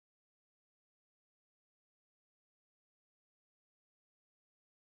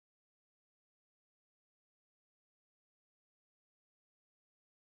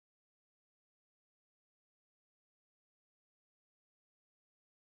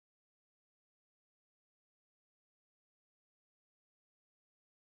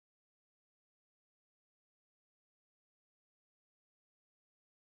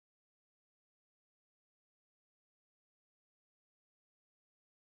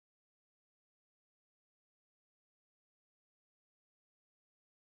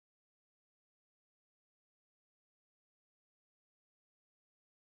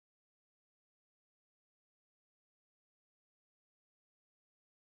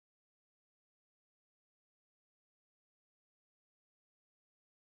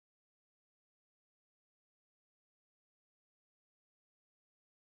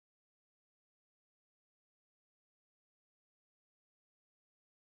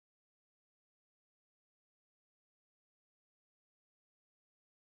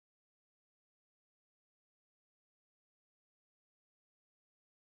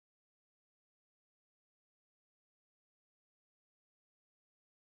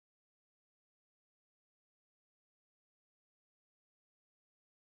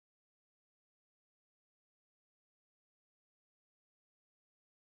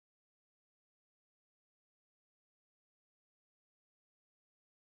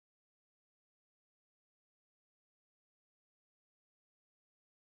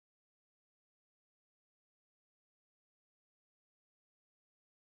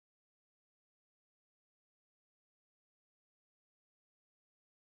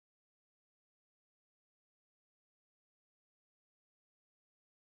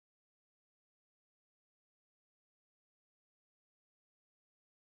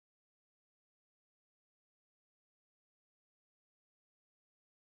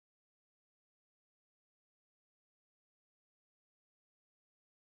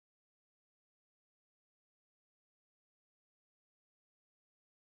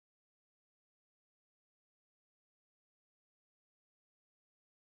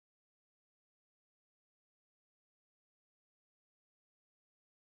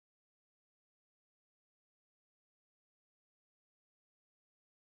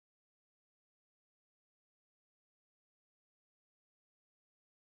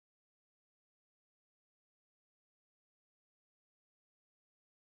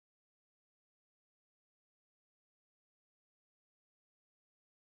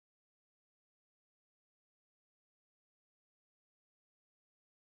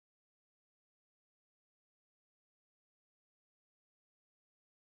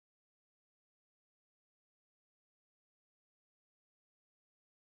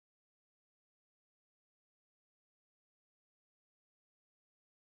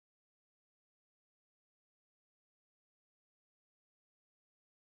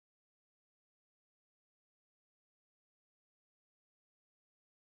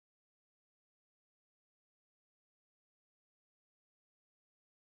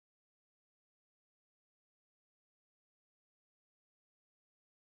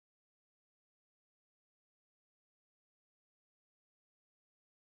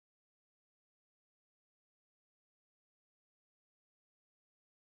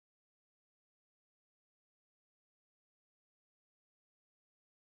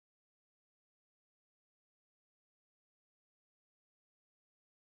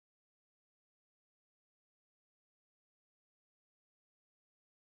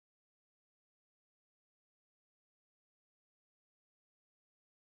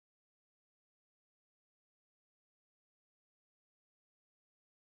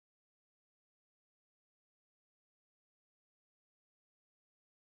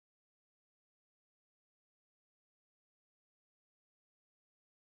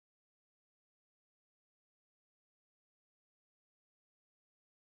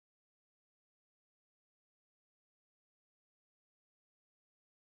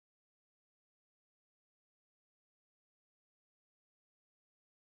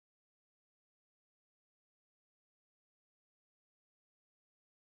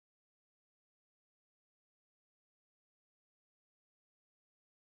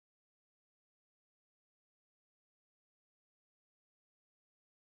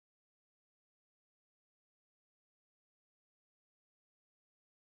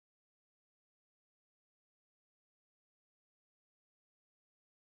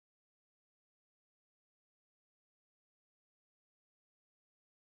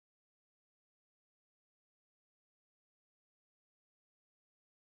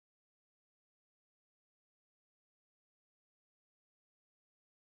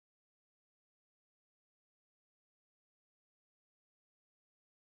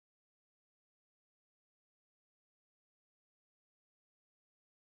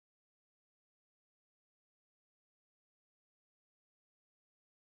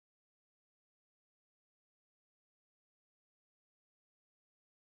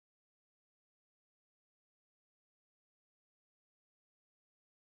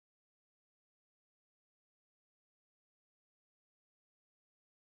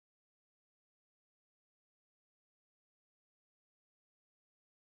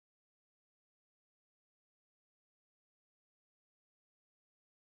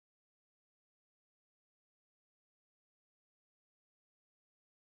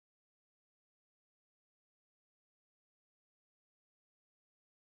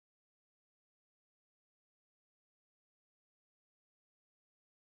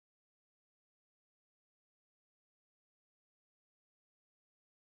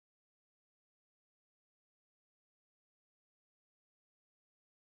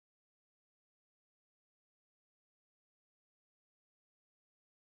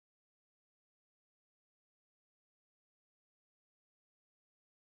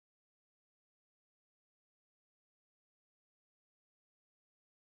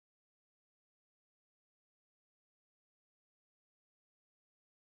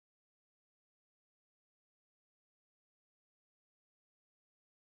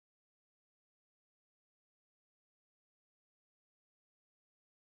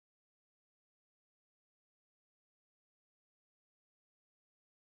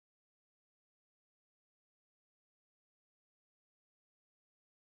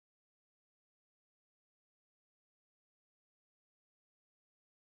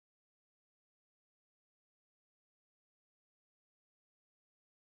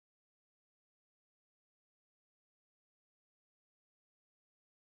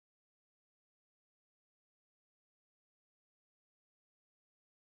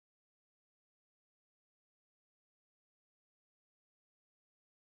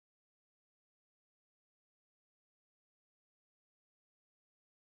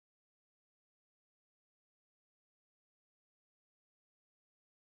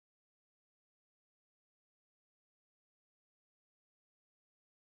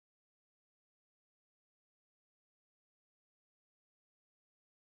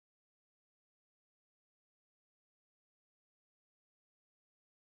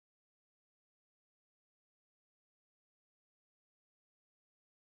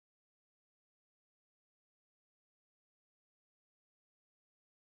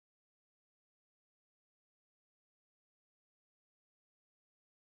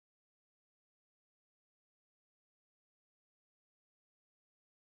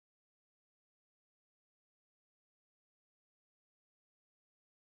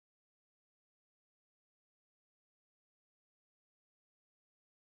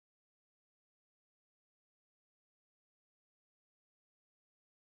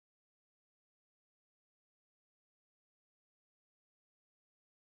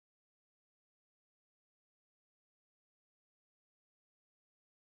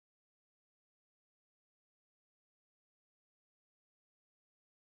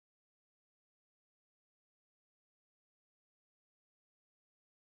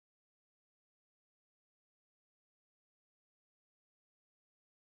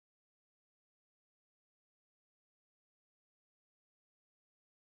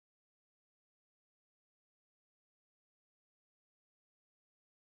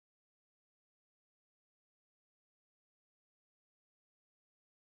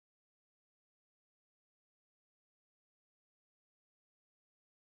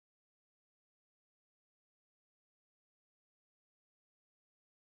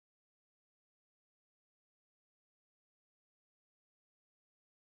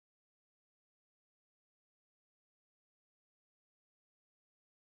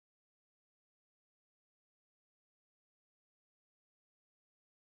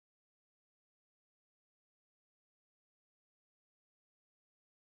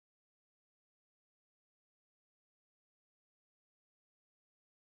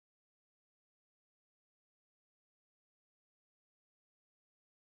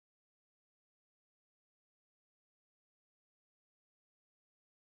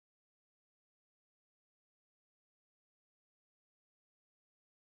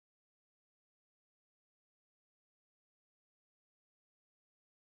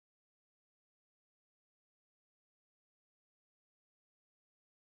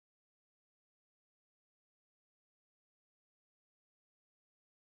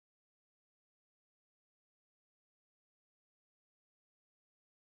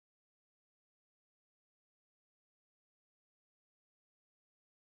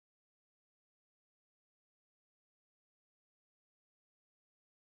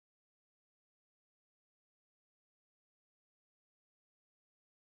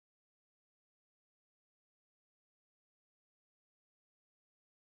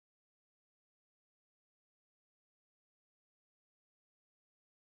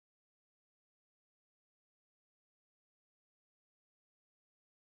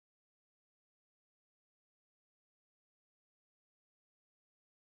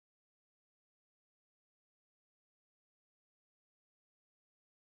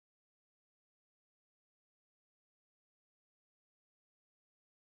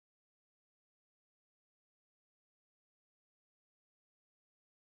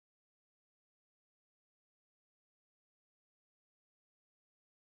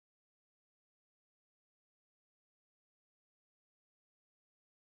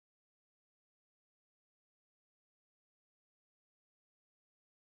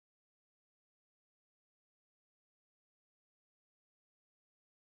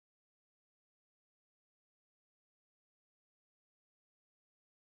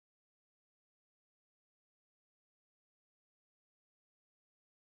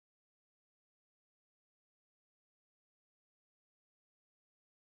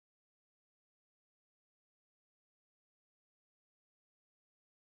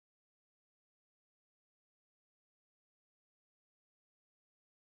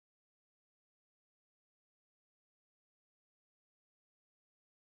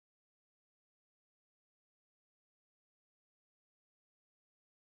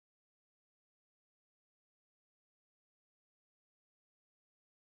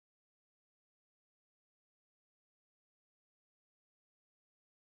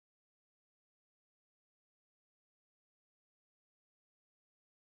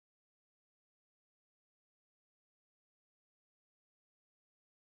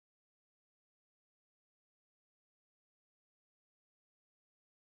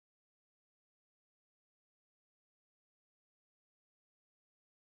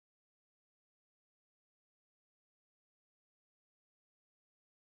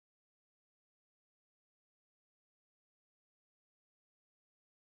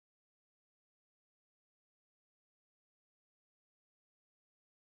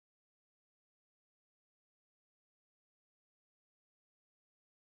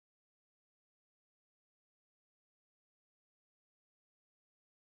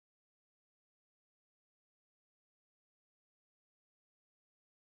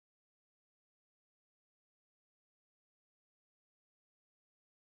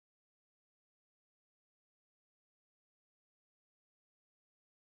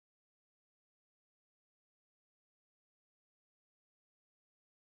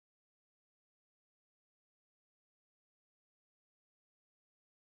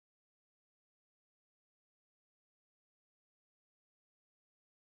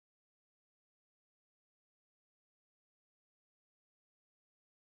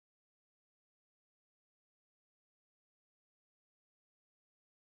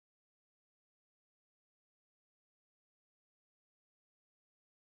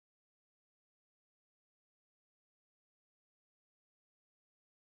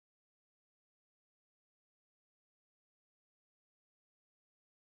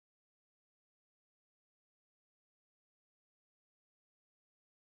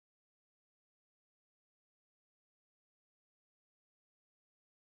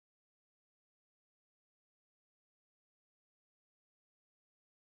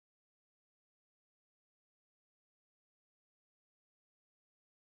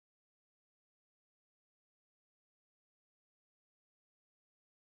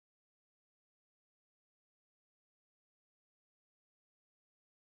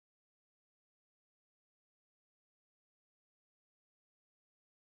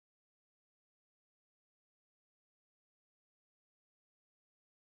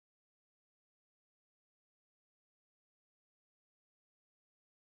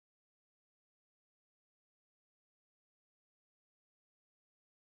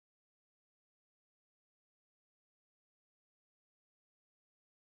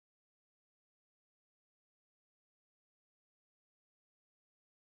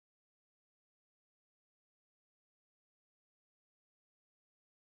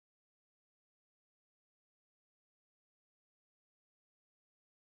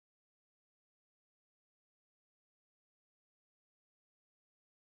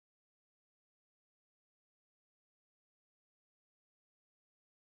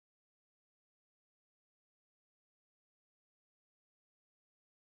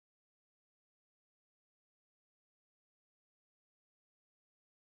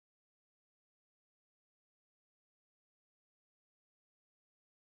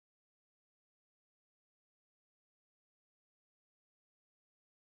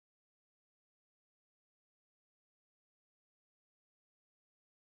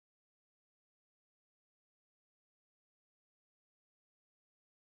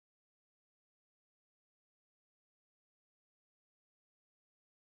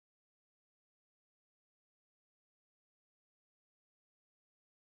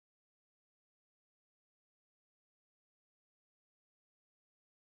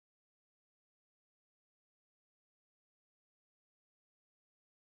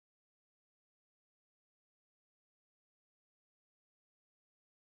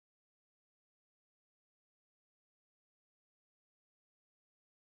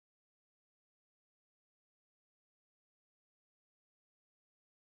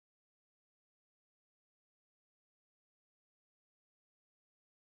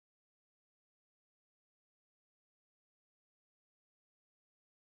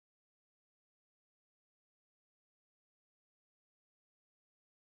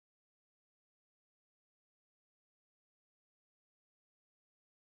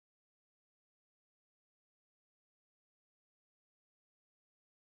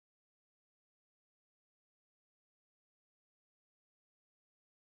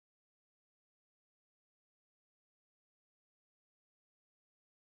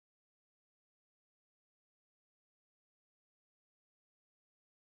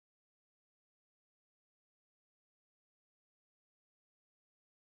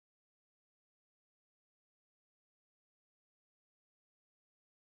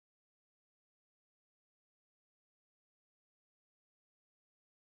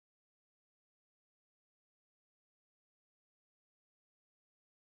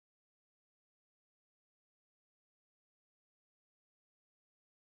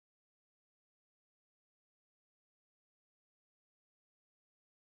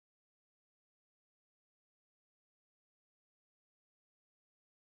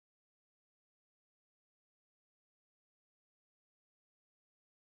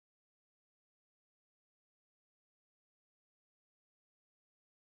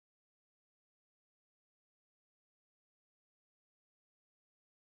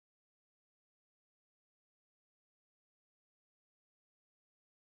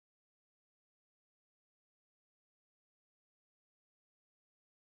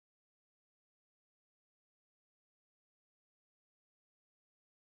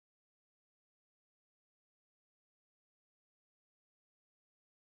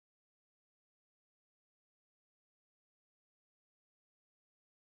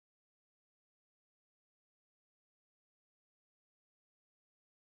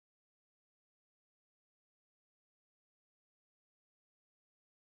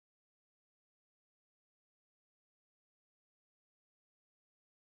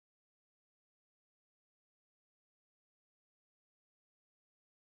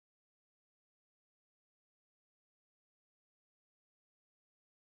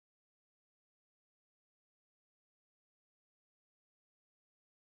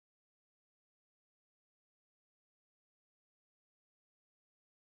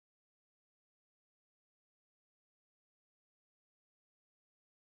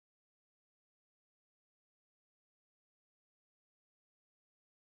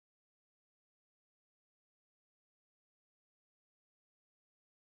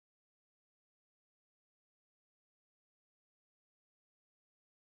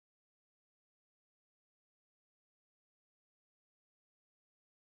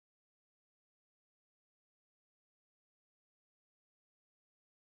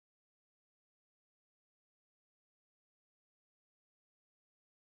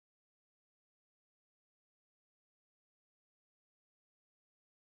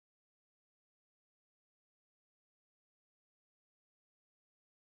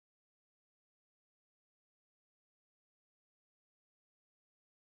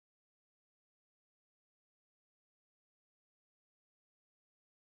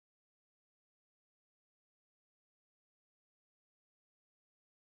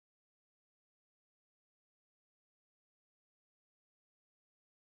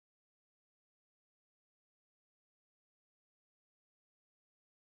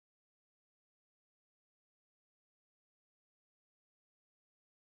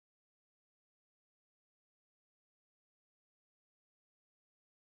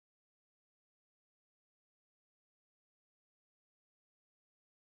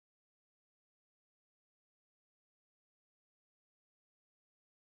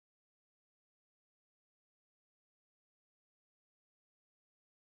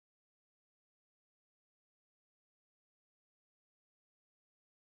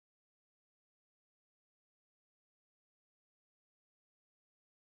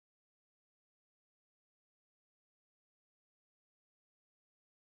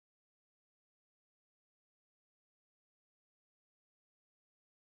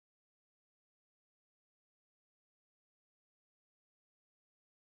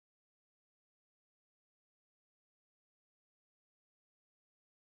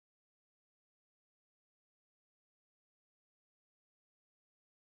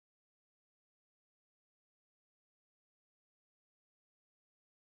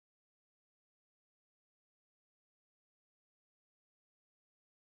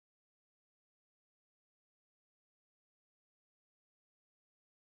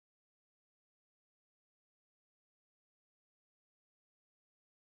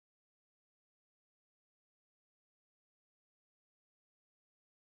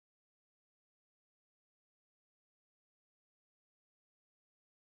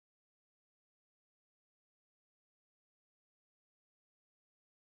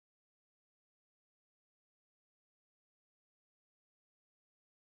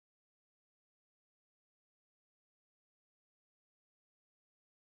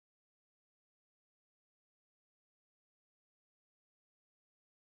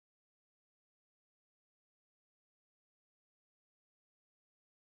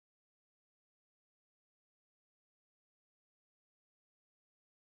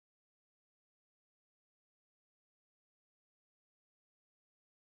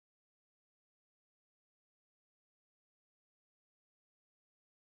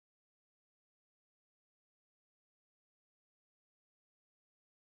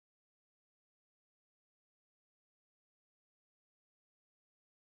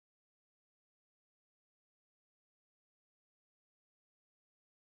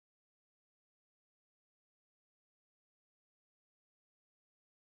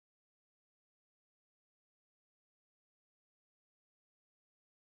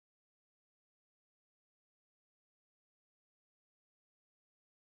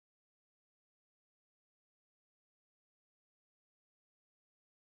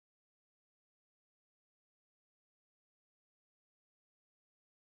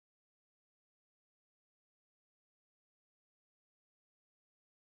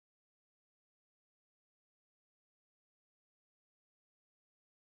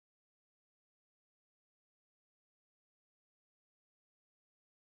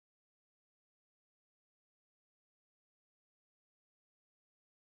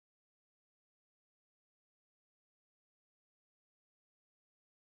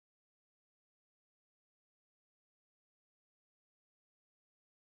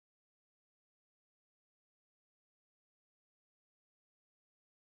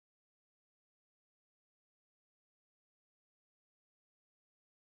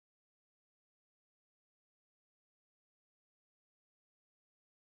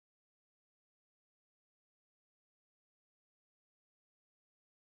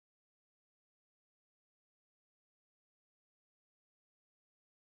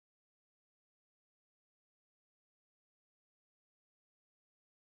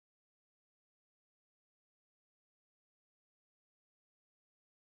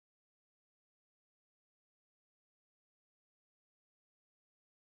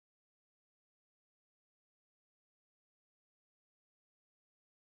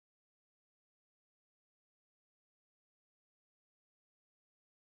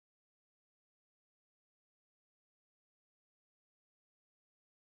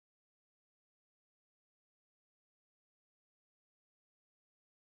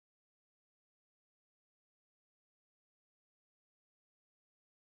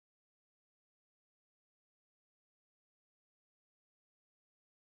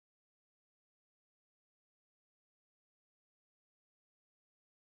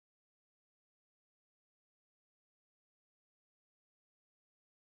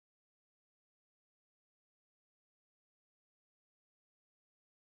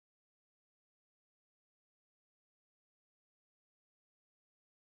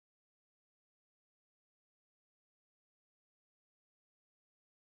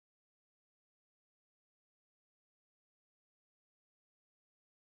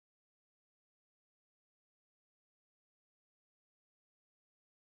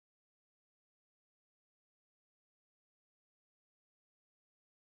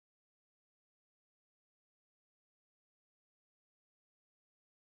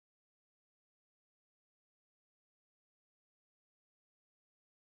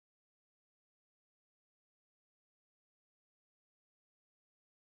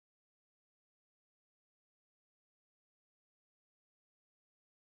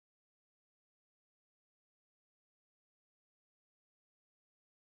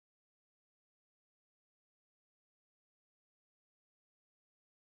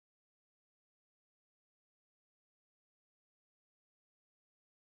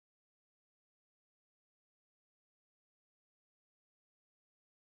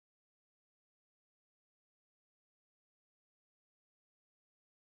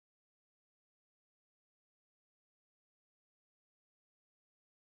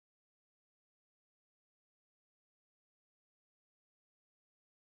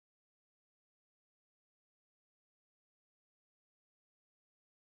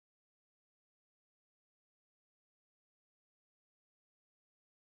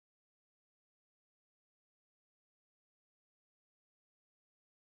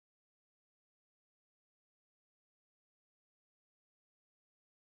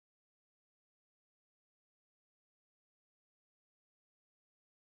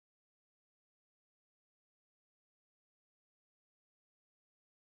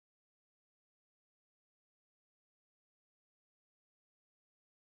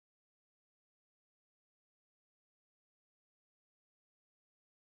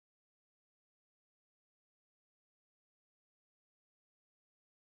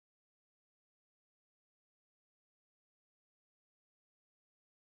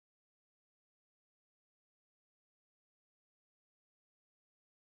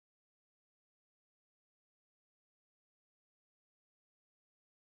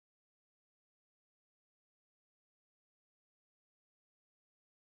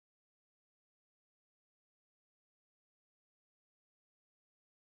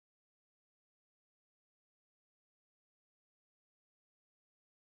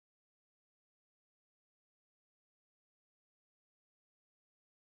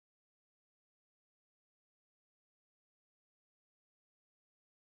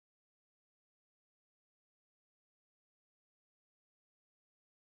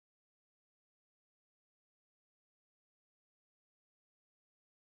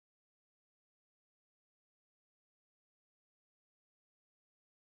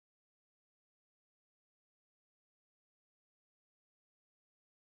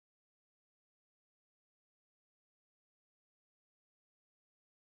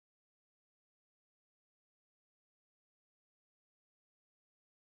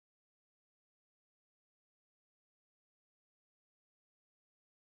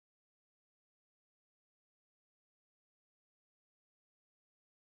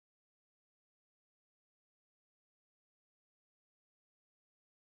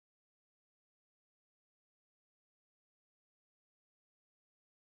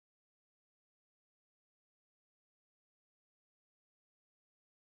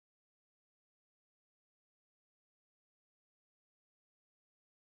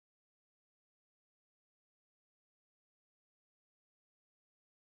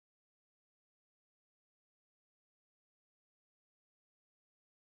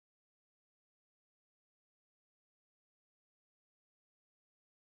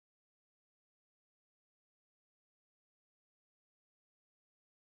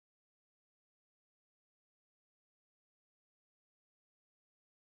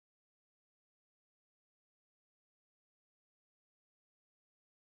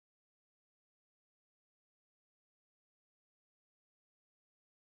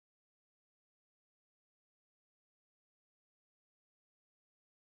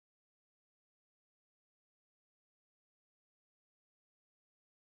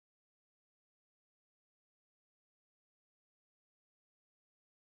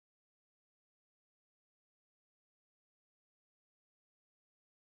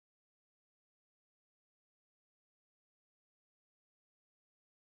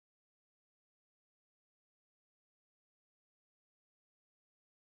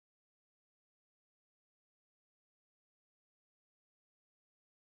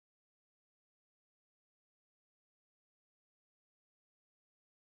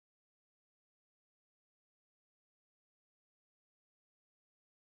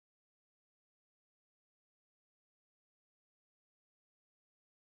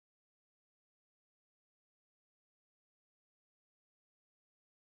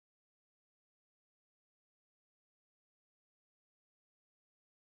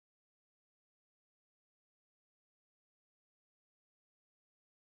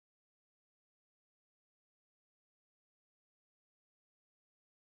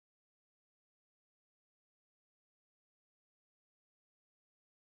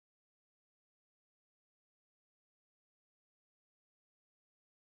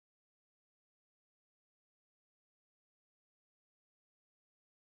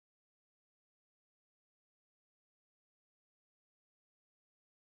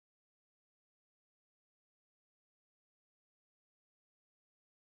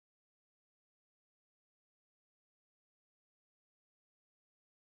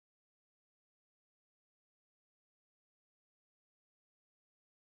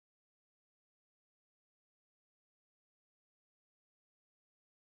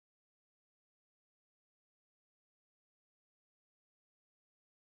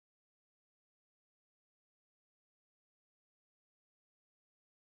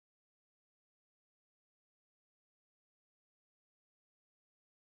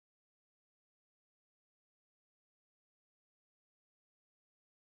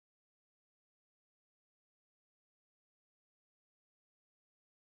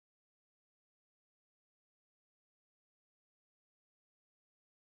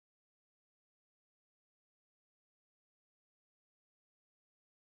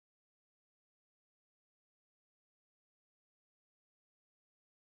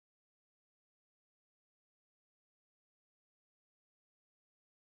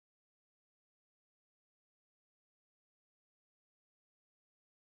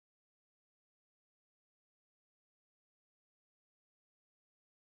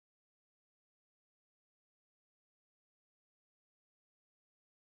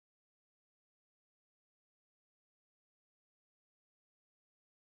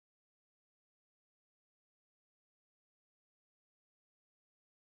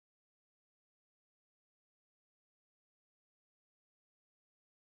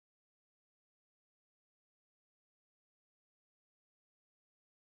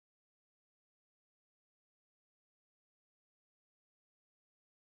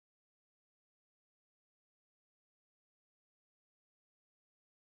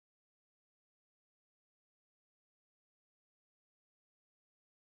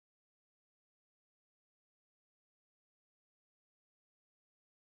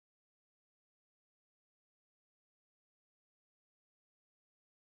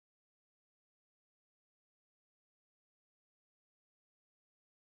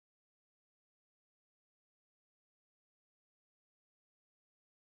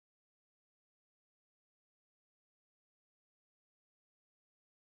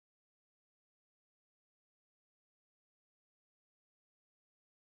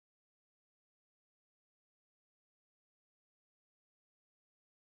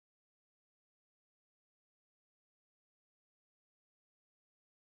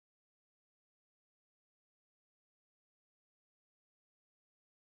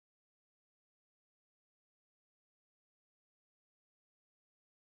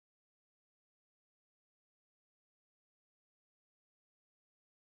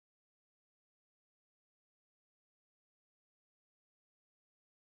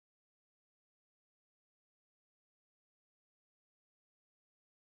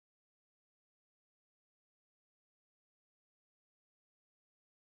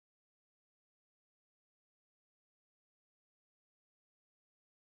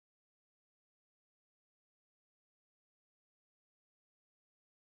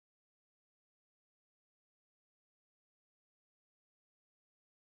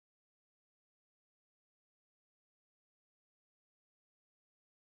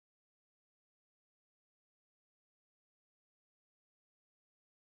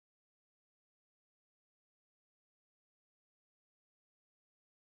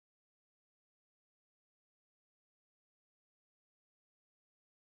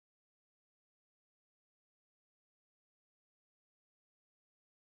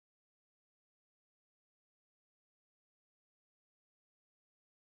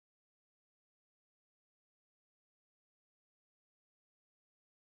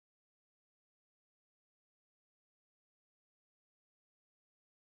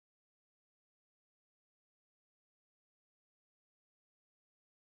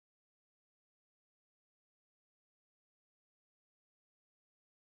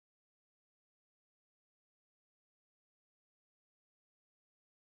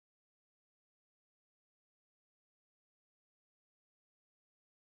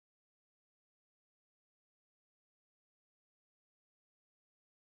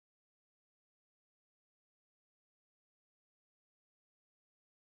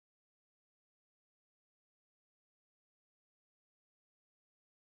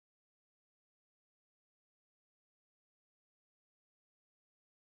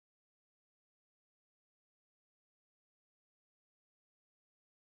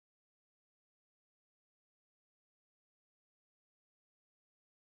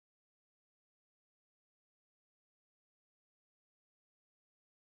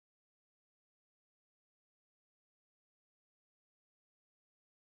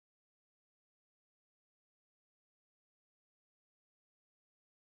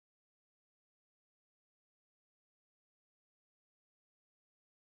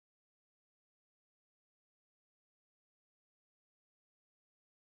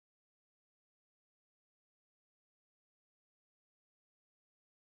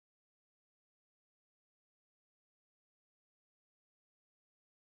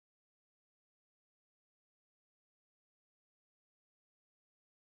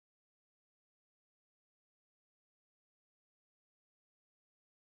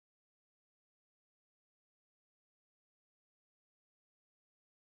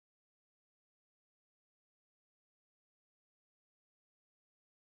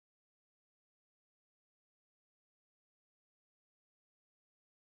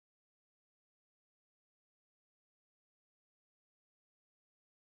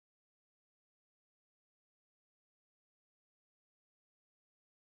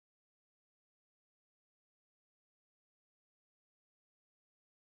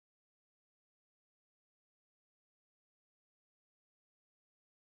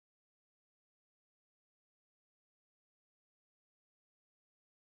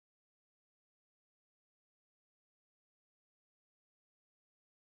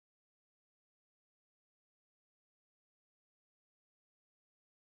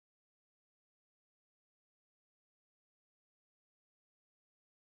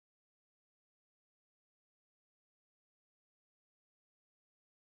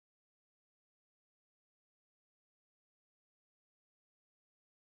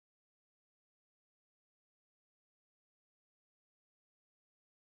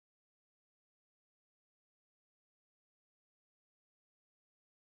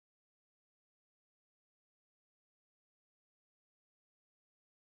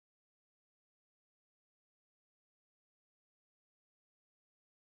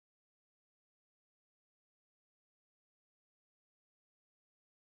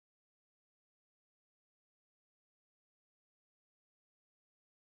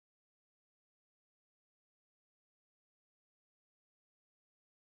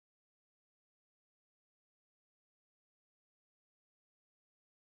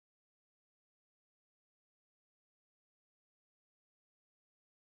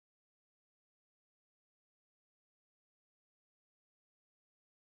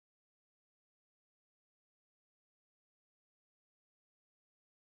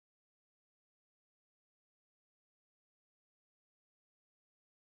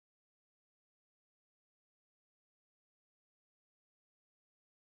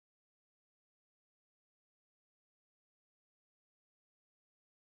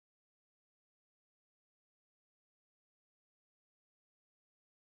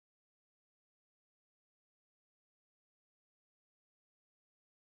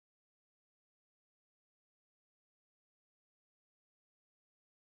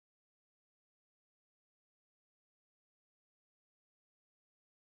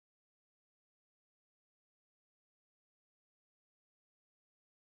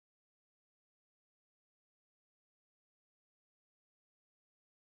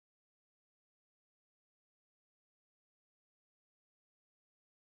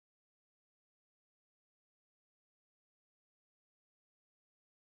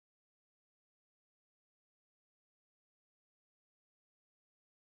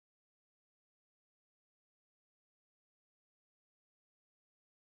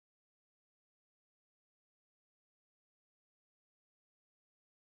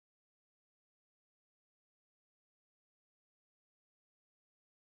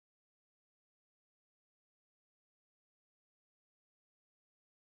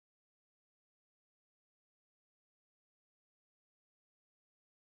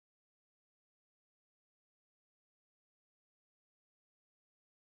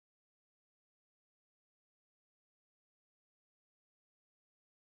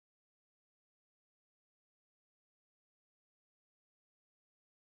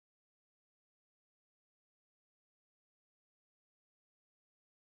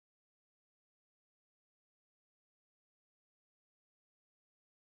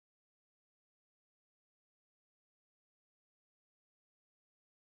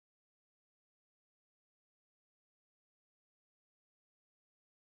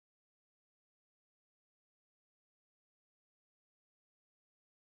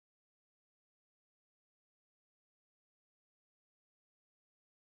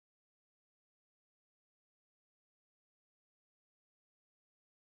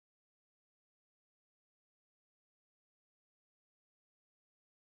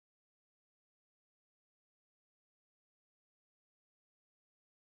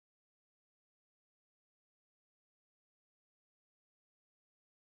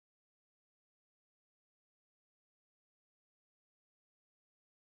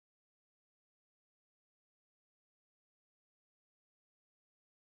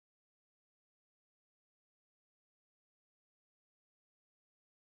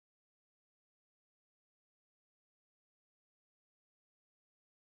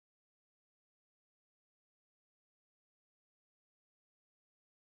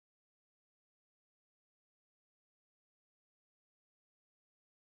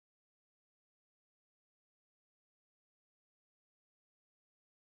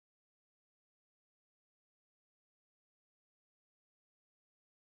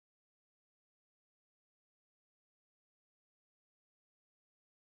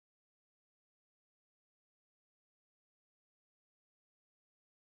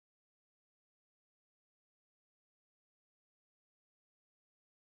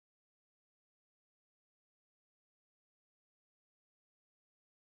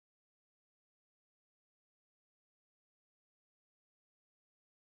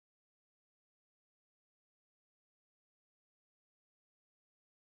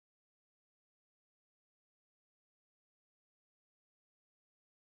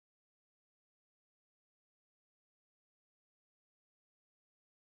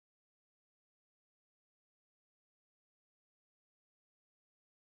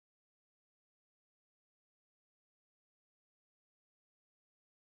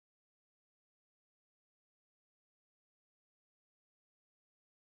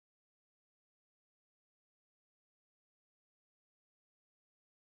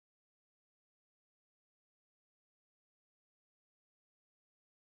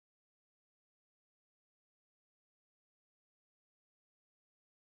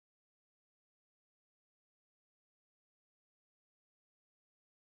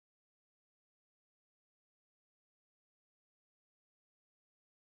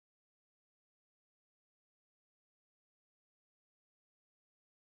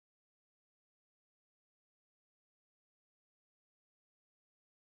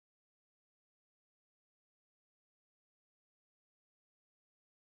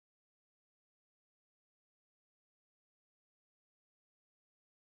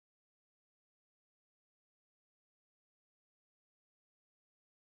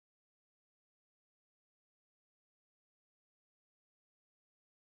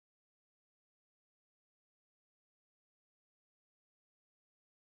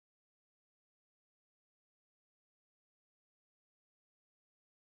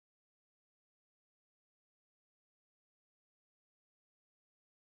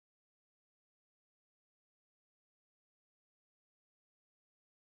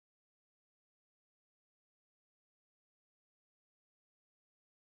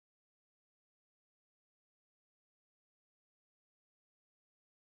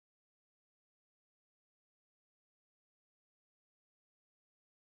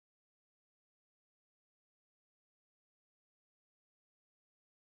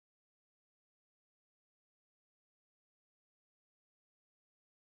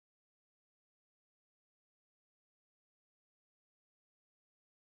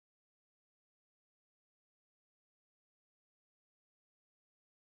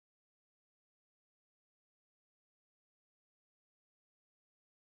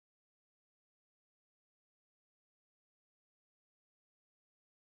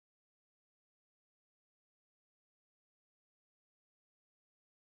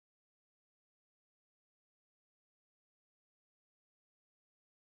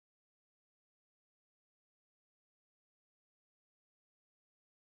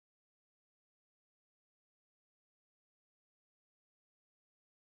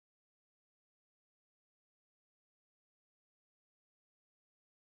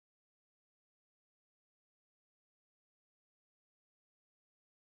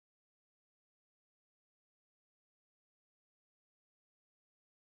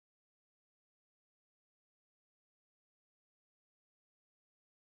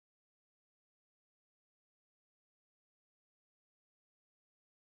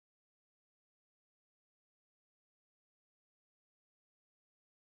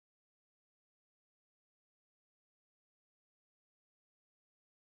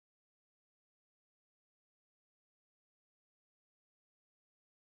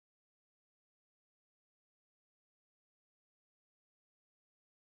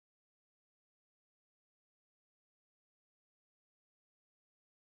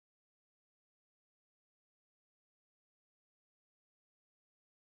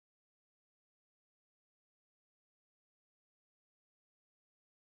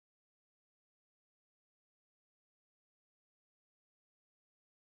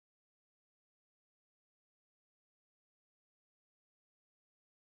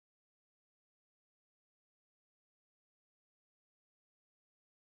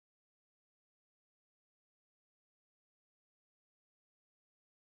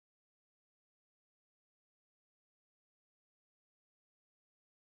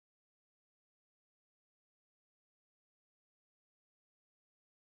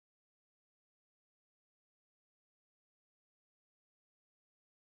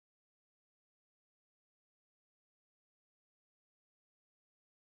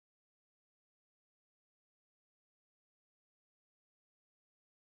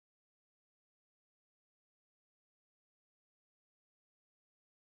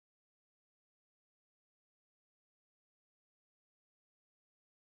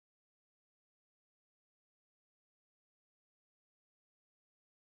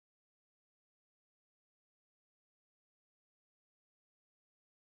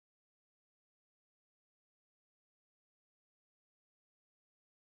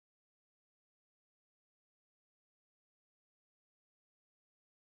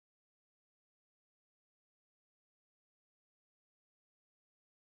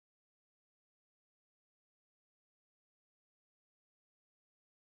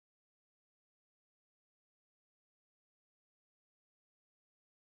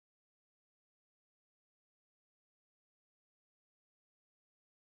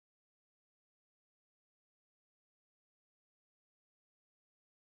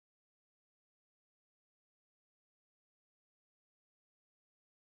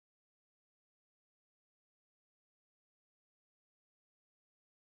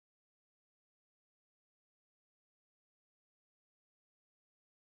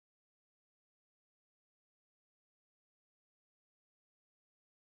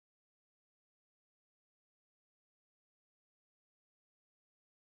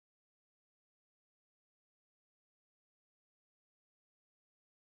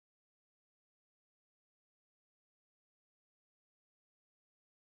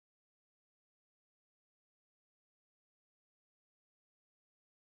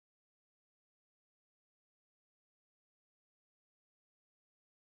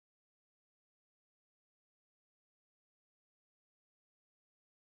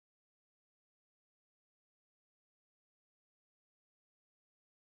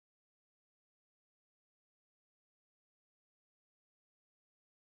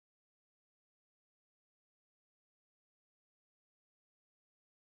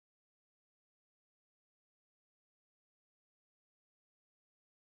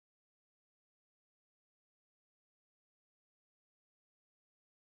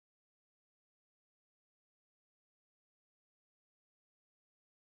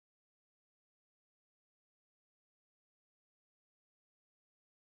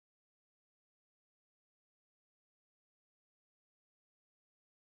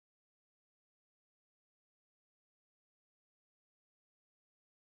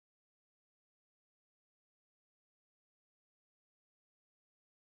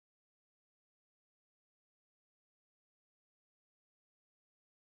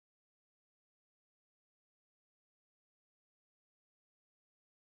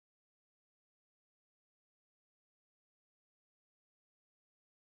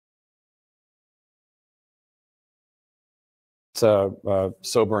That's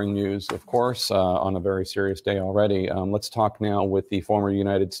sobering news, of course, on a very serious day already. Let's talk now with the former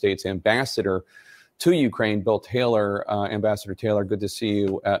United States ambassador to Ukraine, Bill Taylor. Ambassador Taylor, good to see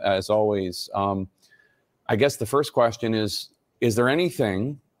you as always. I guess the first question is there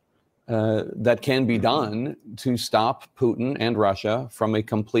anything that can be done to stop Putin and Russia from a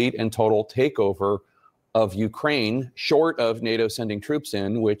complete and total takeover of Ukraine, short of NATO sending troops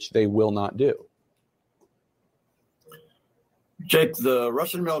in, which they will not do? Jake, the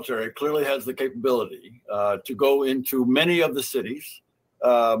Russian military clearly has the capability to go into many of the cities,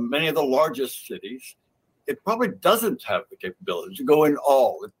 many of the largest cities. It probably doesn't have the capability to go in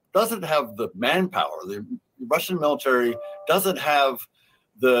all. It doesn't have the manpower. The Russian military doesn't have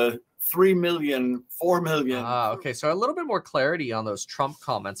the 3 million, 4 million. Okay, so a little bit more clarity on those Trump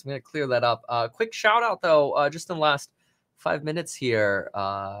comments. I'm going to clear that up. Quick shout out, though, just in the last 5 minutes here.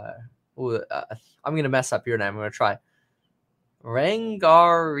 I'm going to mess up your name. I'm going to try.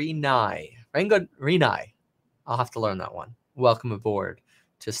 Rangarinai. I'll have to learn that one. Welcome aboard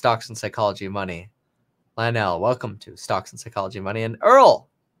to Stocks and Psychology of Money. Lionel, welcome to Stocks and Psychology of Money. And Earl,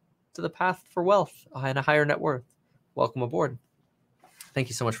 to the path for wealth and a higher net worth. Welcome aboard. Thank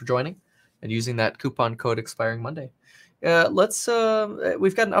you so much for joining and using that coupon code expiring Monday. We've got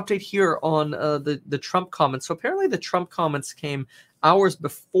an update here on the Trump comments. So apparently the Trump comments came hours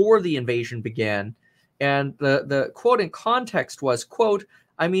before the invasion began. And the quote in context was, quote,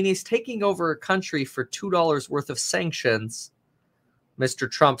 I mean, he's taking over a country for $2 worth of sanctions, Mr.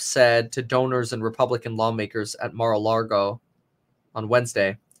 Trump said to donors and Republican lawmakers at Mar-a-Lago on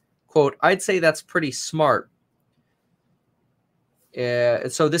Wednesday. Quote, I'd say that's pretty smart.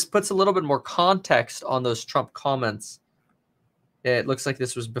 So this puts a little bit more context on those Trump comments. It looks like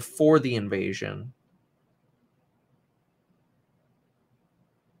this was before the invasion.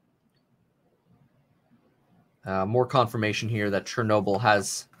 More confirmation here that Chernobyl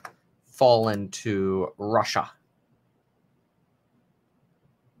has fallen to Russia.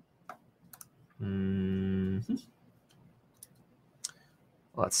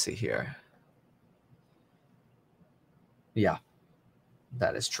 Let's see here. Yeah,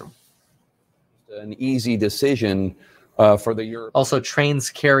 that is true. An easy decision for the Europe. Also, trains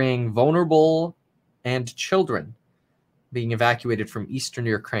carrying vulnerable and children being evacuated from eastern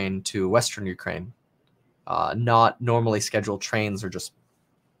Ukraine to western Ukraine. Not normally scheduled trains, are just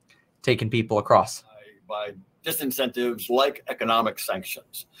taking people across. By disincentives like economic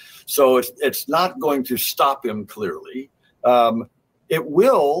sanctions. So it's not going to stop him clearly. It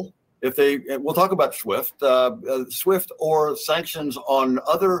will, we'll talk about SWIFT, SWIFT or sanctions on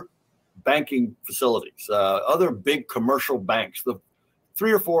other banking facilities, other big commercial banks, the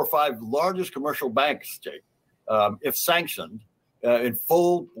 3 or 4 or 5 largest commercial banks, Jake, if sanctioned, in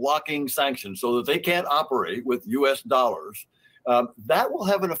full blocking sanctions so that they can't operate with US dollars, that will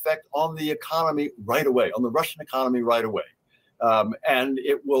have an effect on the economy right away, on the Russian economy right away. And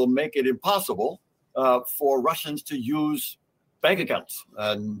it will make it impossible for Russians to use bank accounts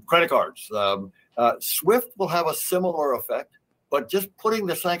and credit cards. SWIFT will have a similar effect, but just putting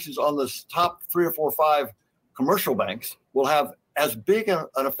the sanctions on the top 3 or 4 or 5 commercial banks will have as big an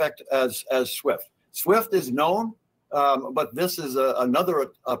effect as SWIFT. SWIFT is known, but this is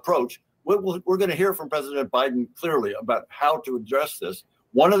another approach. We're going to hear from President Biden clearly about how to address this.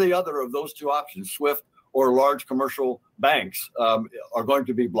 One or the other of those 2 options, SWIFT or large commercial banks, are going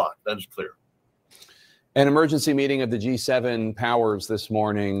to be blocked. That is clear. An emergency meeting of the G7 powers this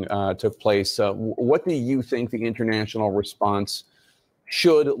morning took place. What do you think the international response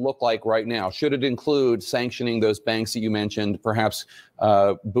should look like right now? Should it include sanctioning those banks that you mentioned, perhaps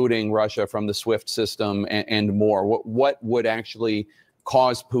booting Russia from the SWIFT system and more? What would actually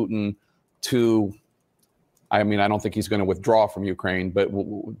cause Putin to, I mean, I don't think he's going to withdraw from Ukraine, but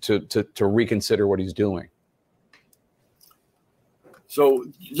to reconsider what he's doing? So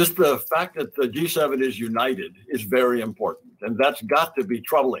just the fact that the G7 is united is very important. And that's got to be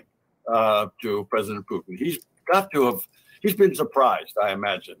troubling to President Putin. He's been surprised, I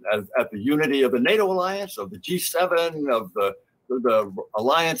imagine, at the unity of the NATO alliance, of the G7, of the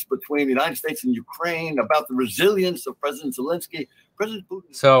alliance between the United States and Ukraine, about the resilience of President Zelensky. President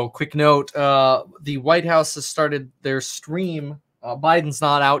Putin. So quick note, the White House has started their stream. Biden's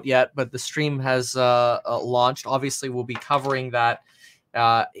not out yet, but the stream has launched. Obviously, we'll be covering that.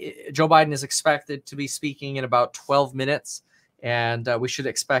 Joe Biden is expected to be speaking in about 12 minutes, and we should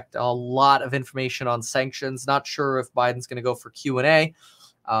expect a lot of information on sanctions. Not sure if Biden's going to go for Q&A.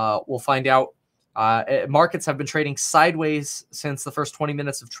 We'll find out. Markets have been trading sideways since the first 20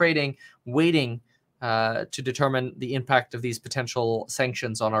 minutes of trading, waiting to determine the impact of these potential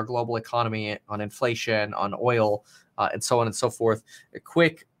sanctions on our global economy, on inflation, on oil, and so on and so forth. A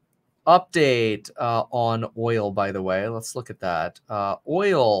quick update on oil, by the way. Let's look at that.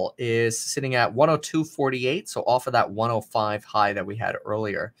 Oil is sitting at 102.48, so off of that 105 high that we had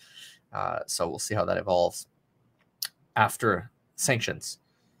earlier. So we'll see how that evolves after sanctions.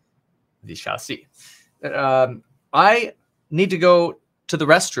 We shall see. I need to go to the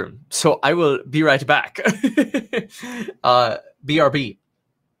restroom, so I will be right back. BRB.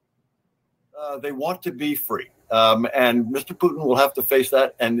 They want to be free. And Mr. Putin will have to face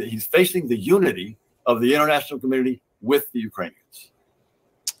that. And he's facing the unity of the international community with the Ukrainians.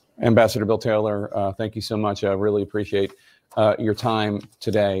 Ambassador Bill Taylor, thank you so much. I really appreciate your time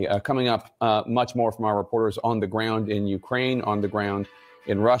today. Coming up, much more from our reporters on the ground in Ukraine, on the ground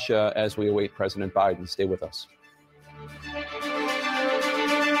in Russia, as we await President Biden. Stay with us.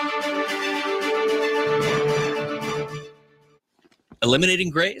 Eliminating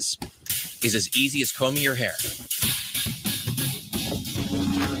grays is as easy as combing your hair.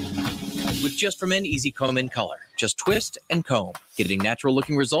 With Just For Men Easy Comb in Color. Just twist and comb. Getting natural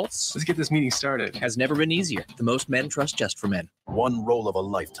looking results. Let's get this meeting started. Has never been easier. The most men trust Just For Men. One roll of a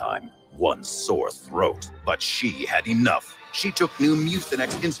lifetime, one sore throat. But she had enough. She took new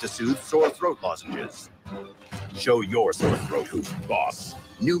Mucinex InstaSoothe sore throat lozenges. Show your sore throat who's boss.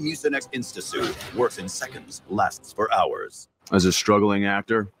 New Mucinex InstaSoothe works in seconds, lasts for hours. As a struggling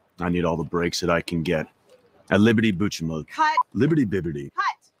actor, I need all the breaks that I can get. At Liberty Buchamil. Cut. Liberty Bibbity. Cut.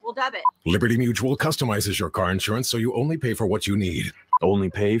 We'll dub it. Liberty Mutual customizes your car insurance so you only pay for what you need. Only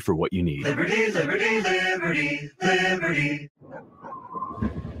pay for what you need. Liberty, liberty, liberty, liberty. 60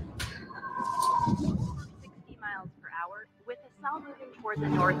 miles per hour with a cell moving toward the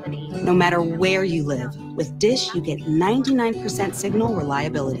north and east. No matter where you live, with Dish, you get 99% signal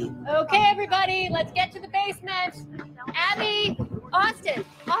reliability. Okay, everybody, let's get to the basement. Abby, Austin,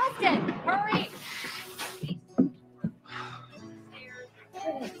 hurry.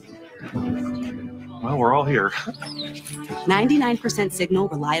 Well, we're all here. 99% signal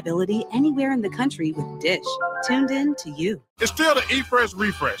reliability anywhere in the country with Dish. Tuned in to you. It's still the Eat Fresh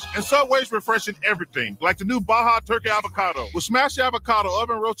Refresh, and Subway's refreshing everything, like the new Baja Turkey Avocado. With smashed avocado,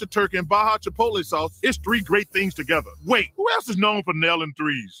 oven-roasted turkey, and Baja Chipotle sauce, it's three great things together. Wait, who else is known for nailing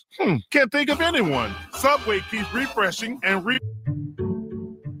threes? Can't think of anyone. Subway keeps refreshing and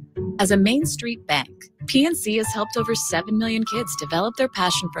As a Main Street bank, PNC has helped over 7 million kids develop their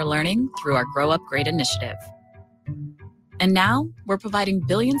passion for learning through our Grow Up Great initiative. And now we're providing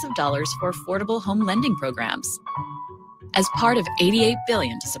billions of dollars for affordable home lending programs as part of $88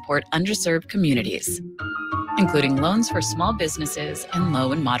 billion to support underserved communities, including loans for small businesses and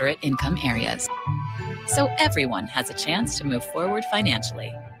low and moderate income areas. So everyone has a chance to move forward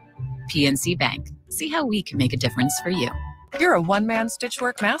financially. PNC Bank. See how we can make a difference for you. You're a one-man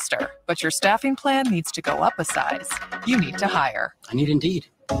stitchwork master, but your staffing plan needs to go up a size. You need to hire. I need Indeed.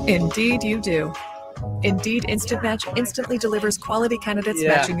 Indeed you do. Indeed Instant Match instantly delivers quality candidates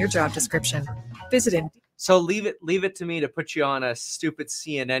matching your job description. Visit Indeed. So leave it to me to put you on a stupid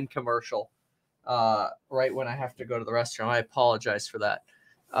CNN commercial right when I have to go to the restroom. I apologize for that.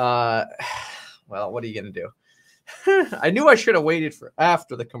 Well, what are you going to do? I knew I should have waited for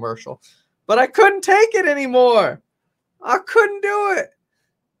after the commercial, but I couldn't take it anymore. I couldn't do it.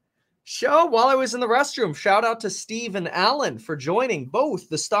 While I was in the restroom, shout out to Steve and Alan for joining both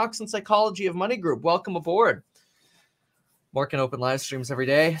the Stocks and Psychology of Money group. Welcome aboard. Market Open live streams every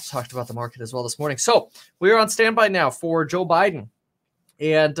day. Talked about the market as well this morning. So we are on standby now for Joe Biden.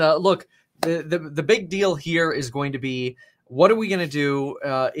 And look, the big deal here is going to be, what are we going to do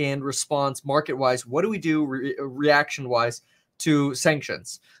in response market-wise? What do we do reaction-wise to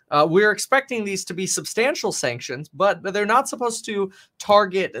sanctions? We're expecting these to be substantial sanctions, but they're not supposed to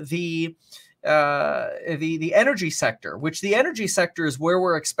target the energy sector, which the energy sector is where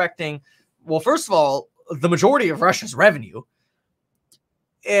we're expecting, well, first of all, the majority of Russia's revenue.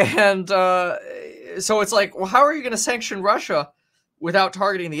 And so it's like, well, how are you going to sanction Russia without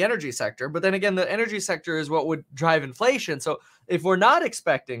targeting the energy sector? But then again, the energy sector is what would drive inflation. So if we're not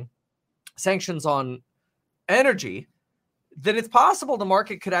expecting sanctions on energy, then it's possible the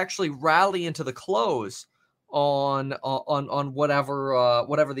market could actually rally into the close on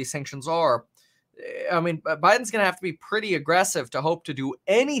whatever these sanctions are. I mean, Biden's going to have to be pretty aggressive to hope to do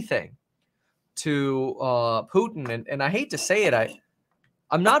anything to Putin. And I hate to say it,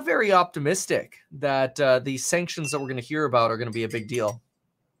 I'm not very optimistic that these sanctions that we're going to hear about are going to be a big deal.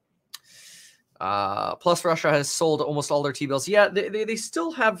 Plus, Russia has sold almost all their T-bills. Yeah, they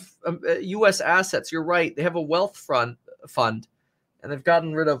still have U.S. assets. You're right. They have a wealth fund, and they've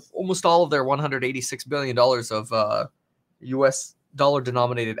gotten rid of almost all of their $186 billion of U.S.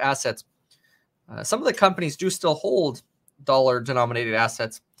 dollar-denominated assets. Some of the companies do still hold dollar-denominated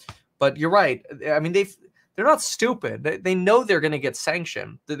assets, but you're right. I mean, they're not stupid. They know they're going to get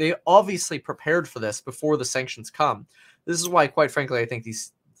sanctioned. They obviously prepared for this before the sanctions come. This is why, quite frankly, I think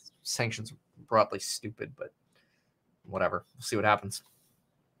these sanctions are broadly stupid, but whatever. We'll see what happens.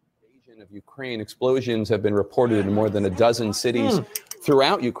 Of Ukraine, explosions have been reported in more than a dozen cities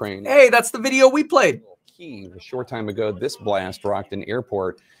throughout Ukraine. Hey, that's the video we played. Kyiv, a short time ago, this blast rocked an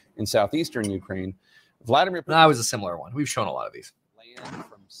airport in southeastern Ukraine. Vladimir Putin, that was a similar one. We've shown a lot of these. Land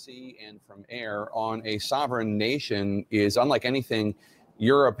from sea and from air on a sovereign nation is unlike anything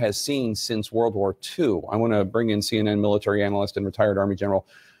Europe has seen since World War II. I want to bring in CNN military analyst and retired Army General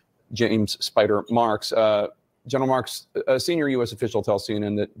James Spider Marks. General Marks, a senior U.S. official, tells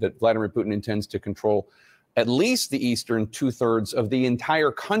CNN that Vladimir Putin intends to control at least the eastern 2/3 of the entire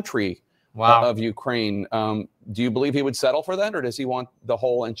country of Ukraine. Do you believe he would settle for that, or does he want the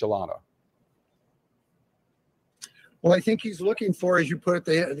whole enchilada? Well, I think he's looking for, as you put it,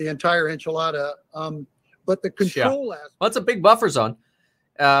 the entire enchilada. But the control aspect. Well, that's a big buffer zone.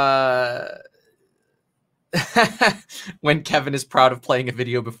 When Kevin is proud of playing a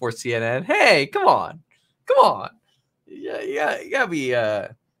video before CNN. Hey, come on. Come on. Yeah, you gotta be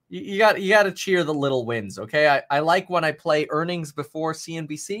you gotta cheer the little wins, okay? I like when I play earnings before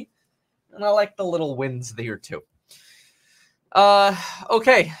CNBC, and I like the little wins there too.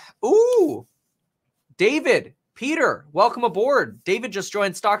 Okay. Ooh. David, Peter, welcome aboard. David just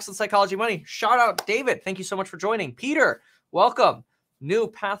joined Stocks and Psychology Money. Shout out, David. Thank you so much for joining. Peter, welcome. New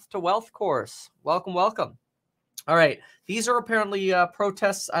Path to Wealth course. Welcome, welcome. All right. These are apparently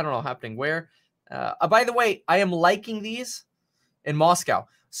protests. I don't know happening where. By the way, I am liking these in Moscow.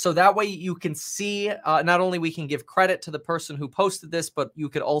 So that way you can see, not only we can give credit to the person who posted this, but you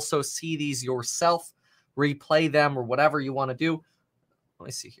could also see these yourself, replay them or whatever you want to do. Let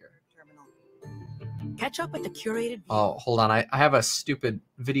me see here. Catch up with the curated. Oh, hold on. I have a stupid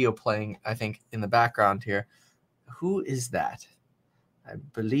video playing, I think, in the background here. Who is that? I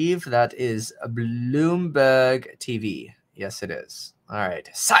believe that is a Bloomberg TV. Yes, it is. All right.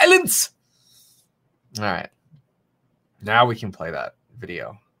 Silence! All right. Now we can play that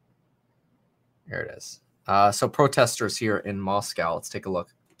video. Here it is. So protesters here in Moscow. Let's take a look.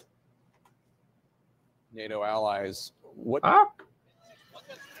 NATO allies. What?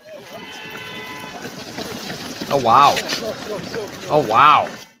 Oh, wow. Oh, wow.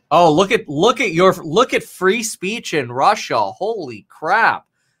 Oh, look at free speech in Russia. Holy crap.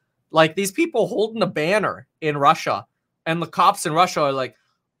 Like, these people holding a banner in Russia, and the cops in Russia are like,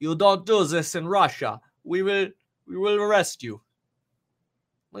 you don't do this in Russia. We will arrest you.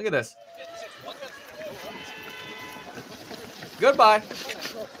 Look at this. Goodbye.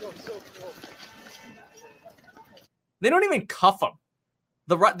 They don't even cuff them.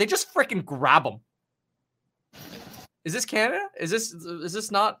 They just freaking grab them. Is this Canada? Is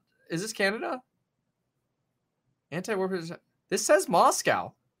this Canada? Anti-war. This says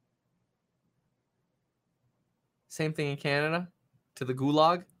Moscow. Same thing in Canada to the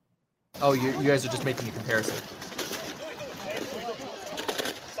Gulag. Oh, you guys are just making a comparison.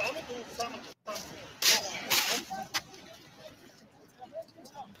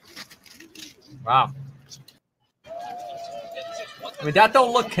 Wow. I mean, that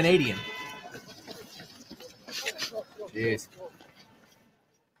don't look Canadian. Jeez.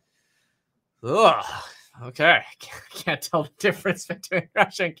 Ugh. Okay. Can't tell the difference between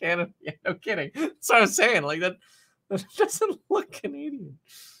Russia and Canada. Yeah, no kidding. That's what I was saying. Like, that doesn't look Canadian.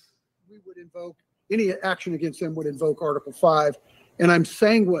 We would invoke any action against them would invoke Article 5. And I'm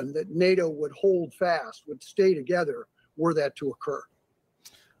sanguine that NATO would hold fast, would stay together were that to occur.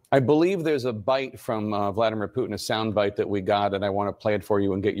 I believe there's a bite from Vladimir Putin, a sound bite that we got, and I want to play it for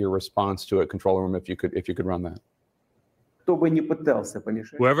you and get your response to it, control room, if you could run that.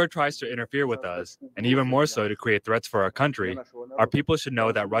 Whoever tries to interfere with us, and even more so to create threats for our country, our people should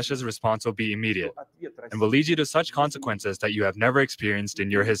know that Russia's response will be immediate and will lead you to such consequences that you have never experienced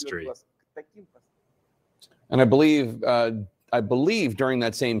in your history. And I believe during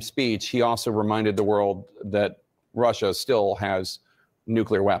that same speech, he also reminded the world that Russia still has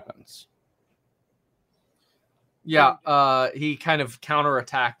nuclear weapons. Yeah, he kind of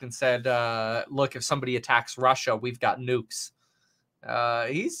counterattacked and said, look, if somebody attacks Russia, we've got nukes.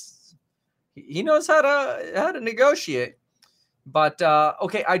 He knows how to negotiate. But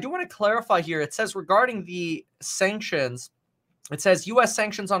okay, I do want to clarify here. It says regarding the sanctions, it says U.S.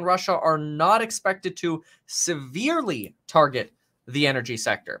 sanctions on Russia are not expected to severely target the energy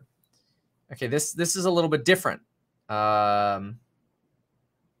sector. Okay, this is a little bit different.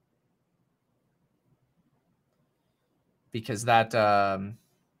 Because that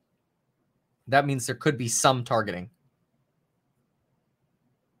That means there could be some targeting.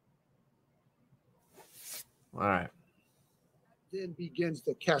 All right. Then begins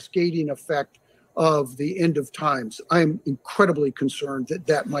the cascading effect of the end of times. I'm incredibly concerned that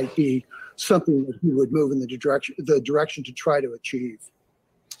that might be something that he would move in the direction to try to achieve.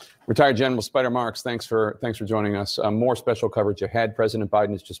 Retired General Spider Marks, thanks for joining us. More special coverage ahead. President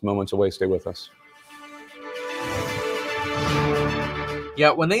Biden is just moments away. Stay with us.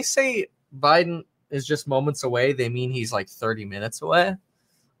 Yeah, when they say Biden is just moments away, they mean he's like 30 minutes away.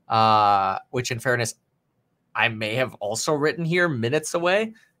 Which, in fairness, I may have also written here minutes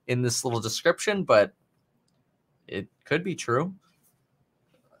away in this little description, but it could be true.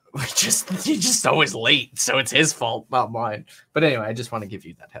 He's just always late, so it's his fault, not mine. But anyway, I just want to give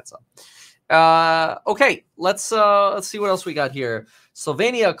you that heads up. Okay, let's see what else we got here.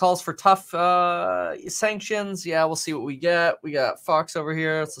 Slovenia calls for tough sanctions. Yeah, we'll see what we get. We got Fox over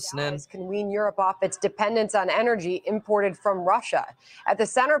here. Let's listen in. Can wean Europe off its dependence on energy imported from Russia. At the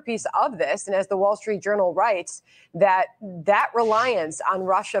centerpiece of this, and as the Wall Street Journal writes, that reliance on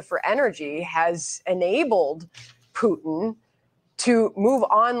Russia for energy has enabled Putin to move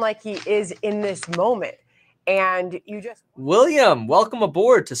on like he is in this moment. And you just... William, welcome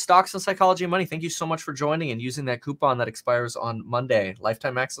aboard to Stocks and Psychology and Money. Thank you so much for joining and using that coupon that expires on Monday.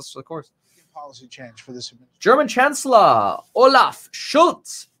 Lifetime access to the course. Policy change for this administration. German Chancellor Olaf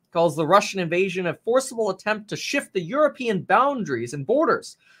Scholz calls the Russian invasion a forcible attempt to shift the European boundaries and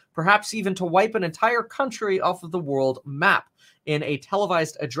borders, perhaps even to wipe an entire country off of the world map, in a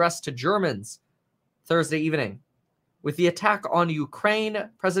televised address to Germans Thursday evening. With the attack on Ukraine,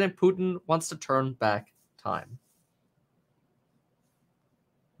 President Putin wants to turn back time.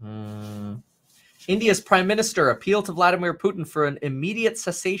 India's Prime Minister appealed to Vladimir Putin for an immediate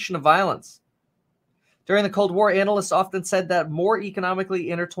cessation of violence. During the Cold War, analysts often said that the more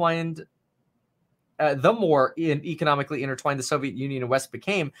economically intertwined the Soviet Union and West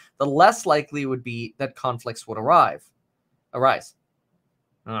became, the less likely it would be that conflicts would arise.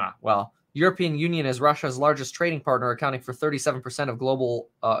 Well, European Union is Russia's largest trading partner, accounting for 37% of global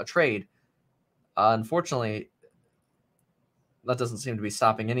trade. Unfortunately, that doesn't seem to be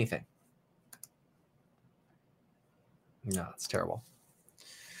stopping anything. No, it's terrible.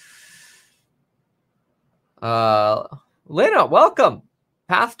 Lena, welcome.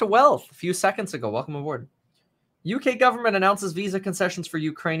 Path to Wealth, a few seconds ago. Welcome aboard. UK government announces visa concessions for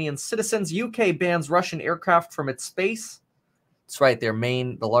Ukrainian citizens. UK bans Russian aircraft from its space. That's right.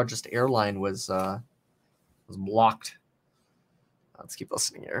 The largest airline was blocked. Let's keep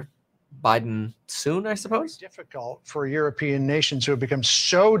listening here. Biden soon, I suppose. Difficult for European nations who have become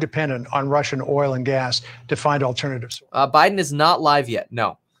so dependent on Russian oil and gas to find alternatives. Biden is not live yet.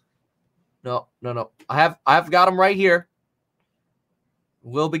 No. I've got him right here.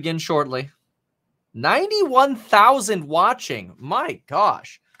 We'll begin shortly. 91,000 watching. My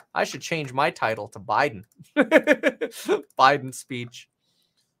gosh. I should change my title to Biden. Biden speech.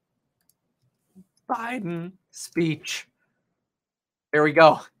 Biden speech. There we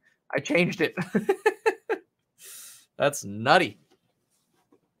go. I changed it. That's nutty.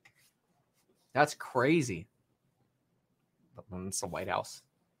 That's crazy. But it's the White House.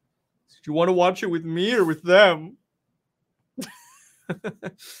 Do you want to watch it with me or with them?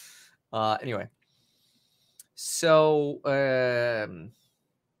 Anyway. So,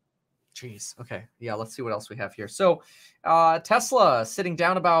 geez. Okay. Yeah, let's see what else we have here. So, Tesla sitting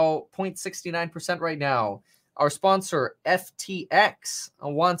down about 0.69% right now. Our sponsor, FTX,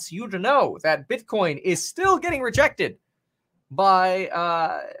 wants you to know that Bitcoin is still getting rejected by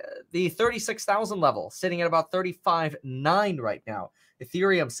the 36,000 level, sitting at about 35.9 right now.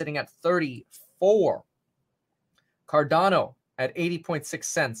 Ethereum sitting at 34. Cardano at 80.6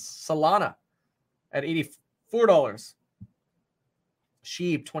 cents. Solana at $84.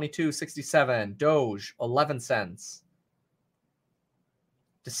 Sheep 22.67. Doge 11 cents.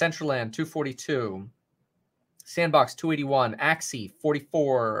 Decentraland 242. Sandbox 281. Axie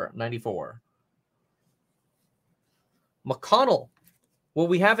 44.94. McConnell. What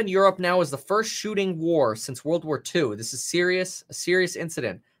we have in Europe now is the first shooting war since World War II. This is a serious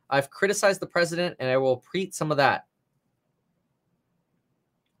incident. I've criticized the president, and I will repeat some of that.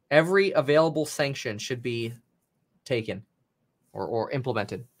 Every available sanction should be taken or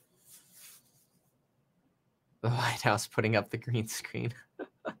implemented. The White House putting up the green screen.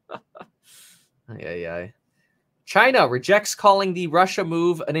 Yeah. China rejects calling the Russia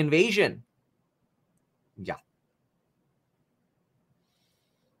move an invasion. Yeah.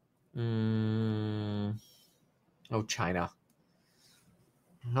 Oh, China.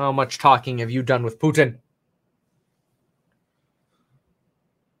 How much talking have you done with Putin?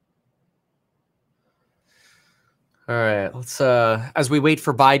 All right, let's as we wait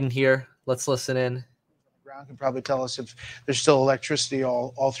for Biden here, let's listen in. Ground can probably tell us if there's still electricity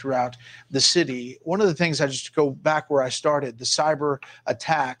all throughout the city. One of the things, I just go back where I started, the cyber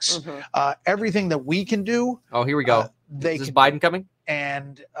attacks, everything that we can do. Oh, here we go. Is Biden coming?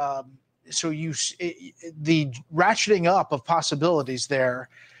 And so the ratcheting up of possibilities there,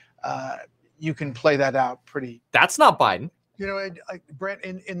 you can play that out pretty. That's not Biden. You know, Brent,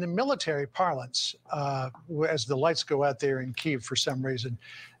 in the military parlance, as the lights go out there in Kyiv for some reason,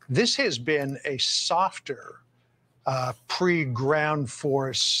 this has been a softer pre-ground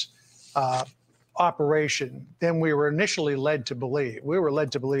force operation than we were initially led to believe. We were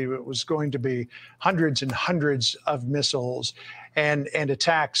led to believe it was going to be hundreds and hundreds of missiles and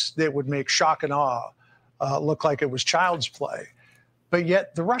attacks that would make shock and awe look like it was child's play. But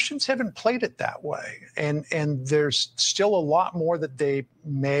yet the Russians haven't played it that way. And there's still a lot more that they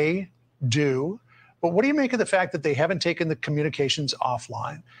may do. But what do you make of the fact that they haven't taken the communications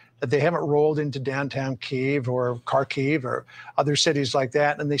offline, that they haven't rolled into downtown Kyiv or Kharkiv or other cities like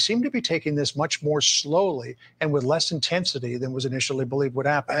that? And they seem to be taking this much more slowly and with less intensity than was initially believed would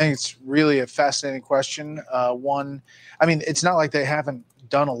happen. I think it's really a fascinating question. One, I mean, it's not like they haven't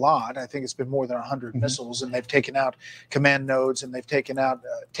done a lot. I think it's been more than 100 missiles, and they've taken out command nodes, and they've taken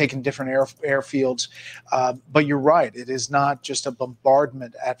different airfields. But you're right; it is not just a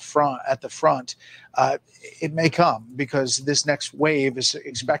bombardment at the front. It may come because this next wave is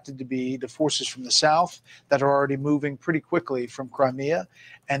expected to be the forces from the south that are already moving pretty quickly from Crimea,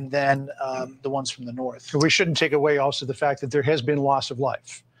 and then the ones from the north. We shouldn't take away also the fact that there has been loss of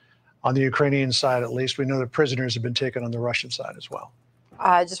life on the Ukrainian side. At least we know that prisoners have been taken on the Russian side as well.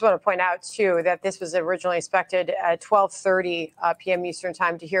 I just want to point out, too, that this was originally expected at 12:30 p.m. Eastern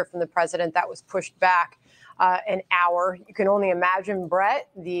time to hear from the president. That was pushed back an hour. You can only imagine, Brett,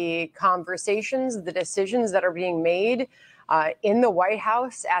 the conversations, the decisions that are being made in the White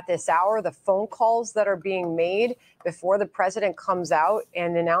House at this hour, the phone calls that are being made before the president comes out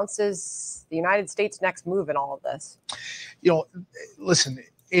and announces the United States' next move in all of this. You know, listen,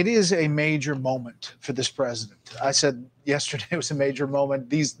 it is a major moment for this president. I said yesterday it was a major moment.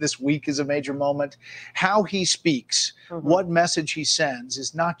 This week is a major moment. How he speaks, what message he sends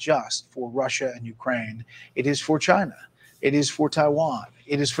is not just for Russia and Ukraine. It is for China. It is for Taiwan.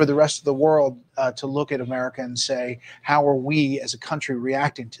 It is for the rest of the world to look at America and say, how are we as a country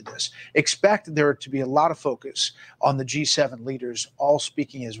reacting to this? Expect there to be a lot of focus on the G7 leaders all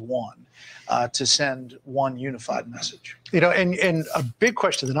speaking as one to send one unified message. You know, and a big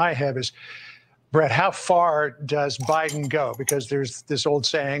question that I have is, Brett, how far does Biden go? Because there's this old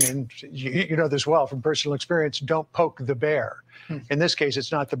saying, and you know this well from personal experience, don't poke the bear. In this case,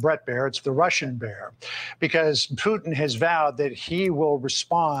 it's not the Brett bear, it's the Russian bear, because Putin has vowed that he will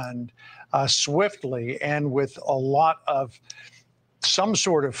respond swiftly and with a lot of some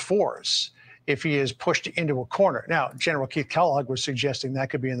sort of force if he is pushed into a corner. Now, General Keith Kellogg was suggesting that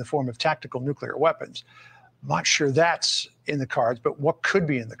could be in the form of tactical nuclear weapons. I'm not sure that's in the cards, but what could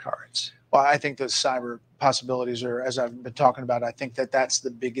be in the cards? Well, I think the cyber possibilities are, as I've been talking about, I think that that's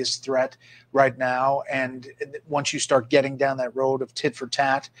the biggest threat right now. And once you start getting down that road of tit for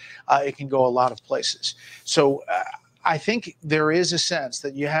tat, it can go a lot of places. So I think there is a sense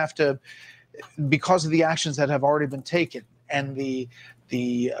that you have to, because of the actions that have already been taken and the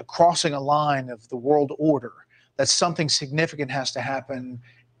crossing a line of the world order, that something significant has to happen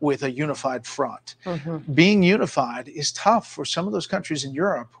with a unified front. Being unified is tough for some of those countries in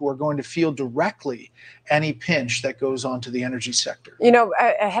Europe who are going to feel directly any pinch that goes on to the energy sector. You know,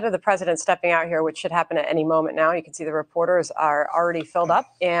 ahead of the president stepping out here, which should happen at any moment now, you can see the reporters are already filled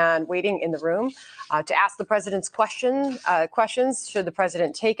up and waiting in the room to ask the president's questions, should the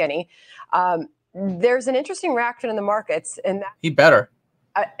president take any. There's an interesting reaction in the markets, and that he better.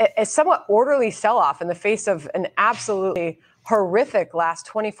 A somewhat orderly sell-off in the face of an absolutely horrific last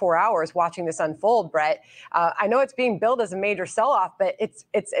 24 hours watching this unfold, Brett. I know it's being billed as a major sell-off, but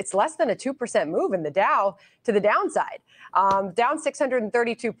it's less than a 2% move in the Dow to the downside. Down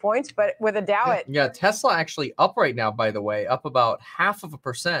 632 points, but with a Dow at Tesla actually up right now, by the way, up about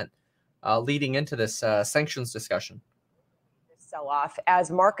 0.5%, leading into this sanctions discussion. Sell-off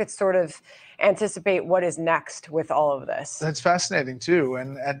as markets sort of anticipate what is next with all of this. That's fascinating too.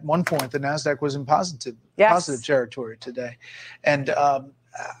 And at one point, the NASDAQ was in positive territory today. And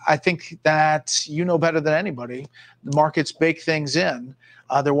I think that you know better than anybody, the markets bake things in.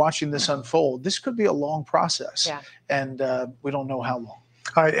 They're watching this unfold. This could be a long process, and we don't know how long.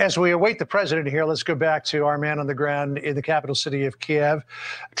 All right, as we await the president here, let's go back to our man on the ground in the capital city of Kiev,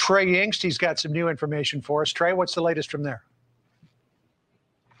 Trey Yingst. He's got some new information for us. Trey, what's the latest from there?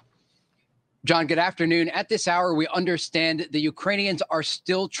 John, good afternoon. At this hour, we understand the Ukrainians are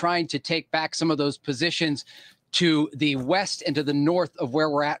still trying to take back some of those positions to the west and to the north of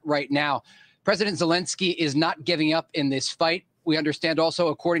where we're at right now. President Zelensky is not giving up in this fight. We understand also,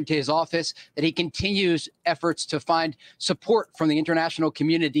 according to his office, that he continues efforts to find support from the international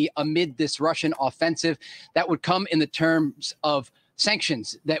community amid this Russian offensive. That would come in the terms of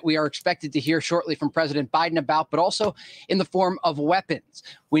sanctions that we are expected to hear shortly from President Biden about, but also in the form of weapons.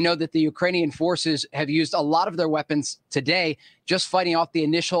 We know that the Ukrainian forces have used a lot of their weapons today, just fighting off the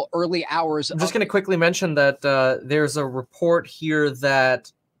initial early hours. I'm just going to quickly mention that there's a report here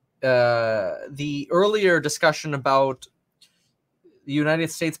that the earlier discussion about the United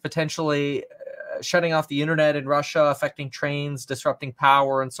States potentially shutting off the internet in Russia, affecting trains, disrupting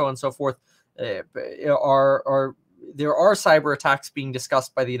power, and so on and so forth, there are cyber attacks being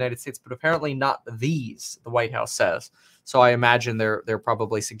discussed by the United States, but apparently not these, the White House says. So I imagine they're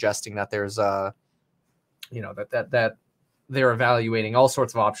probably suggesting that there's that they're evaluating all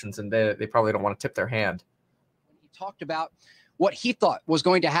sorts of options, and they probably don't want to tip their hand. He talked about what he thought was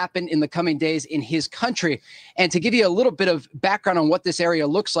going to happen in the coming days in his country. And to give you a little bit of background on what this area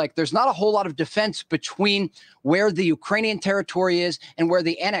looks like, there's not a whole lot of defense between where the Ukrainian territory is and where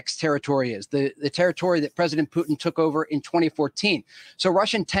the annexed territory is, the territory that President Putin took over in 2014. So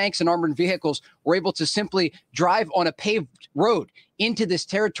Russian tanks and armored vehicles were able to simply drive on a paved road into this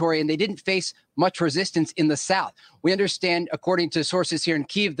territory, and they didn't face much resistance in the south. We understand, according to sources here in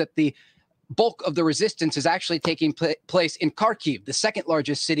Kyiv, that the bulk of the resistance is actually taking place in Kharkiv, the second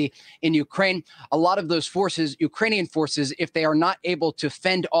largest city in Ukraine. A lot of those forces, Ukrainian forces, if they are not able to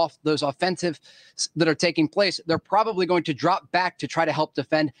fend off those offensives that are taking place, they're probably going to drop back to try to help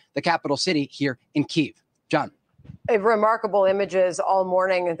defend the capital city here in Kyiv. John. Remarkable images all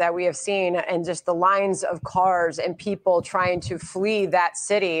morning that we have seen, and just the lines of cars and people trying to flee that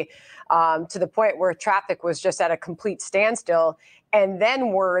city to the point where traffic was just at a complete standstill. And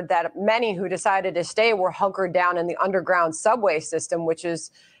then word that many who decided to stay were hunkered down in the underground subway system, which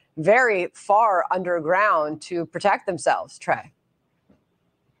is very far underground, to protect themselves. Trey.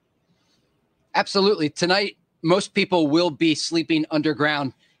 Absolutely. Tonight, most people will be sleeping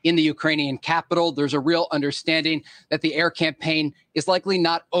underground in the Ukrainian capital. There's a real understanding that the air campaign is likely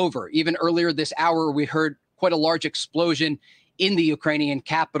not over. Even earlier this hour, we heard quite a large explosion in the Ukrainian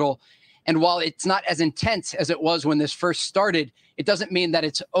capital. And while it's not as intense as it was when this first started, it doesn't mean that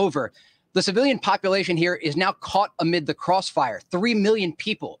it's over. The civilian population here is now caught amid the crossfire. 3 million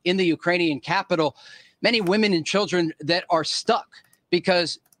people in the Ukrainian capital, many women and children that are stuck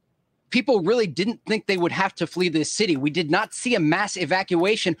because people really didn't think they would have to flee this city. We did not see a mass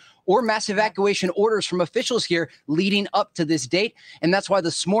evacuation or mass evacuation orders from officials here leading up to this date. And that's why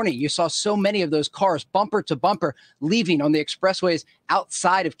this morning you saw so many of those cars bumper to bumper leaving on the expressways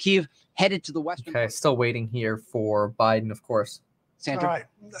outside of Kyiv, headed to the western. Okay, still waiting here for Biden, of course. Sandra. All right.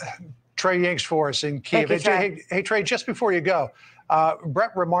 Trey Yanks for us in Kyiv. Hey, Trey, just before you go,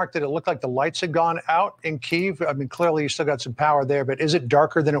 Brett remarked that it looked like the lights had gone out in Kyiv. I mean, clearly you still got some power there, but is it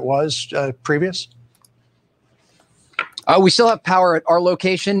darker than it was previous? We still have power at our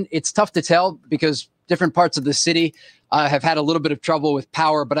location. It's tough to tell because different parts of the city have had a little bit of trouble with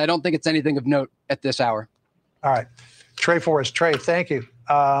power, but I don't think it's anything of note at this hour. All right. Trey for us. Trey, thank you.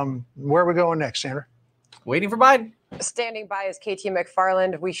 Where are we going next, Sandra? Waiting for Biden. Standing by is KT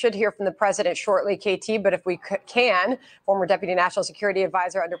McFarland. We should hear from the president shortly, KT, but if we can, former Deputy National Security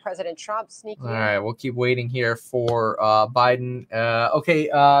Advisor under President Trump, sneaking All right, we'll keep waiting here for Biden. Okay,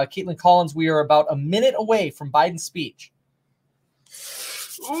 Caitlin Collins, we are about a minute away from Biden's speech.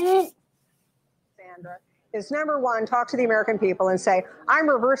 Sandra, is number one, talk to the American people and say, I'm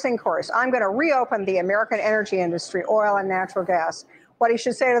reversing course. I'm going to reopen the American energy industry, oil and natural gas. What he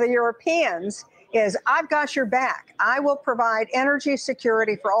should say to the Europeans is, I've got your back. I will provide energy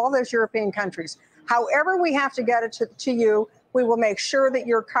security for all those European countries. However we have to get it to you, we will make sure that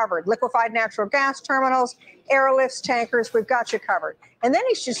you're covered. Liquefied natural gas terminals, airlifts, tankers, we've got you covered. And then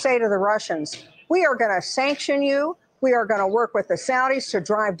he should say to the Russians, we are going to sanction you. We are going to work with the Saudis to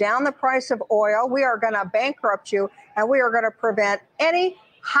drive down the price of oil. We are going to bankrupt you, and we are going to prevent any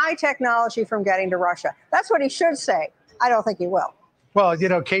high technology from getting to Russia. That's what he should say. I don't think he will. Well, you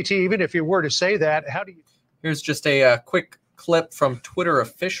know, KT, even if you were to say that, how do you? Here's just a quick clip from Twitter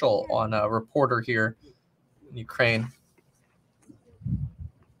official on a reporter here in Ukraine.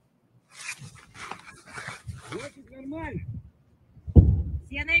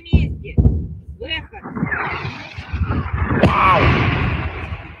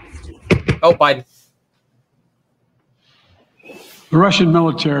 Oh, Biden. The Russian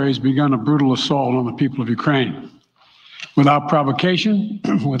military has begun a brutal assault on the people of Ukraine. without provocation,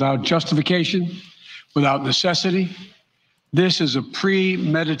 without justification, without necessity. This is a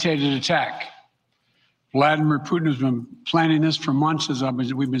premeditated attack. Vladimir Putin has been planning this for months, as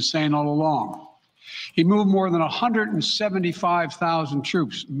we've been saying all along. He moved more than 175,000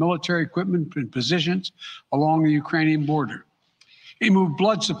 troops, military equipment, and positions along the Ukrainian border. He moved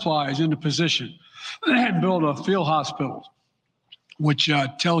blood supplies into position and built a field hospital, which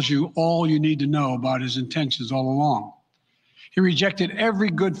tells you all you need to know about his intentions all along. He rejected every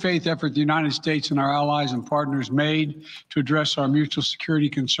good faith effort the United States and our allies and partners made to address our mutual security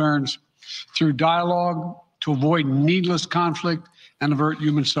concerns through dialogue to avoid needless conflict and avert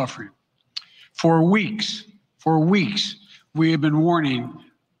human suffering. For weeks, we have been warning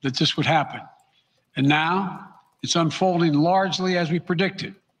that this would happen. And now it's unfolding largely as we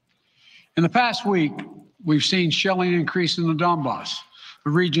predicted. In the past week, we've seen shelling increase in the Donbass, a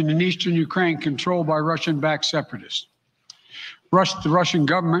region in eastern Ukraine controlled by Russian-backed separatists. The Russian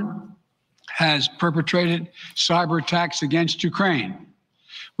government has perpetrated cyber attacks against Ukraine.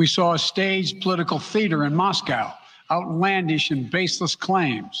 We saw a staged political theater in Moscow, outlandish and baseless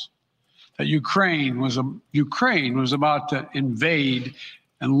claims that Ukraine was about to invade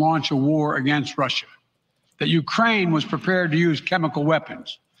and launch a war against Russia, that Ukraine was prepared to use chemical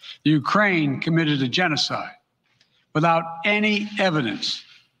weapons, that Ukraine committed a genocide. Without any evidence,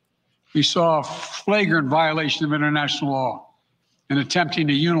 we saw a flagrant violation of international law in attempting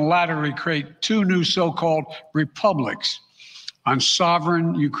to unilaterally create two new so-called republics on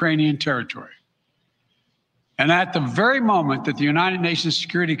sovereign Ukrainian territory. And at the very moment that the United Nations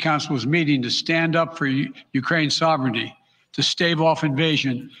Security Council was meeting to stand up for Ukraine's sovereignty, to stave off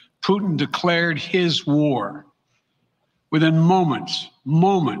invasion, Putin declared his war. Within moments,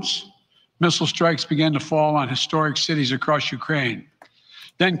 missile strikes began to fall on historic cities across Ukraine.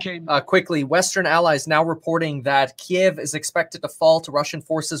 Then came quickly, Western allies now reporting that Kiev is expected to fall to Russian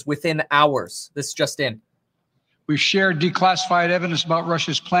forces within hours. This just in. We've shared declassified evidence about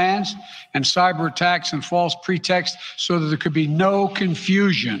Russia's plans and cyber attacks and false pretexts so that there could be no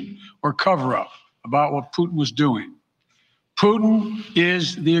confusion or cover-up about what Putin was doing. Putin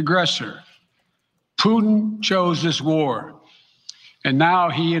is the aggressor. Putin chose this war, and now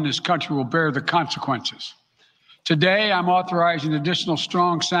he and his country will bear the consequences. Today, I'm authorizing additional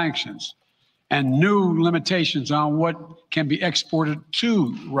strong sanctions and new limitations on what can be exported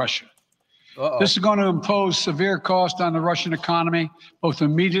to Russia. This is going to impose severe cost on the Russian economy, both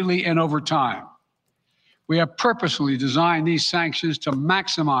immediately and over time. We have purposely designed these sanctions to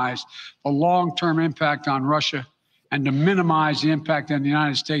maximize the long-term impact on Russia and to minimize the impact on the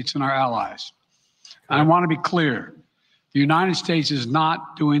United States and our allies. And I want to be clear, the United States is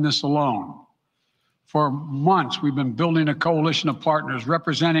not doing this alone. For months, we've been building a coalition of partners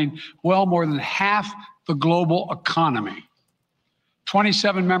representing well more than half the global economy.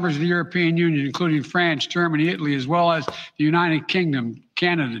 27 members of the European Union, including France, Germany, Italy, as well as the United Kingdom,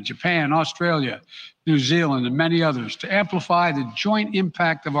 Canada, Japan, Australia, New Zealand, and many others, to amplify the joint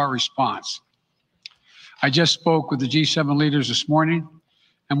impact of our response. I just spoke with the G7 leaders this morning,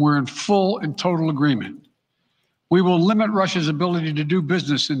 and we're in full and total agreement. We will limit Russia's ability to do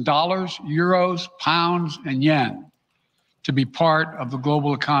business in dollars, euros, pounds, and yen to be part of the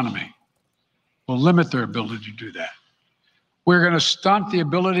global economy. We'll limit their ability to do that. We're going to stunt the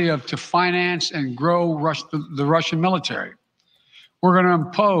ability to finance and grow the Russian military. We're going to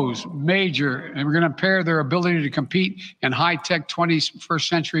impose and we're going to impair their ability to compete in high-tech 21st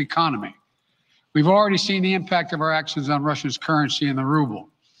century economy. We've already seen the impact of our actions on Russia's currency and the ruble,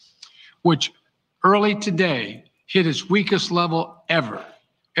 which early today hit its weakest level ever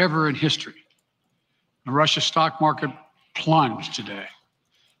in history. The Russia stock market plunged today.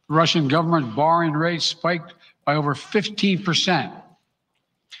 The Russian government borrowing rate spiked by over 15%.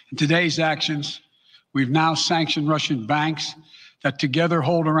 In today's actions, we've now sanctioned Russian banks that together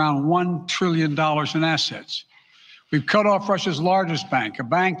hold around $1 trillion in assets. We've cut off Russia's largest bank, a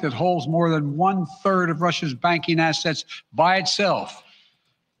bank that holds more than 1/3 of Russia's banking assets by itself,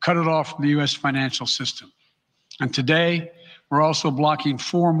 cut it off from the U.S. financial system. And today, we're also blocking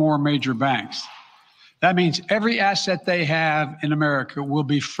 4 more major banks. That means every asset they have in America will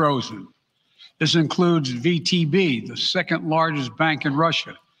be frozen. This includes VTB, the second largest bank in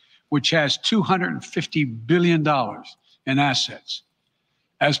Russia, which has $250 billion in assets.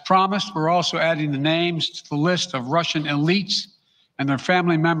 As promised, we're also adding the names to the list of Russian elites and their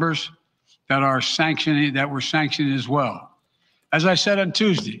family members that we're sanctioning as well. As I said on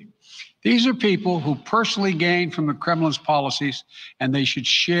Tuesday, these are people who personally gained from the Kremlin's policies, and they should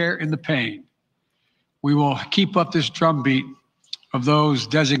share in the pain. We will keep up this drumbeat of those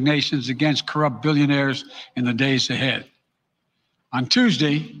designations against corrupt billionaires in the days ahead. On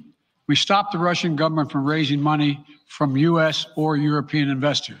Tuesday, we stopped the Russian government from raising money from U.S. or European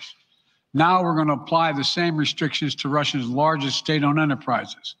investors. Now we're going to apply the same restrictions to Russia's largest state-owned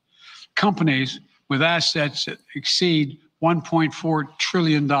enterprises, companies with assets that exceed $1.4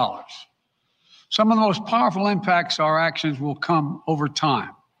 trillion. Some of the most powerful impacts of our actions will come over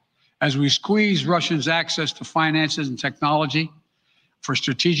time as we squeeze Russia's access to finances and technology for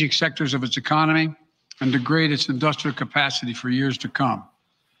strategic sectors of its economy and degrade its industrial capacity for years to come.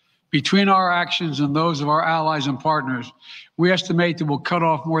 Between our actions and those of our allies and partners, we estimate that we'll cut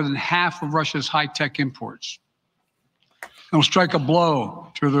off more than half of Russia's high-tech imports. It'll strike a blow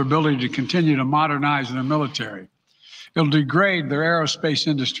to their ability to continue to modernize their military. It'll degrade their aerospace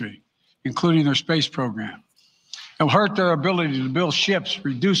industry, including their space program. It'll hurt their ability to build ships,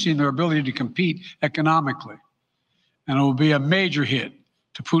 reducing their ability to compete economically. And it will be a major hit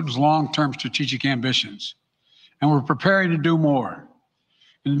to Putin's long-term strategic ambitions. And we're preparing to do more.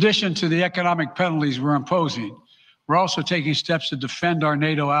 In addition to the economic penalties we're imposing, we're also taking steps to defend our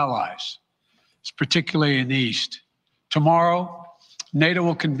NATO allies, particularly in the East. Tomorrow, NATO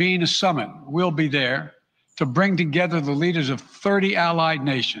will convene a summit. We'll be there to bring together the leaders of 30 allied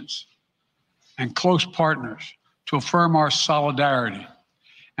nations and close partners to affirm our solidarity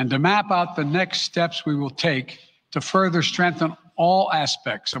and to map out the next steps we will take to further strengthen all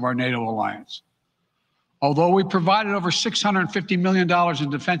aspects of our NATO alliance. Although we provided over $650 million in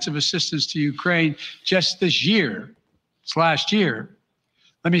defensive assistance to Ukraine just this last year,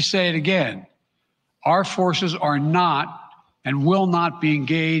 let me say it again. Our forces are not and will not be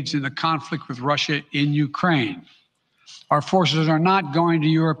engaged in the conflict with Russia in Ukraine. Our forces are not going to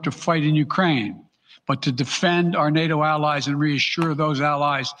Europe to fight in Ukraine, but to defend our NATO allies and reassure those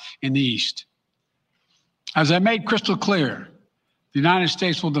allies in the East. As I made crystal clear, the United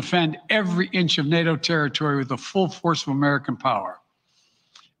States will defend every inch of NATO territory with the full force of American power.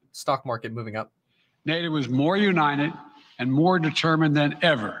 Stock market moving up. NATO is more united and more determined than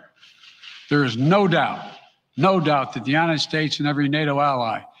ever. There is no doubt that the United States and every NATO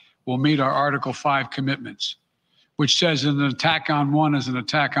ally will meet our Article 5 commitments, which says that an attack on one is an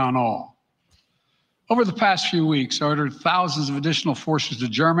attack on all. Over the past few weeks, I ordered thousands of additional forces to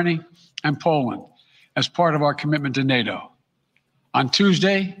Germany and Poland as part of our commitment to NATO. On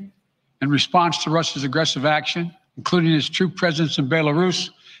Tuesday, in response to Russia's aggressive action, including its troop presence in Belarus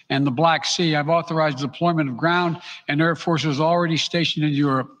and the Black Sea, I've authorized the deployment of ground and air forces already stationed in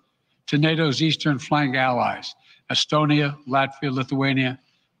Europe to NATO's eastern flank allies, Estonia, Latvia, Lithuania,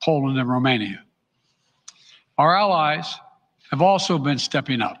 Poland, and Romania. Our allies have also been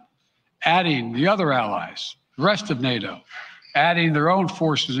stepping up, adding the other allies, the rest of NATO, adding their own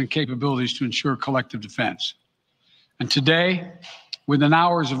forces and capabilities to ensure collective defense. And today, within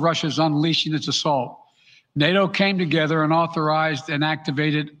hours of Russia's unleashing its assault, NATO came together and authorized and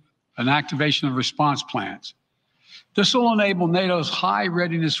activated an activation of response plans. This will enable NATO's high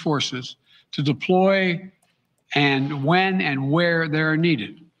readiness forces to deploy and when and where they are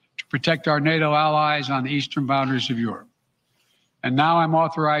needed to protect our NATO allies on the eastern boundaries of Europe. And now I'm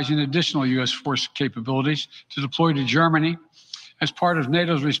authorizing additional U.S. force capabilities to deploy to Germany as part of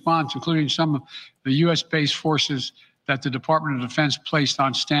NATO's response, including some of the U.S.-based forces that the Department of Defense placed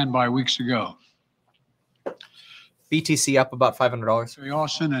on standby weeks ago. BTC up about $500. Secretary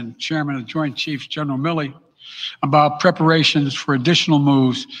Austin and Chairman of the Joint Chiefs, General Milley, about preparations for additional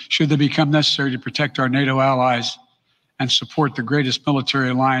moves should they become necessary to protect our NATO allies and support the greatest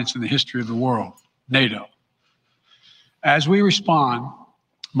military alliance in the history of the world, NATO. As we respond,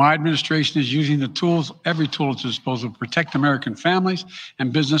 my administration is using the tools, every tool at its disposal to protect American families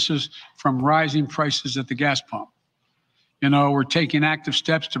and businesses from rising prices at the gas pump. You know, we're taking active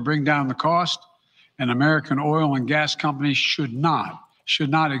steps to bring down the cost, and American oil and gas companies should not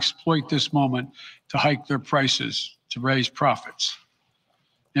exploit this moment to hike their prices to raise profits.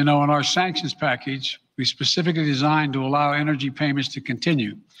 You know, in our sanctions package, we specifically designed to allow energy payments to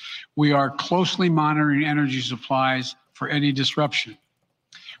continue. We are closely monitoring energy supplies for any disruption.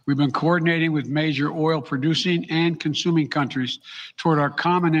 We've been coordinating with major oil producing and consuming countries toward our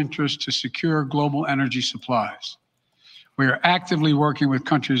common interest to secure global energy supplies. We are actively working with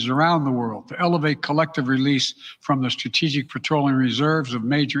countries around the world to elevate collective release from the strategic petroleum reserves of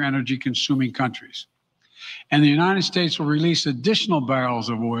major energy consuming countries. And the United States will release additional barrels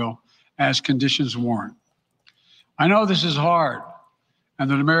of oil as conditions warrant. I know this is hard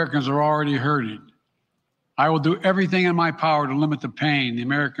and that Americans are already hurting. I will do everything in my power to limit the pain the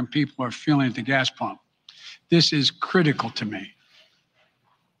American people are feeling at the gas pump. This is critical to me.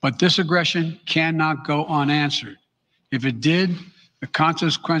 But this aggression cannot go unanswered. If it did, the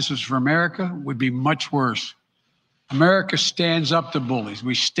consequences for America would be much worse. America stands up to bullies.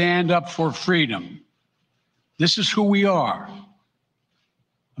 We stand up for freedom. This is who we are.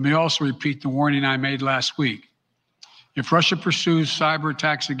 Let me also repeat the warning I made last week. If Russia pursues cyber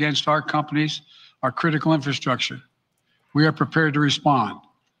attacks against our companies, our critical infrastructure, we are prepared to respond.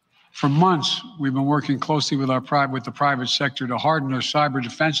 For months, we've been working closely with the private sector to harden our cyber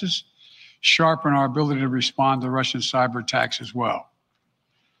defenses, sharpen our ability to respond to Russian cyber attacks as well.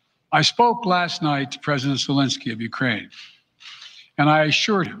 I spoke last night to President Zelensky of Ukraine, and I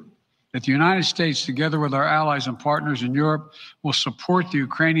assured him that the United States, together with our allies and partners in Europe, will support the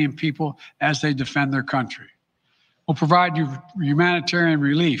Ukrainian people as they defend their country. We'll provide humanitarian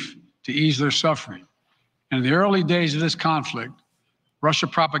relief to ease their suffering. And in the early days of this conflict, Russia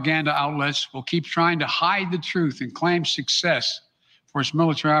propaganda outlets will keep trying to hide the truth and claim success for its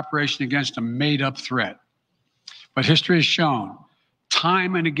military operation against a made-up threat. But history has shown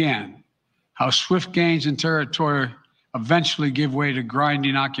time and again how swift gains in territory eventually give way to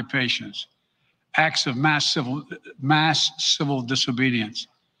grinding occupations, acts of mass civil disobedience,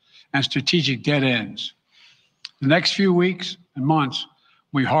 and strategic dead ends. The next few weeks and months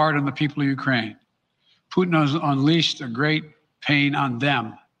will be hard on the people of Ukraine. Putin has unleashed a great pain on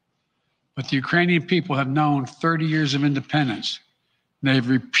them, but the Ukrainian people have known 30 years of independence. They've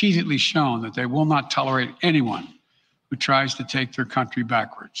repeatedly shown that they will not tolerate anyone who tries to take their country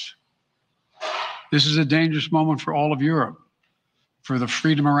backwards. This is a dangerous moment for all of Europe, for the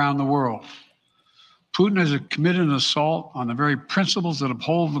freedom around the world. Putin has committed an assault on the very principles that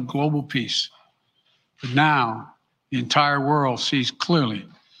uphold the global peace. But now the entire world sees clearly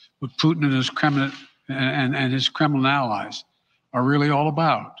what Putin and his Kremlin allies are really all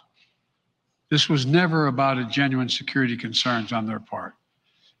about. This was never about a genuine security concerns on their part.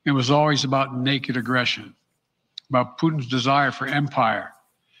 It was always about naked aggression, about Putin's desire for empire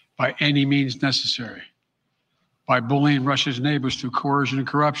by any means necessary, by bullying Russia's neighbors through coercion and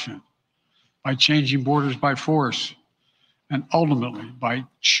corruption, by changing borders by force, and ultimately by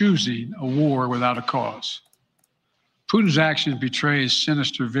choosing a war without a cause. Putin's actions betray his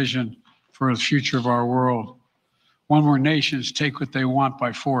sinister vision for the future of our world, one where nations take what they want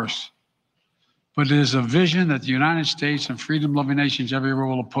by force. But it is a vision that the United States and freedom-loving nations everywhere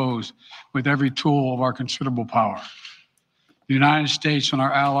will oppose with every tool of our considerable power. The United States and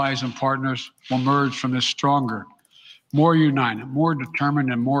our allies and partners will emerge from this stronger, more united, more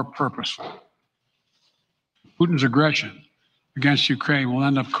determined, and more purposeful. Putin's aggression against Ukraine will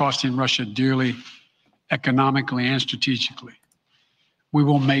end up costing Russia dearly, economically and strategically. We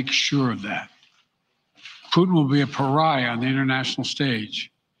will make sure of that. Putin will be a pariah on the international stage.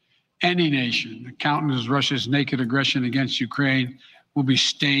 Any nation that countenances Russia's naked aggression against Ukraine will be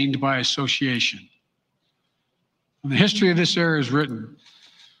stained by association. When the history of this era is written,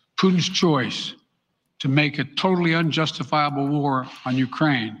 Putin's choice to make a totally unjustifiable war on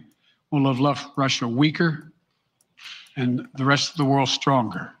Ukraine will have left Russia weaker and the rest of the world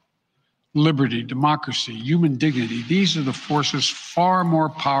stronger. Liberty, democracy, human dignity, these are the forces far more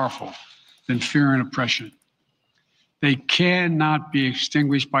powerful than fear and oppression. They cannot be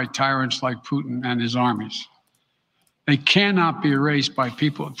extinguished by tyrants like Putin and his armies. They cannot be erased by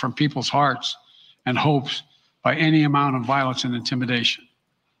from people's hearts and hopes by any amount of violence and intimidation.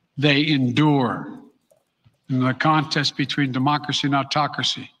 They endure. In the contest between democracy and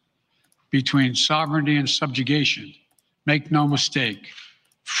autocracy, between sovereignty and subjugation, make no mistake,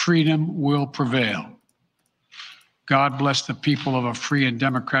 freedom will prevail. God bless the people of a free and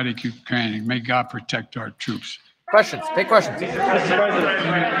democratic Ukraine. May God protect our troops. Questions? Take questions.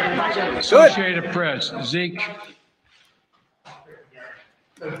 Associated Press, Zeke.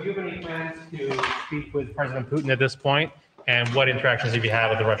 So do you have any plans to speak with President Putin at this point? And what interactions have you had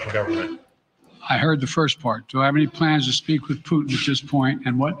with the Russian government? I heard the first part. Do I have any plans to speak with Putin at this point?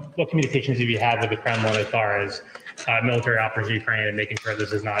 And what? What communications have you had with the Kremlin as far as military operations in Ukraine and making sure this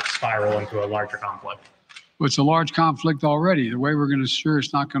does not spiral into a larger conflict? Well, it's a large conflict already. The way we're going to ensure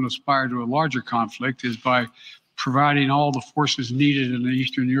it's not going to aspire to a larger conflict is by providing all the forces needed in the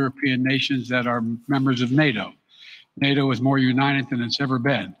Eastern European nations that are members of NATO. NATO is more united than it's ever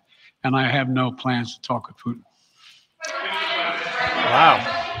been. And I have no plans to talk with Putin.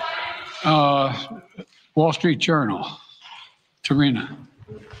 Wow. Wall Street Journal, Tarina.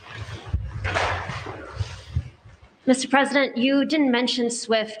 Mr. President, you didn't mention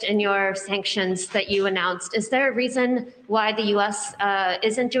SWIFT in your sanctions that you announced. Is there a reason why the U.S.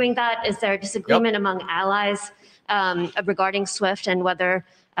 Isn't doing that? Is there a disagreement among allies regarding SWIFT and whether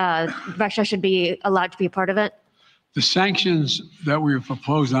Russia should be allowed to be a part of it? The sanctions that we have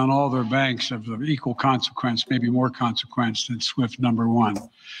proposed on all their banks are of equal consequence, maybe more consequence than SWIFT, number one.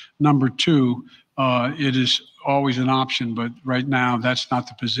 Number two, it is always an option, but right now that's not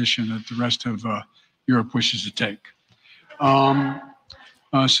the position that the rest of Europe wishes to take.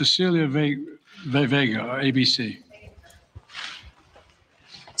 Cecilia Vega, ABC.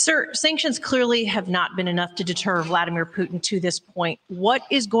 Sir, sanctions clearly have not been enough to deter Vladimir Putin to this point. What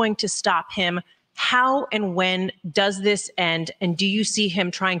is going to stop him? How and when does this end? And do you see him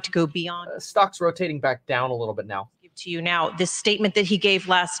trying to go beyond? Stock's rotating back down a little bit now. To you now, this statement that he gave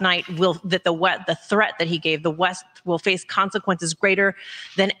last night the threat that he gave, the West will face consequences greater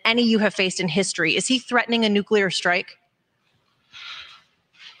than any you have faced in history. Is he threatening a nuclear strike?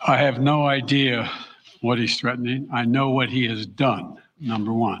 I have no idea what he's threatening. I know what he has done,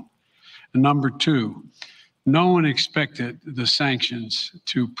 number one. And number two, no one expected the sanctions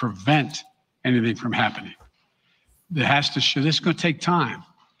to prevent anything from happening. It has to show, this is going to take time,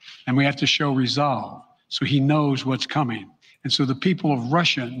 and we have to show resolve so he knows what's coming. And so the people of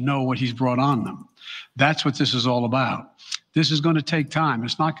Russia know what he's brought on them. That's what this is all about. This is going to take time.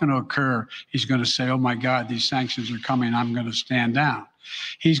 It's not going to occur. He's going to say, oh my God, these sanctions are coming. I'm going to stand down.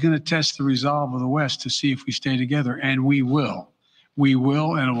 He's going to test the resolve of the West to see if we stay together, and we will. We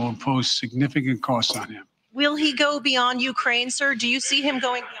will, and it will impose significant costs on him. Will he go beyond Ukraine, sir? Do you see him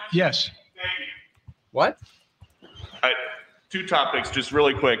going beyond? Yes. What? Two topics, just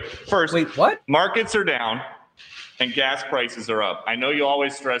really quick. First, wait, what? Markets are down and gas prices are up. I know you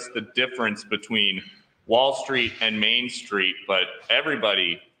always stress the difference between Wall Street and Main Street, but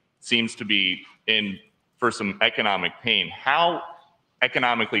everybody seems to be in for some economic pain. How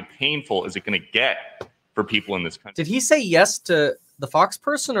economically painful is it going to get for people in this country? Did he say yes to the Fox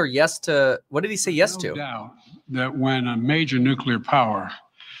person or yes to, what did he say yes to? No doubt that when a major nuclear power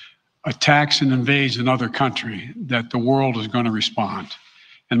attacks and invades another country, that the world is going to respond,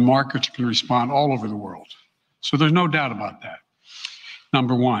 and markets can respond all over the world. So there's no doubt about that,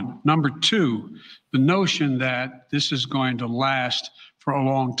 number one. Number two, the notion that this is going to last for a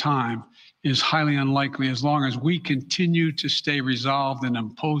long time is highly unlikely as long as we continue to stay resolved in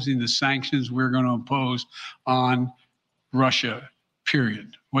imposing the sanctions we're going to impose on Russia,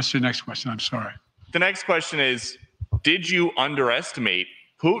 period. What's the next question? I'm sorry. The next question is, did you underestimate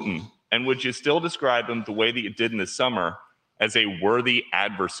Putin, and would you still describe him the way that you did in the summer as a worthy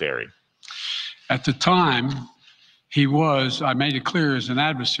adversary? At the time, he was, I made it clear, as an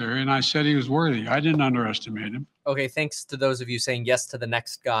adversary, and I said he was worthy. I didn't underestimate him. Okay, thanks to those of you saying yes to the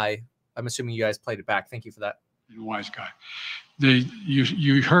next guy. I'm assuming you guys played it back. Thank you for that. Wise guy.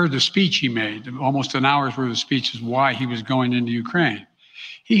 You heard the speech he made, almost an hour's worth of speeches, why he was going into Ukraine.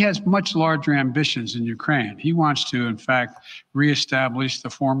 He has much larger ambitions in Ukraine. He wants to, in fact, reestablish the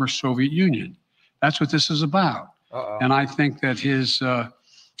former Soviet Union. That's what this is about. And I think that his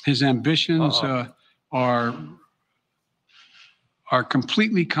ambitions are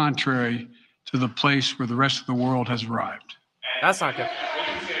completely contrary to the place where the rest of the world has arrived. That's not good.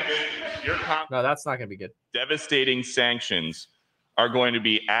 No, that's not going to be good. Devastating sanctions are going to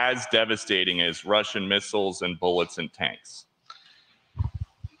be as devastating as Russian missiles and bullets and tanks.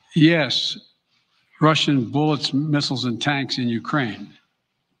 Yes, Russian bullets, missiles, and tanks in Ukraine.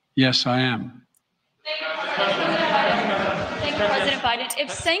 Yes, I am. Thank you, President Biden.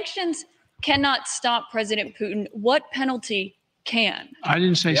 If sanctions cannot stop President Putin, what penalty can? I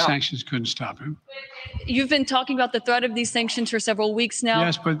didn't say sanctions couldn't stop him. You've been talking about the threat of these sanctions for several weeks now.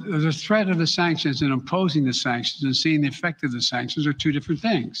 Yes, but the threat of the sanctions and imposing the sanctions and seeing the effect of the sanctions are two different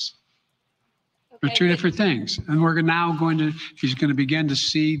things. They're two different things. And we're now he's going to begin to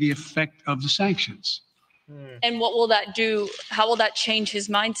see the effect of the sanctions. And what will that do? How will that change his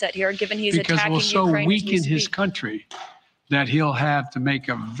mindset here, given he's attacking Ukraine? Because it will so weaken his country that he'll have to make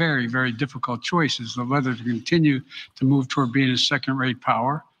a very, very difficult choice as to whether to continue to move toward being a second-rate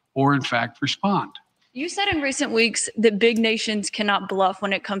power or, in fact, respond. You said in recent weeks that big nations cannot bluff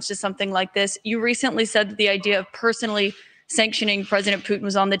when it comes to something like this. You recently said that the idea of personally sanctioning President Putin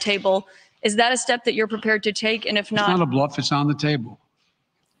was on the table. Is that a step that you're prepared to take? And if not, it's not a bluff, it's on the table.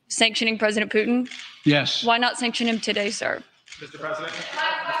 Sanctioning President Putin? Yes. Why not sanction him today, sir? Mr. President?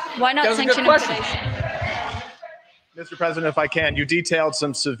 Why not sanction him today, sir? Mr. President, if I can, you detailed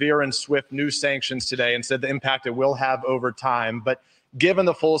some severe and swift new sanctions today and said the impact it will have over time. But given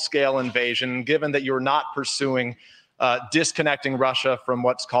the full-scale invasion, given that you're not pursuing disconnecting Russia from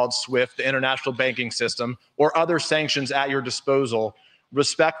what's called SWIFT, the international banking system, or other sanctions at your disposal,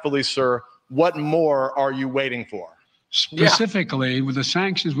 respectfully, sir, what more are you waiting for? Specifically, with the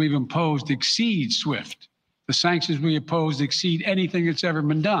sanctions we've imposed exceed SWIFT. The sanctions we imposed exceed anything that's ever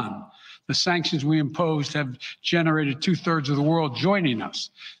been done. The sanctions we imposed have generated 2/3 of the world joining us.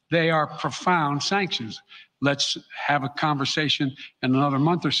 They are profound sanctions. let's have a conversation in another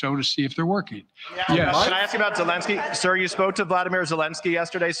month or so to see if they're working. Can Yes. I ask you about Zelensky? Sir, you spoke to Vladimir Zelensky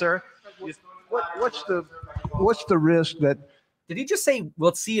yesterday, sir. What's the risk that Did he just say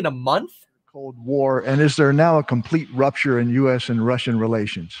we'll see in a month? Cold War, and is there now a complete rupture in U.S. and Russian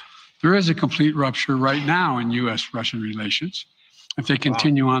relations? There is a complete rupture right now in U.S.-Russian relations if they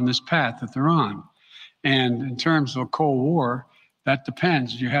continue on this path that they're on. And in terms of a Cold War, that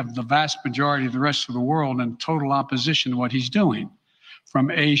depends. You have the vast majority of the rest of the world in total opposition to what he's doing,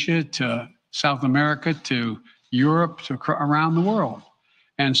 from Asia to South America to Europe to around the world.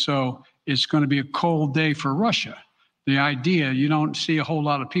 And so it's going to be a cold day for Russia. The idea, you don't see a whole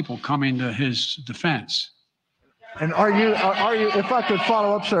lot of people coming to his defense. And are you, if I could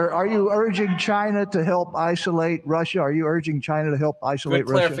follow up, sir, are you urging China to help isolate Russia? Are you urging China to help isolate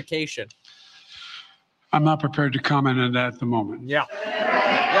Good Russia? clarification. I'm not prepared to comment on that at the moment. Yeah.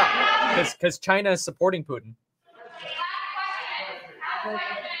 Yeah. Because China is supporting Putin.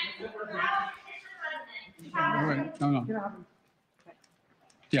 All right. No.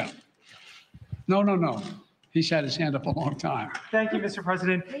 Yeah. No. He's had his hand up a long time. Thank you, Mr.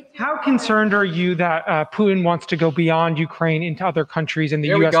 President. How concerned are you that Putin wants to go beyond Ukraine into other countries, and the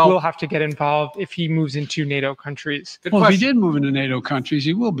U.S. will have to get involved if he moves into NATO countries? Well, if he did move into NATO countries,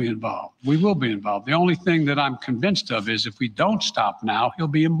 he will be involved. We will be involved. The only thing that I'm convinced of is if we don't stop now, he'll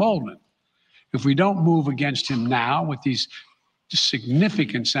be emboldened. If we don't move against him now with these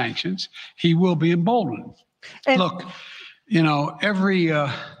significant sanctions, he will be emboldened. Look,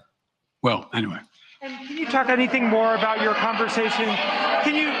 well, anyway. And can you talk anything more about your conversation?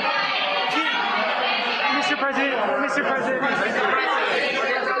 Mr. President.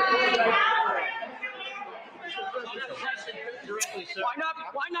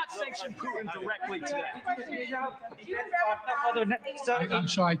 Why not sanction Putin directly today? I'm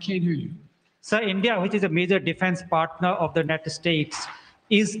sorry, I can't hear you. Sir, India, which is a major defense partner of the United States,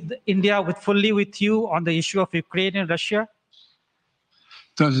 is India fully with you on the issue of Ukraine and Russia?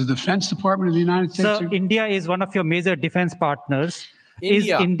 Does the Defense Department of the United States? Sir, India is one of your major defense partners.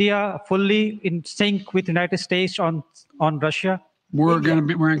 India. Is India fully in sync with the United States on Russia?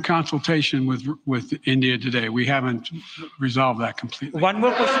 We're in consultation with India today. We haven't resolved that completely. One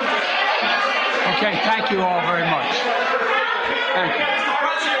more question. Okay, thank you all very much. Thank you.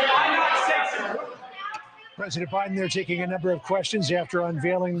 President Biden there taking a number of questions after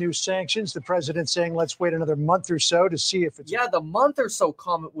unveiling new sanctions. The president saying, let's wait another month or so to see if it's... Yeah, the month or so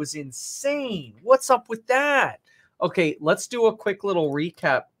comment was insane. What's up with that? Okay, let's do a quick little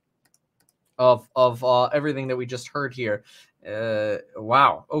recap of everything that we just heard here.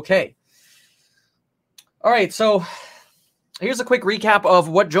 Wow. Okay. All right, so here's a quick recap of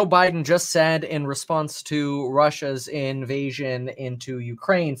what Joe Biden just said in response to Russia's invasion into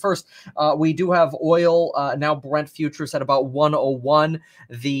Ukraine. First, we do have oil, now Brent futures at about 101.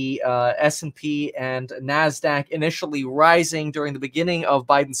 The S&P and NASDAQ initially rising during the beginning of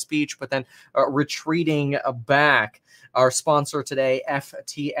Biden's speech, but then retreating back. Our sponsor today,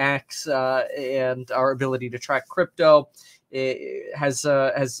 FTX, and our ability to track crypto, has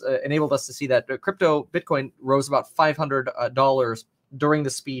enabled us to see that Bitcoin rose about $500 during the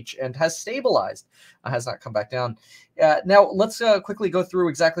speech and has stabilized, has not come back down. Now, let's quickly go through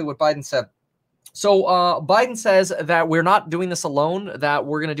exactly what Biden said. So Biden says that we're not doing this alone, that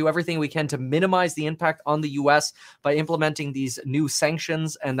we're going to do everything we can to minimize the impact on the U.S. by implementing these new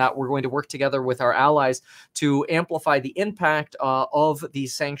sanctions, and that we're going to work together with our allies to amplify the impact of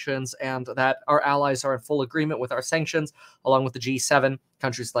these sanctions, and that our allies are in full agreement with our sanctions, along with the G7,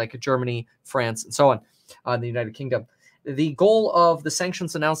 countries like Germany, France, and so on, the United Kingdom. The goal of the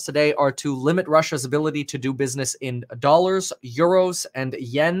sanctions announced today are to limit Russia's ability to do business in dollars, euros, and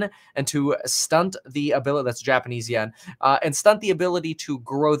yen, and to stunt the ability, that's Japanese yen, and stunt the ability to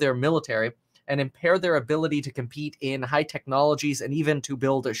grow their military and impair their ability to compete in high technologies and even to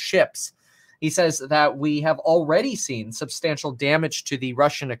build ships. He says that we have already seen substantial damage to the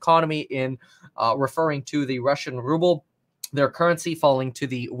Russian economy in referring to the Russian ruble, their currency falling to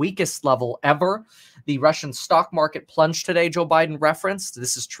the weakest level ever. The Russian stock market plunged today, Joe Biden referenced.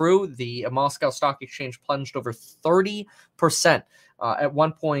 This is true. The Moscow Stock Exchange plunged over 30%, at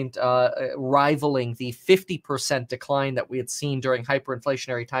one point rivaling the 50% decline that we had seen during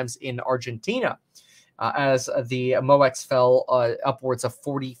hyperinflationary times in Argentina, as the MOEX fell upwards of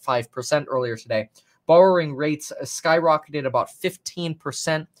 45% earlier today. Borrowing rates skyrocketed about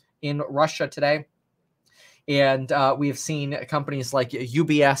 15% in Russia today. And we have seen companies like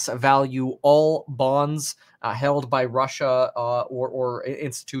UBS value all bonds held by Russia or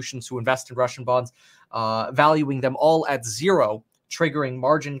institutions who invest in Russian bonds, valuing them all at zero triggering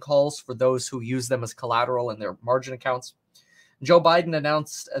margin calls for those who use them as collateral in their margin accounts. Joe Biden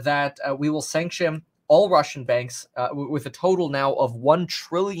announced that we will sanction all Russian banks with a total now of $1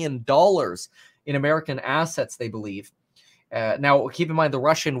 trillion in American assets, they believe. Now, keep in mind the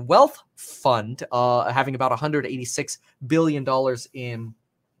Russian Wealth Fund, having about $186 billion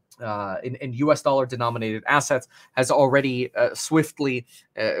in U.S. dollar denominated assets, has already swiftly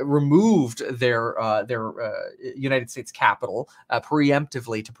removed their United States capital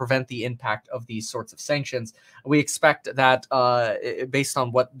preemptively to prevent the impact of these sorts of sanctions. We expect that, based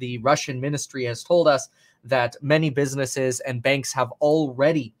on what the Russian ministry has told us, that many businesses and banks have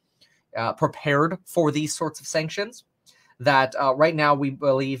already prepared for these sorts of sanctions. That right now we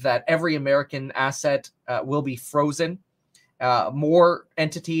believe that every American asset will be frozen. More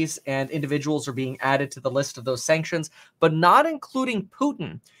entities and individuals are being added to the list of those sanctions, but not including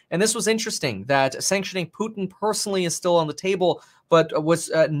Putin. And this was interesting that sanctioning Putin personally is still on the table, but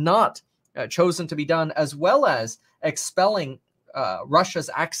was not chosen to be done, as well as expelling Russia's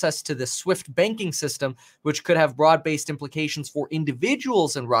access to the SWIFT banking system, which could have broad-based implications for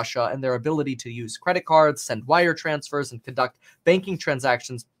individuals in Russia and their ability to use credit cards, send wire transfers, and conduct banking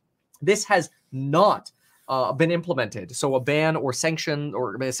transactions. This has not been implemented. So a ban or sanction,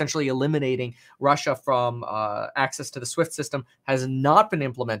 or essentially eliminating Russia from access to the SWIFT system, has not been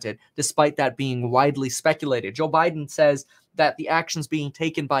implemented, despite that being widely speculated. Joe Biden says that the actions being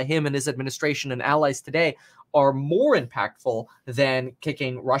taken by him and his administration and allies today are more impactful than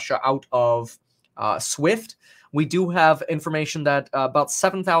kicking Russia out of SWIFT. We do have information that about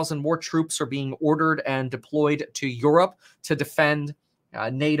 7,000 more troops are being ordered and deployed to Europe to defend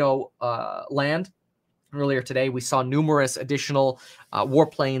NATO land. Earlier today, we saw numerous additional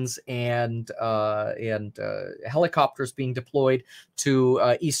warplanes and helicopters being deployed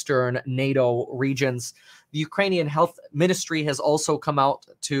to eastern NATO regions. The Ukrainian Health Ministry has also come out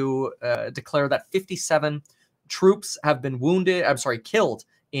to declare that 57 troops have been killed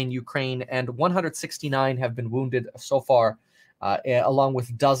in Ukraine, and 169 have been wounded so far, along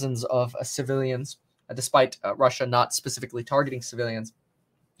with dozens of civilians, despite Russia not specifically targeting civilians.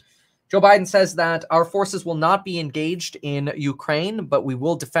 Joe Biden says that our forces will not be engaged in Ukraine, but we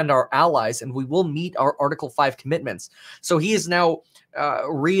will defend our allies and we will meet our Article 5 commitments. So he is now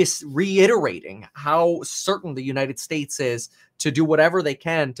reiterating how certain the United States is to do whatever they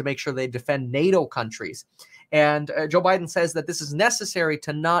can to make sure they defend NATO countries. And Joe Biden says that this is necessary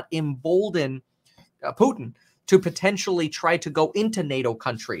to not embolden Putin to potentially try to go into NATO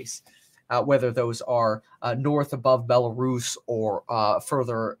countries, whether those are north above Belarus or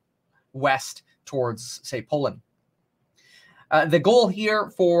further west towards, say, Poland. The goal here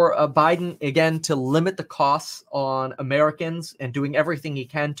for Biden, again, to limit the costs on Americans and doing everything he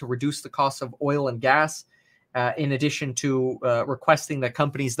can to reduce the cost of oil and gas, in addition to requesting that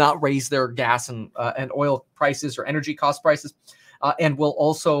companies not raise their gas and oil prices or energy cost prices, and will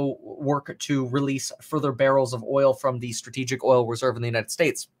also work to release further barrels of oil from the strategic oil reserve in the United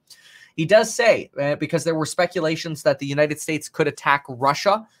States. He does say, because there were speculations that the United States could attack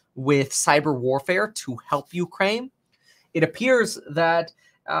Russia with cyber warfare to help Ukraine, it appears that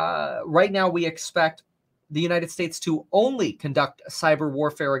right now we expect the United States to only conduct cyber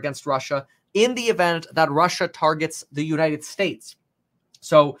warfare against Russia in the event that Russia targets the United States.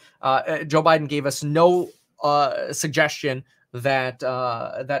 So Joe Biden gave us no suggestion that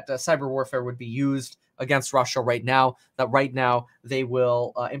cyber warfare would be used against Russia right now, that right now they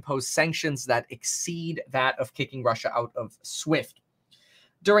will impose sanctions that exceed that of kicking Russia out of SWIFT.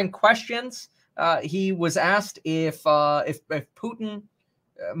 During questions, he was asked if Putin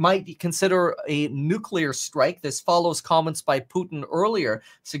might consider a nuclear strike. This follows comments by Putin earlier,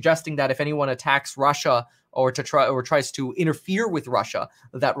 suggesting that if anyone attacks Russia or tries to interfere with Russia,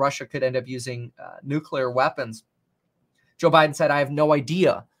 that Russia could end up using nuclear weapons. Joe Biden said, "I have no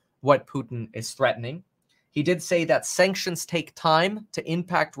idea what Putin is threatening." He did say that sanctions take time to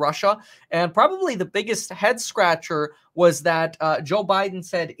impact Russia. And probably the biggest head scratcher was that Joe Biden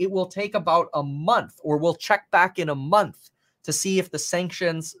said it will take about a month, or we'll check back in a month to see if the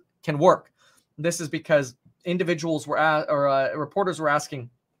sanctions can work. This is because individuals were reporters were asking,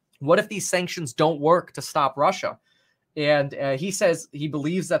 what if these sanctions don't work to stop Russia? And he says he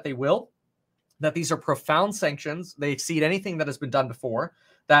believes that they will, that these are profound sanctions. They exceed anything that has been done before,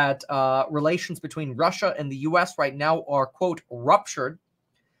 that relations between Russia and the U.S. right now are, quote, ruptured.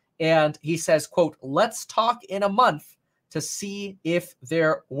 And he says, quote, let's talk in a month to see if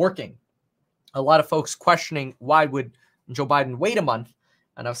they're working. A lot of folks questioning, why would Joe Biden wait a month?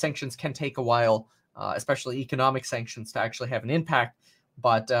 I know sanctions can take a while, especially economic sanctions, to actually have an impact.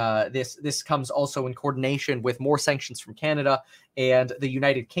 But this comes also in coordination with more sanctions from Canada and the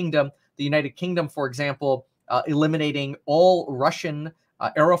United Kingdom. The United Kingdom, for example, eliminating all Russian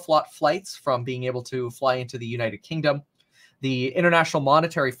Aeroflot flights from being able to fly into the United Kingdom. The International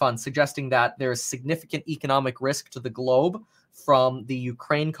Monetary Fund suggesting that there is significant economic risk to the globe from the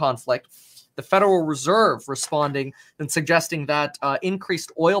Ukraine conflict. The Federal Reserve responding and suggesting that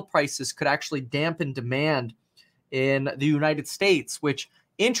increased oil prices could actually dampen demand in the United States, which,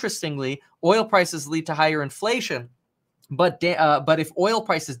 interestingly, oil prices lead to higher inflation. But if oil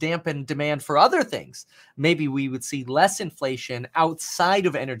prices dampen demand for other things, maybe we would see less inflation outside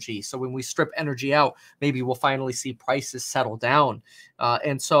of energy. So when we strip energy out, maybe we'll finally see prices settle down.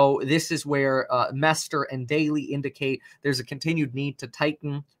 And so this is where Mester and Daly indicate there's a continued need to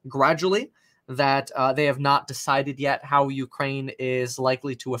tighten gradually, that they have not decided yet how Ukraine is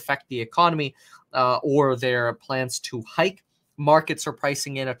likely to affect the economy or their plans to hike. Markets are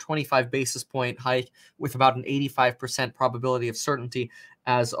pricing in a 25 basis point hike with about an 85% probability of certainty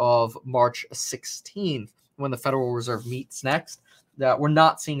as of March 16th, when the Federal Reserve meets next. We're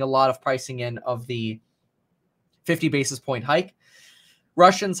not seeing a lot of pricing in of the 50 basis point hike.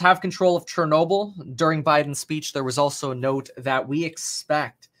 Russians have control of Chernobyl. During Biden's speech, there was also a note that we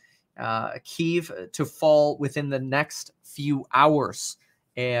expect Kyiv to fall within the next few hours.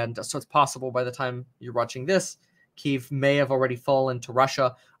 And so it's possible by the time you're watching this, Kyiv may have already fallen to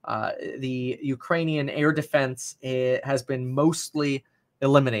Russia. The Ukrainian air defense has been mostly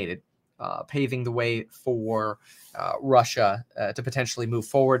eliminated, paving the way for Russia to potentially move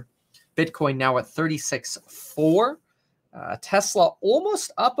forward. Bitcoin now at 36.4. Tesla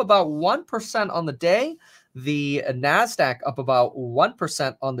almost up about 1% on the day. The NASDAQ up about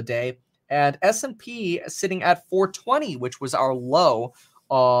 1% on the day. And S&P sitting at 420, which was our low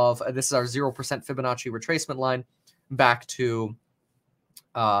of, this is our 0% Fibonacci retracement line, back to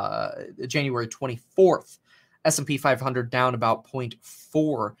January 24th. S&P 500 down about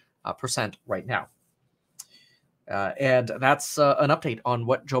 0.4% right now. And that's an update on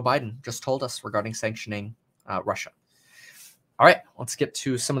what Joe Biden just told us regarding sanctioning Russia. All right, let's get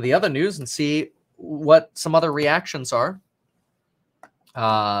to some of the other news and see what some other reactions are.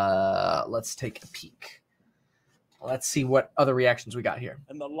 Let's take a peek. Let's see what other reactions we got here.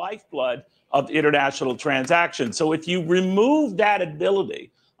 And the lifeblood of international transactions. So if you remove that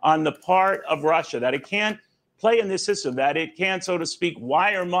ability on the part of Russia, that it can't play in this system, that it can't, so to speak,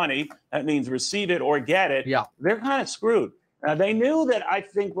 wire money, that means receive it or get it, they're kind of screwed. Now, they knew that, I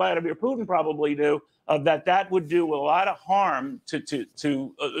think Vladimir Putin probably knew, that would do a lot of harm to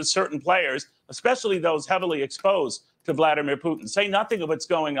certain players, especially those heavily exposed to Vladimir Putin. Say nothing of what's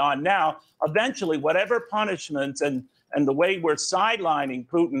going on now. Eventually, whatever punishments and the way we're sidelining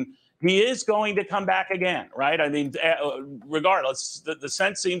Putin, he is going to come back again, right? I mean, regardless, the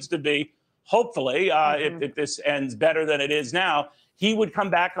sense seems to be, hopefully, if this ends better than it is now, he would come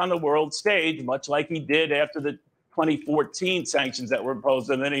back on the world stage, much like he did after the 2014 sanctions that were imposed,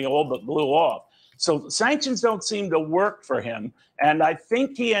 and then he all but blew off. So sanctions don't seem to work for him. And I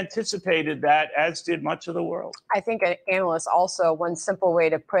think he anticipated that, as did much of the world. I think analysts also, one simple way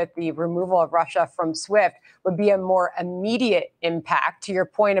to put the removal of Russia from SWIFT would be a more immediate impact. To your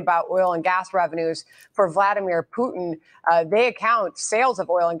point about oil and gas revenues for Vladimir Putin, sales of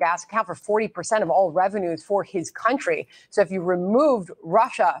oil and gas account for 40% of all revenues for his country. So if you removed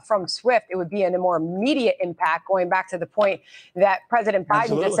Russia from SWIFT, it would be a more immediate impact, going back to the point that President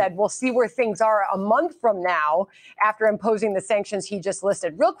Biden just said, we'll see where things are a month from now after imposing the sanctions he just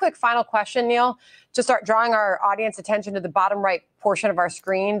listed. Real quick, final question, Neil, to start drawing our audience attention to the bottom right portion of our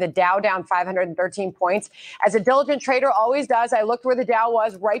screen, the Dow down 513 points. As a diligent trader always does, I looked where the Dow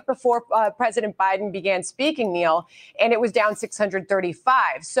was right before President Biden began speaking, Neil, and it was down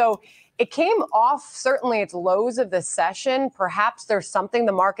 635. So it came off certainly its lows of the session. Perhaps there's something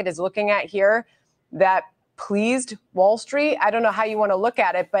the market is looking at here that pleased Wall Street. I don't know how you want to look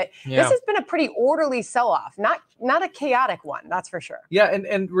at it, but this has been a pretty orderly sell-off, not a chaotic one, that's for sure. Yeah,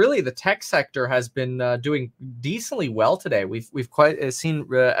 and really the tech sector has been doing decently well today. We've quite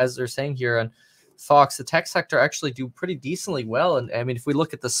seen, as they're saying here on Fox, the tech sector actually do pretty decently well. And I mean, if we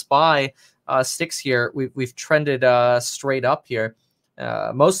look at the SPY sticks here, we've trended straight up here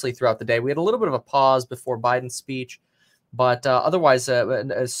mostly throughout the day. We had a little bit of a pause before Biden's speech. But otherwise,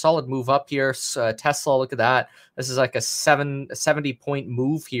 a solid move up here. Tesla, look at that. This is like a 70-point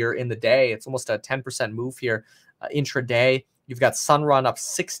move here in the day. It's almost a 10% move here intraday. You've got Sunrun up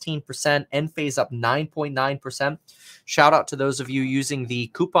 16%, Enphase up 9.9%. Shout out to those of you using the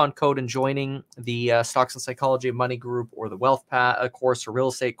coupon code and joining the Stocks and Psychology of Money group or the Wealth course or real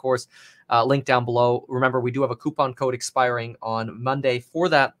estate course. Link down below. Remember, we do have a coupon code expiring on Monday for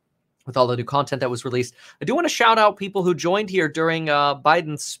that with all the new content that was released. I do want to shout out people who joined here during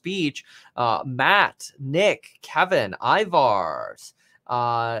Biden's speech. Matt, Nick, Kevin, Ivars,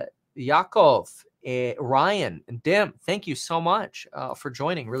 Yakov, Ryan, and Dim. Thank you so much for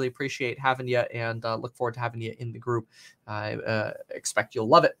joining. Really appreciate having you and look forward to having you in the group. I expect you'll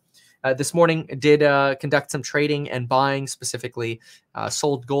love it. This morning did conduct some trading and buying, specifically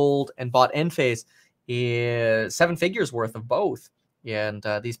sold gold and bought Enphase, 7 figures worth of both. And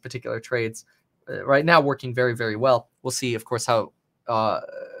these particular trades right now working very, very well. We'll see, of course, how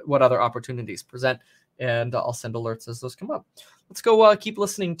what other opportunities present, and I'll send alerts as those come up. Let's go keep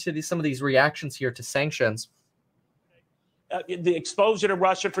listening to some of these reactions here to sanctions. The exposure to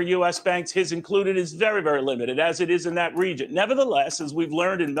Russia for U.S. banks, his included, is very, very limited, as it is in that region. Nevertheless, as we've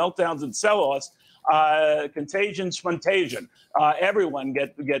learned in meltdowns and sell-offs, contagion, schmuntagion, everyone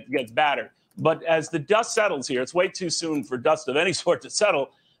gets battered. But as the dust settles here, it's way too soon for dust of any sort to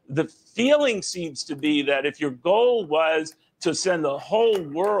settle. The feeling seems to be that if your goal was to send the whole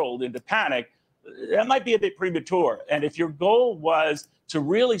world into panic, that might be a bit premature. And if your goal was to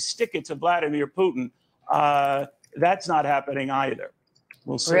really stick it to Vladimir Putin, that's not happening either.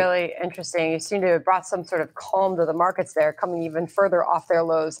 We'll see. Really interesting. You seem to have brought some sort of calm to the markets there, coming even further off their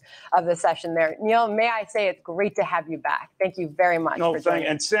lows of the session there. Neil, may I say it's great to have you back. Thank you very much for joining.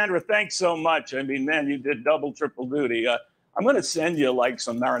 And Sandra, thanks so much. I mean, man, you did double, triple duty. I'm going to send you like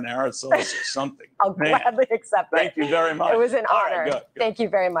some marinara sauce or something. I'll gladly accept it. Thank you very much. It was an All honor. right, good. Thank you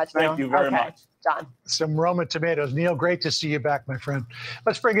very much, Neil. Thank you very much. John. Some Roma tomatoes. Neil, great to see you back, my friend.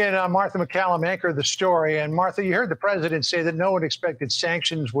 Let's bring in Martha McCallum, anchor of the story. And Martha, you heard the president say that no one expected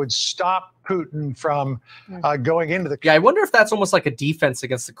sanctions would stop Putin from going into the country. Yeah, I wonder if that's almost like a defense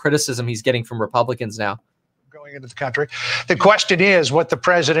against the criticism he's getting from Republicans now. Going into the country. The question is what the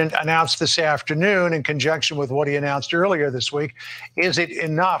president announced this afternoon in conjunction with what he announced earlier this week. Is it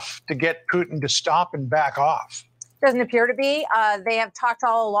enough to get Putin to stop and back off? Doesn't appear to be. They have talked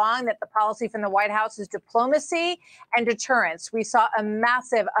all along that the policy from the White House is diplomacy and deterrence. We saw a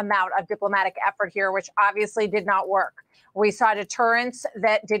massive amount of diplomatic effort here, which obviously did not work. We saw deterrence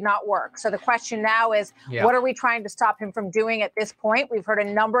that did not work. So the question now is, what are we trying to stop him from doing at this point? We've heard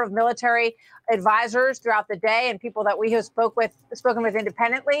a number of military advisors throughout the day and people that we have spoken with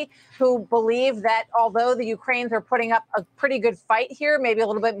independently who believe that although the Ukrainians are putting up a pretty good fight here, maybe a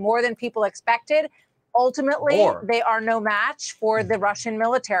little bit more than people expected, ultimately, they are no match for the Russian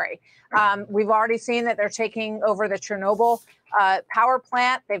military. We've already seen that they're taking over the Chernobyl power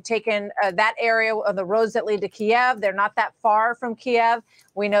plant. They've taken that area of the roads that lead to Kiev. They're not that far from Kiev.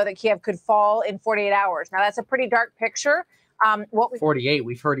 We know that Kiev could fall in 48 hours. Now, that's a pretty dark picture. 48,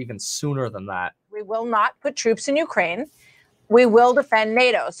 we've heard even sooner than that. We will not put troops in Ukraine. We will defend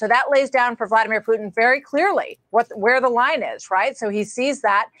NATO. So that lays down for Vladimir Putin very clearly where the line is, right? So he sees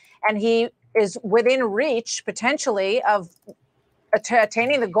that, and he is within reach, potentially, of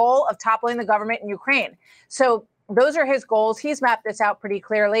attaining the goal of toppling the government in Ukraine. So those are his goals. He's mapped this out pretty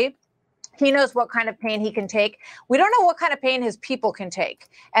clearly. He knows what kind of pain he can take. We don't know what kind of pain his people can take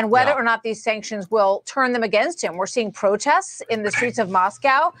and whether or not these sanctions will turn them against him. We're seeing protests in the streets of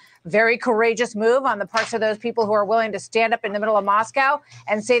Moscow. Very courageous move on the parts of those people who are willing to stand up in the middle of Moscow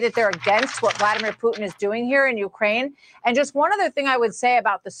and say that they're against what Vladimir Putin is doing here in Ukraine. And just one other thing I would say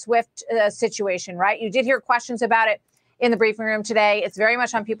about the SWIFT situation, right? You did hear questions about it in the briefing room today. It's very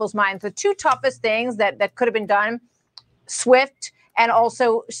much on people's minds. The two toughest things that could have been done, SWIFT and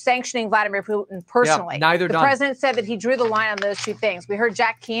also sanctioning Vladimir Putin personally. Neither the done. President said that he drew the line on those two things. We heard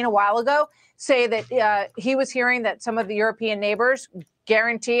Jack Keane a while ago say that he was hearing that some of the European neighbors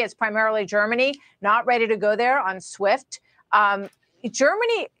guarantee, it's primarily Germany, not ready to go there on SWIFT.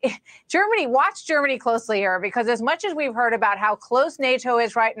 Germany, watch Germany closely here, because as much as we've heard about how close NATO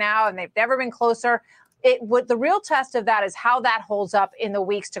is right now, and they've never been closer, the real test of that is how that holds up in the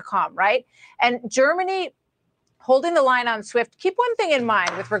weeks to come, right? And Germany holding the line on SWIFT, keep one thing in mind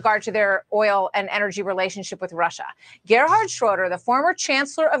with regard to their oil and energy relationship with Russia. Gerhard Schroeder, the former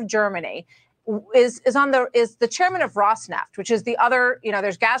chancellor of Germany, is the chairman of Rosneft, which is the other,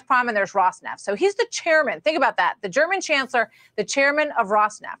 there's Gazprom and there's Rosneft. So he's the chairman. Think about that. The German chancellor, the chairman of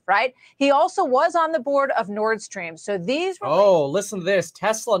Rosneft, right? He also was on the board of Nord Stream. So these. Listen to this.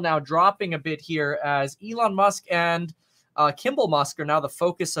 Tesla now dropping a bit here as Elon Musk and Kimball Musk are now the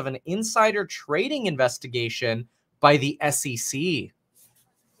focus of an insider trading investigation by the SEC. Deep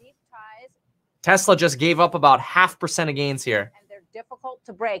ties Tesla just gave up about 0.5% of gains here. And they're difficult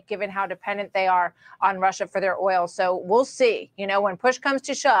to break given how dependent they are on Russia for their oil. So we'll see, when push comes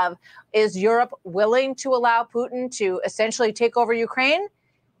to shove, is Europe willing to allow Putin to essentially take over Ukraine?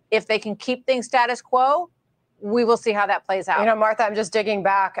 If they can keep things status quo, we will see how that plays out. Martha, I'm just digging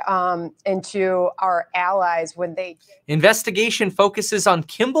back into our allies when they... Investigation focuses on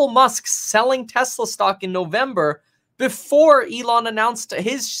Kimball Musk selling Tesla stock in November before Elon announced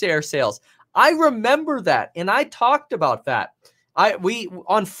his share sales. I remember that, and I talked about that.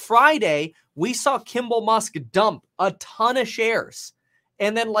 On Friday, we saw Kimball Musk dump a ton of shares.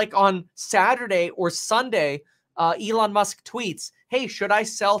 And then like on Saturday or Sunday, Elon Musk tweets, hey, should I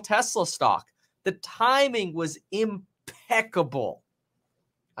sell Tesla stock? The timing was impeccable.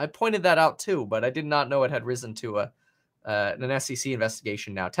 I pointed that out too, but I did not know it had risen to an SEC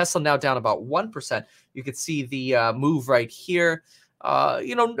investigation now. Tesla now down about 1%. You could see the move right here. On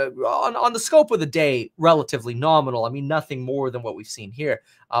the scope of the day, relatively nominal. I mean, nothing more than what we've seen here.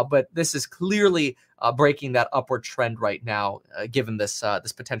 But this is clearly breaking that upward trend right now, given this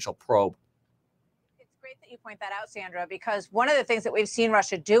potential probe. You point that out, Sandra, because one of the things that we've seen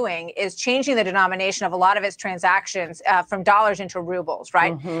Russia doing is changing the denomination of a lot of its transactions from dollars into rubles,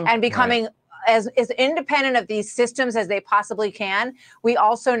 right? And becoming as independent of these systems as they possibly can. We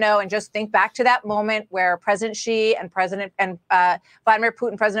also know, and just think back to that moment where President Xi and President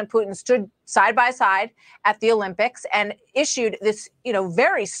Putin stood side by side at the Olympics and issued this,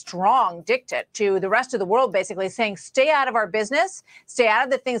 very strong diktat to the rest of the world, basically saying, stay out of our business, stay out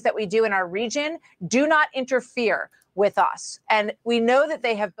of the things that we do in our region, do not interfere with us. And we know that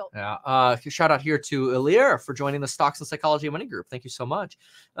they have built. Shout out here to Ilir for joining the Stocks and Psychology Money Group. Thank you so much.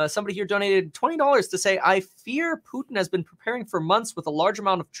 Somebody here donated $20 to say, I fear Putin has been preparing for months with a large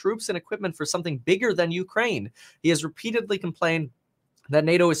amount of troops and equipment for something bigger than Ukraine. He has repeatedly complained that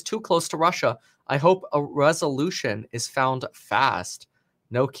NATO is too close to Russia. I hope a resolution is found fast.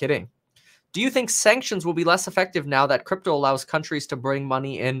 No kidding. Do you think sanctions will be less effective now that crypto allows countries to bring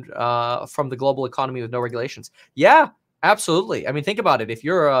money in from the global economy with no regulations? Yeah, absolutely. I mean, think about it. If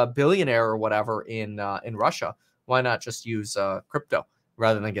you're a billionaire or whatever in Russia, why not just use crypto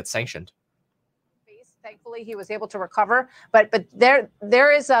rather than get sanctioned? Thankfully, he was able to recover, but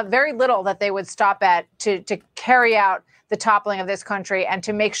there is very little that they would stop at to carry out the toppling of this country and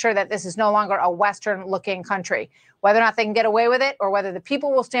to make sure that this is no longer a Western-looking country. Whether or not they can get away with it or whether the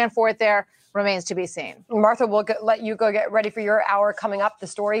people will stand for it there remains to be seen. Martha, we'll let you go get ready for your hour coming up. The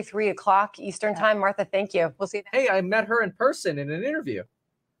story, 3 o'clock Eastern time. Martha, thank you. We'll see you then. Hey, I met her in person in an interview.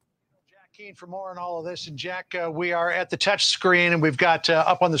 Keen for more on all of this. And Jack, we are at the touch screen, and we've got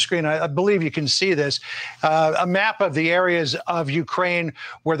up on the screen, I believe you can see this, a map of the areas of Ukraine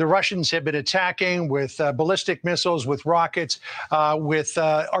where the Russians have been attacking with ballistic missiles, with rockets, with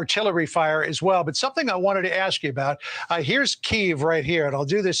artillery fire as well. But something I wanted to ask you about, here's Kyiv right here, and I'll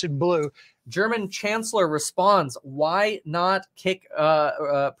do this in blue. German chancellor responds, why not kick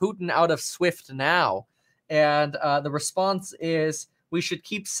Putin out of SWIFT now? And the response is, we should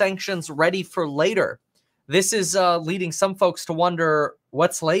keep sanctions ready for later. This is leading some folks to wonder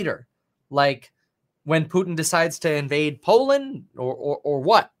what's later, like when Putin decides to invade Poland or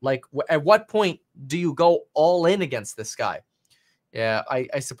what? Like at what point do you go all in against this guy? Yeah,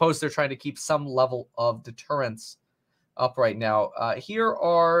 I suppose they're trying to keep some level of deterrence up right now. Here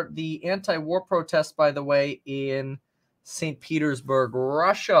are the anti-war protests, by the way, in St. Petersburg,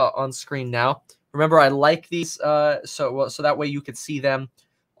 Russia on screen now. Remember, I like these so that way you could see them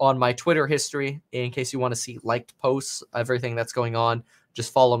on my Twitter history in case you want to see liked posts, everything that's going on.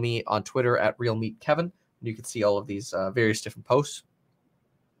 Just follow me on Twitter at RealMeatKevin, and you can see all of these various different posts.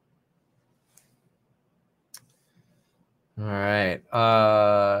 All right.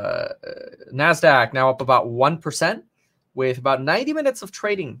 NASDAQ now up about 1% with about 90 minutes of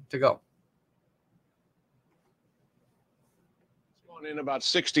trading to go. In about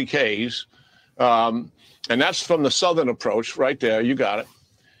 60 Ks. And that's from the southern approach right there. You got it.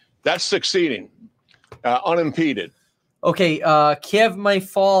 That's succeeding, unimpeded. Okay, Kiev may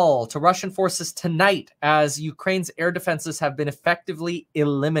fall to Russian forces tonight as Ukraine's air defenses have been effectively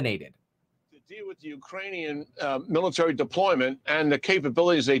eliminated. To deal with the Ukrainian military deployment and the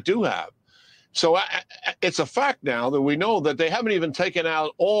capabilities they do have. So it's a fact now that we know that they haven't even taken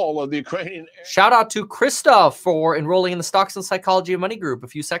out all of the Ukrainian. Shout out to Christoph for enrolling in the Stocks and Psychology Money Group a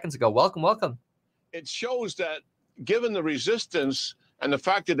few seconds ago. Welcome, welcome. It shows that given the resistance and the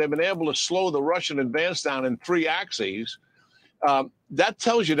fact that they've been able to slow the Russian advance down in 3 axes, that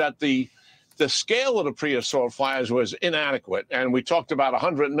tells you that the the scale of the pre-assault fires was inadequate. And we talked about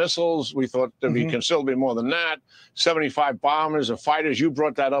 100 missiles. We thought there'd be considerably more than that. 75 bombers and fighters. You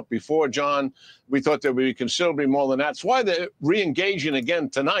brought that up before, John. We thought there would be considerably more than that. That's why they're re-engaging again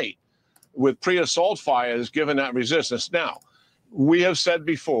tonight with pre-assault fires, given that resistance. Now, we have said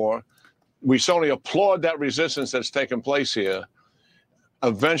before, we certainly applaud that resistance that's taken place here.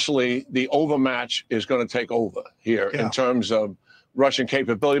 Eventually, the overmatch is going to take over here in terms of Russian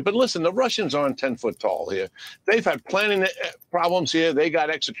capability. But listen, the Russians aren't 10 foot tall here. They've had planning problems here. They got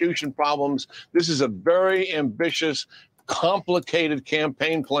execution problems. This is a very ambitious, complicated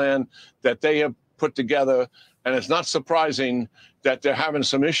campaign plan that they have put together. And it's not surprising that they're having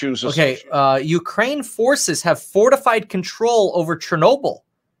some issues. Okay, Ukraine forces have fortified control over Chernobyl.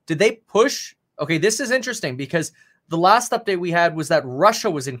 Did they push? Okay, this is interesting because the last update we had was that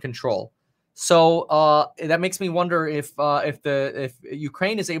Russia was in control. So that makes me wonder if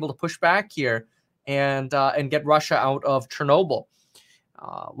Ukraine is able to push back here and get Russia out of Chernobyl.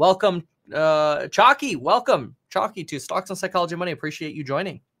 Welcome, Chalky. Welcome, Chalky, to Stocks and Psychology Money. Appreciate you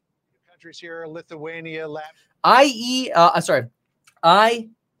joining. Countries here: Lithuania, IAEA,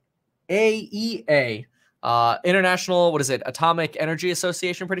 International, what is it? Atomic Energy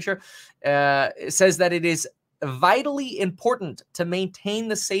Association. Pretty sure it says that it is vitally important to maintain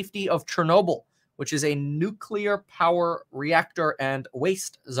the safety of Chernobyl, which is a nuclear power reactor and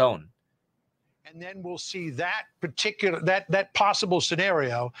waste zone. And then we'll see that particular, that possible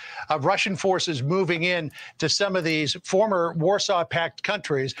scenario of Russian forces moving in to some of these former Warsaw Pact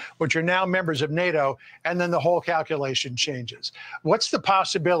countries, which are now members of NATO, and then the whole calculation changes. What's the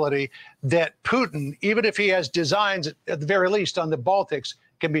possibility that Putin, even if he has designs at the very least on the Baltics,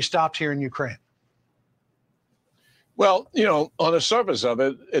 can be stopped here in Ukraine? Well, you know, on the surface of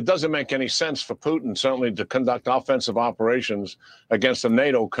it, it doesn't make any sense for Putin, certainly, to conduct offensive operations against a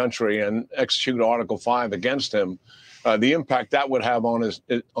NATO country and execute Article 5 against him. The impact that would have on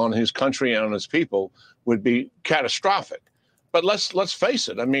his country and on his people would be catastrophic. But let's face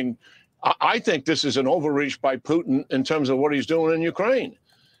it. I mean, I think this is an overreach by Putin in terms of what he's doing in Ukraine.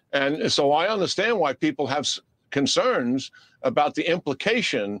 And so I understand why people have concerns about the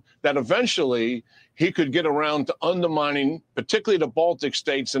implication that eventually he could get around to undermining, particularly the Baltic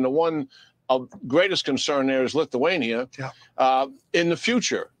states, and the one of greatest concern there is Lithuania, in the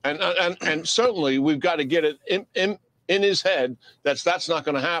future. And certainly we've got to get it in his head that's not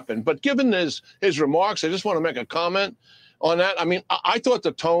going to happen. But given his remarks, I just want to make a comment on that. I mean, I thought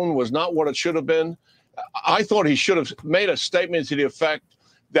the tone was not what it should have been. I thought he should have made a statement to the effect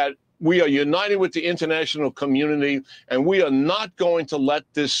that we are united with the international community, and we are not going to let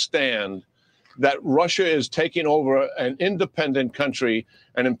this stand, that Russia is taking over an independent country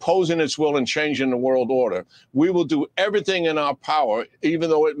and imposing its will and changing the world order. We will do everything in our power, even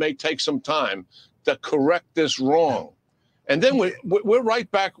though it may take some time, to correct this wrong. And then we're right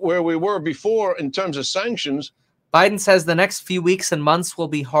back where we were before in terms of sanctions. Biden says the next few weeks and months will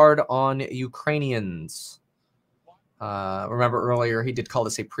be hard on Ukrainians. Remember earlier, he did call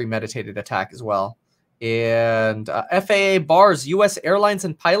this a premeditated attack as well. And FAA bars U.S. airlines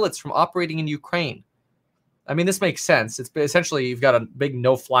and pilots from operating in Ukraine. I mean, this makes sense. It's essentially, you've got a big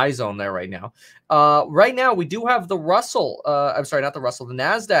no-fly zone there right now. Right now, we do have the Russell. I'm sorry, not the Russell, the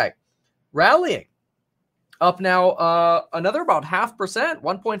NASDAQ rallying. Up now another about 0.5%,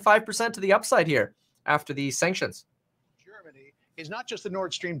 1.5% to the upside here after the sanctions. Is not just the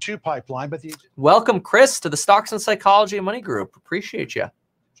Nord Stream 2 pipeline, but the welcome, Chris, to the Stocks and Psychology Money Group. Appreciate you.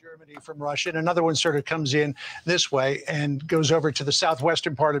 Germany from Russia, and another one sort of comes in this way and goes over to the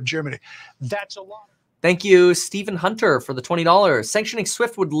southwestern part of Germany. That's a lot. Thank you, Stephen Hunter, for the $20. Sanctioning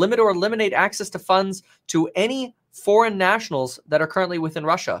SWIFT would limit or eliminate access to funds to any foreign nationals that are currently within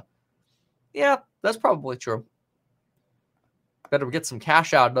Russia. Yeah, that's probably true. Better get some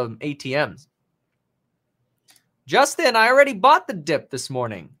cash out of ATMs. Justin, I already bought the dip this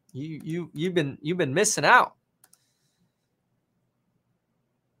morning. You've been missing out.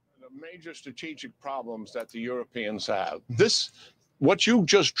 The major strategic problems that the Europeans have. What you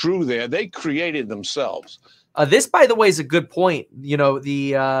just drew there, they created themselves. This, by the way, is a good point. You know,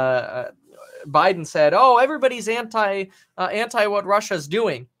 the Biden said, "Oh, everybody's anti what Russia's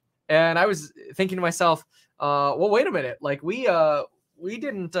doing," and I was thinking to myself, "Well, wait a minute. Like we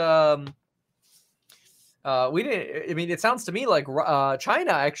didn't." I mean, it sounds to me like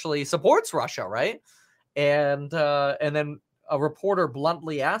China actually supports Russia, right? And then a reporter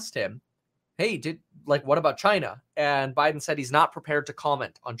bluntly asked him, "Hey, what about China?" And Biden said he's not prepared to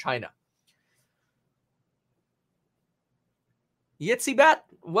comment on China. Yitzy Bet,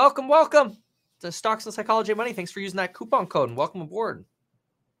 welcome to Stocks and Psychology Money. Thanks for using that coupon code and welcome aboard.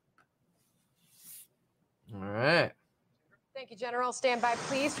 All right. Thank you, General. Stand by,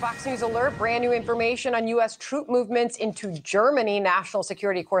 please. Fox News alert. Brand new information on U.S. troop movements into Germany. National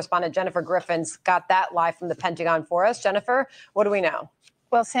security correspondent Jennifer Griffin's got that live from the Pentagon for us. Jennifer, what do we know?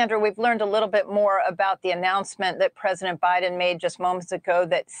 Well, Sandra, we've learned a little bit more about the announcement that President Biden made just moments ago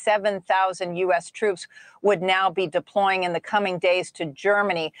that 7,000 U.S. troops would now be deploying in the coming days to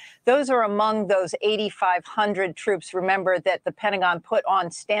Germany. Those are among those 8,500 troops, remember, that the Pentagon put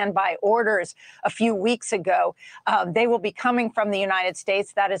on standby orders a few weeks ago. They will be coming from the United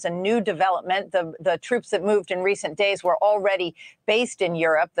States. That is a new development. The troops that moved in recent days were already based in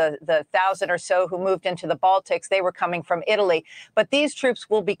Europe. The 1,000 or so who moved into the Baltics, they were coming from Italy. But these troops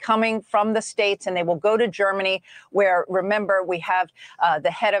will be coming from the States, and they will go to Germany, where, remember, we have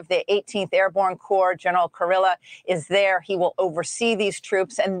the head of the 18th Airborne Corps, General Kurilla, is there. He will oversee these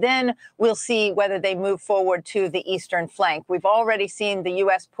troops, and then we'll see whether they move forward to the eastern flank. We've already seen the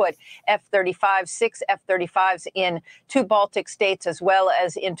U.S. put F-35s, 6 F-35s in 2 Baltic states, as well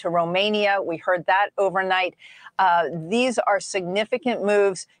as into Romania. We heard that overnight. These are significant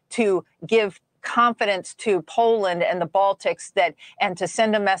moves to give confidence to Poland and the Baltics and to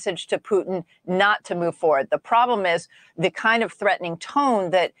send a message to Putin not to move forward. The problem is the kind of threatening tone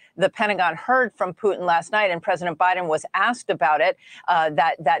that the Pentagon heard from Putin last night, and President Biden was asked about it,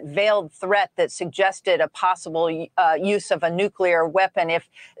 that veiled threat that suggested a possible use of a nuclear weapon if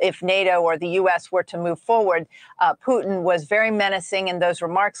NATO or the U.S. were to move forward. Putin was very menacing in those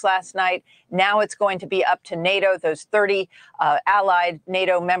remarks last night. Now it's going to be up to NATO. Those 30 allied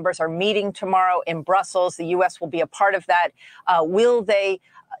NATO members are meeting tomorrow in Brussels. The U.S. will be a part of that. Will they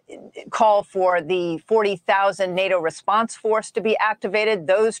call for the 40,000 NATO response force to be activated?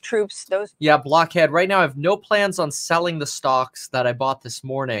 Those troops, Yeah, Blockhead. Right now, I have no plans on selling the stocks that I bought this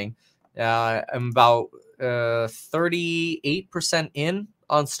morning. I'm about 38% in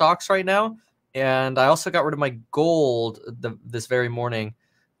on stocks right now. And I also got rid of my gold this very morning.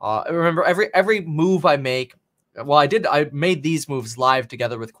 Remember, every move I make, well, I made these moves live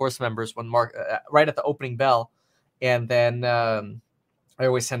together with course members when right at the opening bell. And then I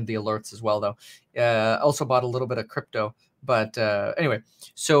always send the alerts as well, though. Also bought a little bit of crypto. But anyway,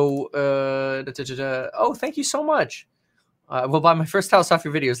 so, oh, thank you so much. We'll buy my first house off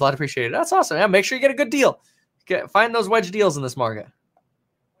your videos. A lot appreciated. That's awesome. Yeah, make sure you get a good deal. Find those wedge deals in this market.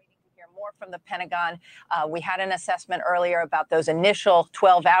 from the Pentagon. We had an assessment earlier about those initial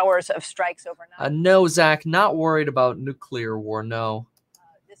 12 hours of strikes overnight. No, Zach, not worried about nuclear war, no.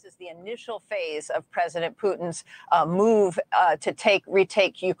 This is the initial phase of President Putin's move to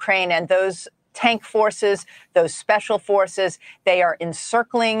retake Ukraine, and those tank forces, those special forces, they are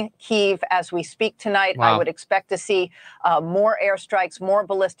encircling Kyiv as we speak tonight. Wow. I would expect to see more airstrikes, more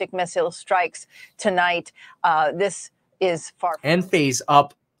ballistic missile strikes tonight. This is far from Enphase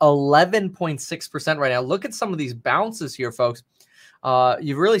up 11.6% right now. Look at some of these bounces here, folks.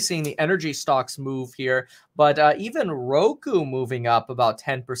 You've really seen the energy stocks move here, but even Roku moving up about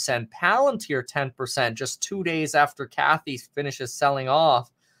 10%, Palantir 10% just 2 days after Kathy finishes selling off.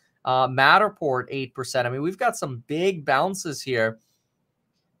 Matterport 8%. I mean, we've got some big bounces here.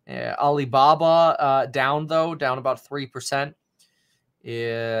 Alibaba down about 3%.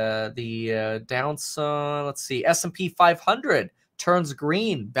 The down some, let's see, S&P 500 turns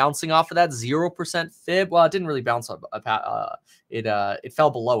green, bouncing off of that 0% fib. Well, it didn't really bounce up. It fell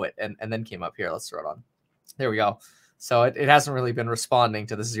below it and then came up here. Let's throw it on. There we go. So it hasn't really been responding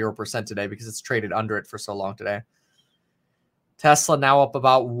to the 0% today because it's traded under it for so long today. Tesla now up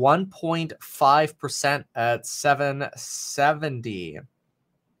about 1.5% at 770.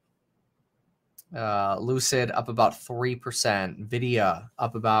 Lucid up about 3%. Nvidia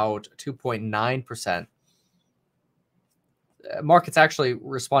up about 2.9%. Market's actually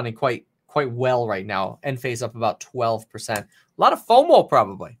responding quite well right now. Enphase up about 12%. A lot of FOMO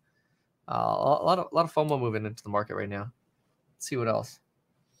probably. A lot of FOMO moving into the market right now. Let's see what else.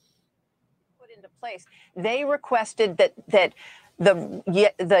 place. They requested that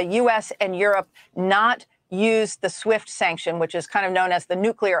the U.S. and Europe not use the SWIFT sanction, which is kind of known as the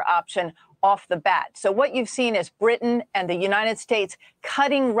nuclear option, off the bat. So what you've seen is Britain and the United States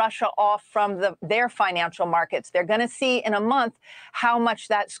cutting Russia off from their financial markets. They're going to see in a month how much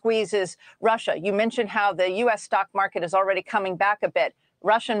that squeezes Russia. You mentioned how the U.S. stock market is already coming back a bit.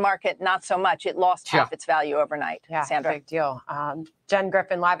 Russian market, not so much. It lost half its value overnight. Yeah, Sandra. big deal. Jen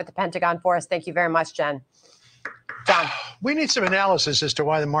Griffin live at the Pentagon for us. Thank you very much, Jen. John. We need some analysis as to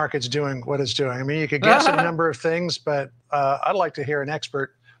why the market's doing what it's doing. I mean, you could guess at a number of things, but I'd like to hear an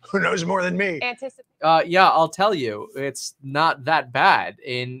expert who knows more than me. Yeah, I'll tell you, it's not that bad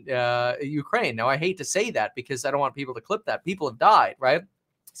in Ukraine. Now, I hate to say that because I don't want people to clip that. People have died, right?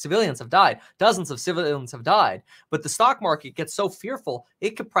 Civilians have died. Dozens of civilians have died. But the stock market gets so fearful,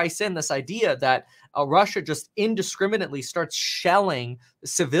 it could price in this idea that Russia just indiscriminately starts shelling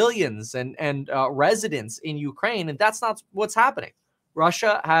civilians and residents in Ukraine. And that's not what's happening.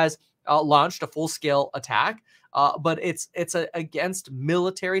 Russia has launched a full-scale attack, but it's against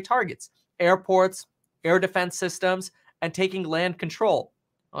military targets, airports, air defense systems, and taking land control.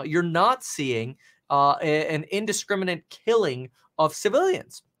 You're not seeing an indiscriminate killing of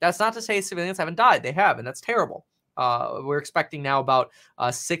civilians. That's not to say civilians haven't died. They have, and that's terrible. We're expecting now about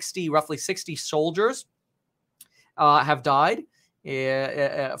roughly 60 soldiers have died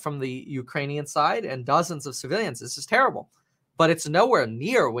from the Ukrainian side, and dozens of civilians. This is terrible. But it's nowhere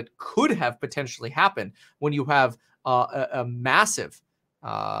near what could have potentially happened when you have a massive,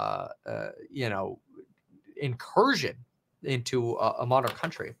 incursion into a modern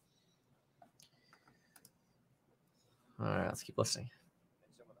country. All right, let's keep listening.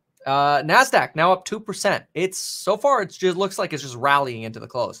 NASDAQ now up 2%. It's so far, it just looks like it's just rallying into the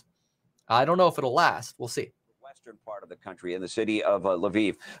close. I don't know if it'll last. We'll see. Western part of the country, in the city of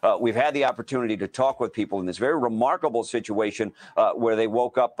Lviv. We've had the opportunity to talk with people in this very remarkable situation where they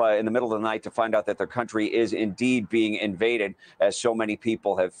woke up in the middle of the night to find out that their country is indeed being invaded, as so many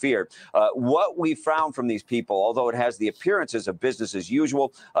people have feared. What we found from these people, although it has the appearances of business as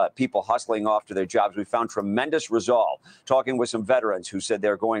usual, people hustling off to their jobs, we found tremendous resolve. Talking with some veterans who said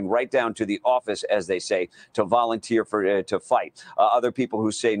they're going right down to the office, as they say, to volunteer to fight. Other people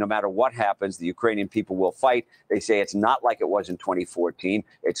who say no matter what happens, the Ukrainian people will fight. They say it's not like it was in 2014.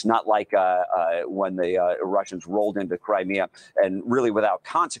 It's not like when the Russians rolled into Crimea and really without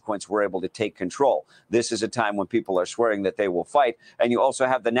consequence were able to take control. This is a time when people are swearing that they will fight. And you also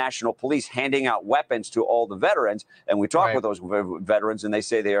have the national police handing out weapons to all the veterans. And we talk with those veterans, and they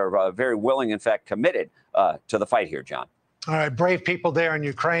say they are very willing, in fact, committed to the fight here, John. All right, brave people there in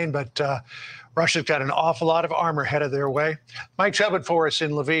Ukraine, but Russia's got an awful lot of armor headed their way. Mike Chabot for us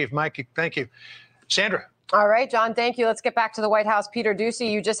in Lviv. Mike, thank you. Sandra. All right, John, thank you. Let's get back to the White House. Peter Doocy,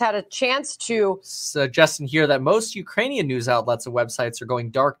 you just had a chance to suggesting here that most Ukrainian news outlets and websites are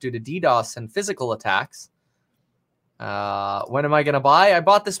going dark due to DDoS and physical attacks. When am I going to buy? I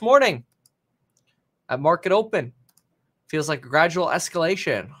bought this morning at market open. Feels like a gradual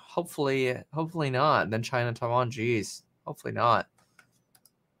escalation. Hopefully not. And then China, Taiwan, geez, hopefully not.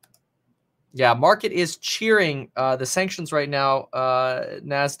 Yeah, market is cheering the sanctions right now.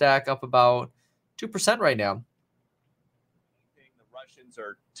 NASDAQ up about 2% right now. The Russians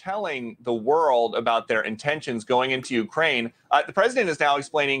are telling the world about their intentions going into Ukraine. The president is now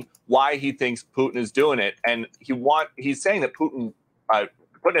explaining why he thinks Putin is doing it, and he's saying that Putin,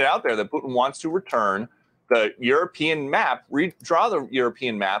 putting it out there, that Putin wants to return the European map, redraw the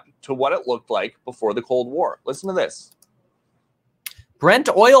European map to what it looked like before the Cold War. Listen to this. Brent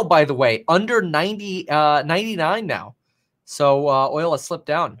oil, by the way, under 99 now. So oil has slipped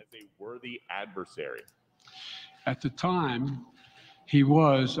down. Worthy adversary. At the time,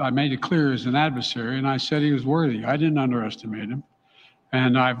 I made it clear as an adversary, and I said he was worthy. I didn't underestimate him.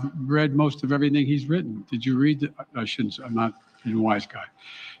 And I've read most of everything he's written. Did you read I'm not a wise guy.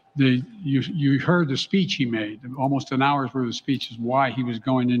 You heard the speech he made, almost an hour's worth of speeches, why he was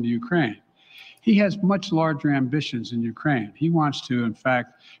going into Ukraine. He has much larger ambitions in Ukraine. He wants to, in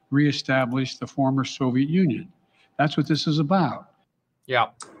fact, reestablish the former Soviet Union. That's what this is about. Yeah.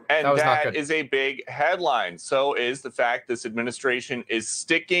 And that is a big headline. So is the fact this administration is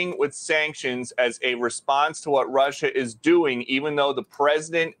sticking with sanctions as a response to what Russia is doing, even though the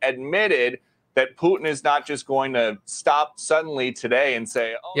president admitted that Putin is not just going to stop suddenly today and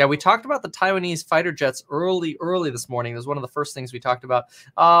say, oh. Yeah, we talked about the Taiwanese fighter jets early this morning. It was one of the first things we talked about.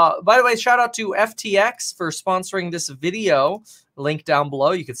 By the way, shout out to FTX for sponsoring this video. Link down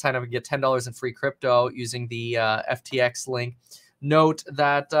below. You can sign up and get $10 in free crypto using the FTX link. Note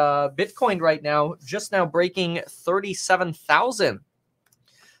that Bitcoin right now, just now breaking 37,000.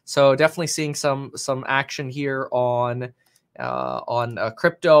 So definitely seeing some action here on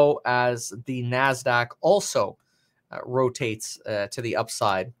crypto as the NASDAQ also rotates to the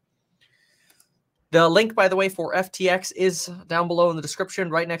upside. The link, by the way, for FTX is down below in the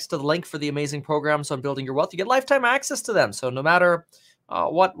description, right next to the link for the amazing programs on building your wealth. You get lifetime access to them. So no matter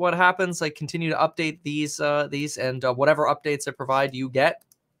what happens, I continue to update these and whatever updates I provide, you get.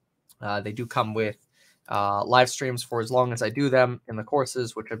 They do come with live streams for as long as I do them in the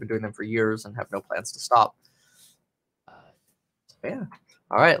courses, which I've been doing them for years and have no plans to stop. Yeah.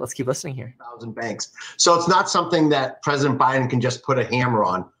 All right, let's keep listening here. 1,000 banks. So it's not something that President Biden can just put a hammer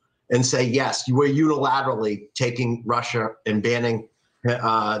on and say, yes, we're unilaterally taking Russia and banning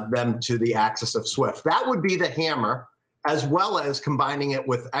them to the access of SWIFT. That would be the hammer as well as combining it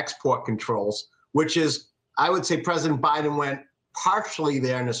with export controls, which is, I would say President Biden went partially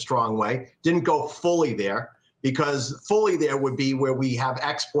there in a strong way, didn't go fully there, because fully there would be where we have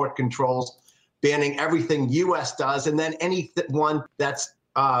export controls banning everything U.S. does, and then anyone that's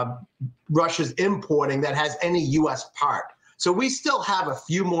Russia's importing that has any U.S. part. So we still have a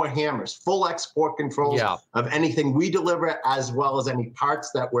few more hammers, full export controls of anything we deliver, as well as any parts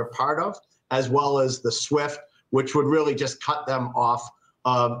that we're part of, as well as the SWIFT, which would really just cut them off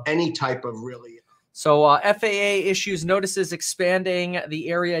of any type of really. So FAA issues notices expanding the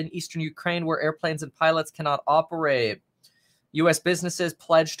area in eastern Ukraine where airplanes and pilots cannot operate. U.S. businesses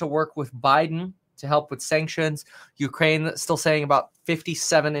pledged to work with Biden to help with sanctions. Ukraine still saying about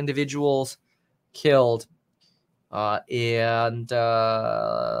 57 individuals killed. Let's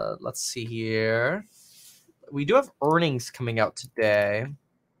see here. We do have earnings coming out today.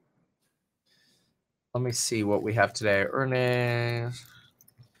 Let me see what we have today. Earnings.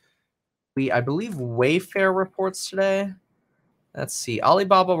 I believe Wayfair reports today. Let's see.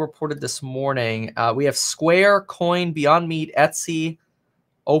 Alibaba reported this morning. We have Square, Coin, Beyond Meat, Etsy,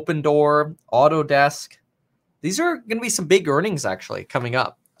 Open Door, Autodesk. These are going to be some big earnings actually coming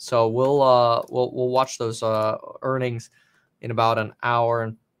up. So we'll watch those earnings in about an hour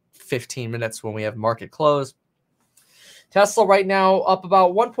and 15 minutes when we have market close. Tesla right now up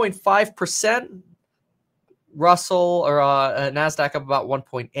about 1.5%. Russell or NASDAQ up about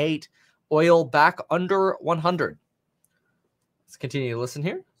 1.8%. Oil back under 100. Let's continue to listen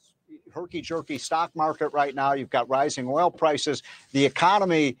here. Herky-jerky stock market right now. You've got rising oil prices. The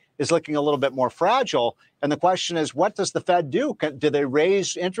economy is looking a little bit more fragile. And the question is, what does the Fed do? Do they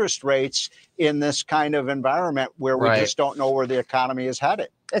raise interest rates in this kind of environment where we just don't know where the economy is headed?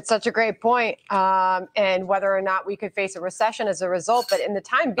 It's such a great point. And whether or not we could face a recession as a result. But in the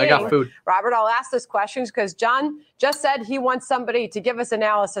time being, Robert, I'll ask this question because John just said he wants somebody to give us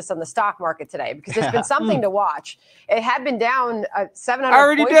analysis on the stock market today, because it's been something to watch. It had been down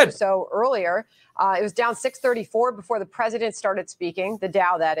 700 points or so earlier. It was down 634 before the president started speaking, the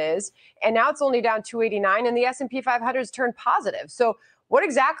Dow that is. And now it's only down 289 and the S&P 500 has turned positive. So what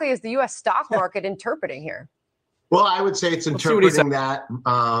exactly is the U.S. stock market interpreting here? Well, I would say it's interpreting that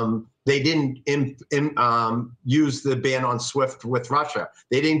they didn't use the ban on SWIFT with Russia.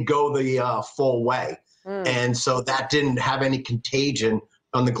 They didn't go the full way. And so that didn't have any contagion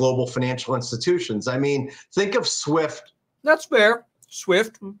on the global financial institutions. I mean, think of SWIFT. That's fair.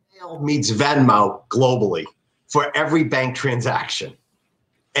 SWIFT meets Venmo globally for every bank transaction.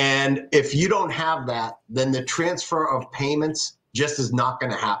 And if you don't have that, then the transfer of payments just is not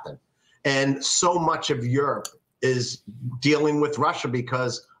going to happen. And so much of Europe is dealing with Russia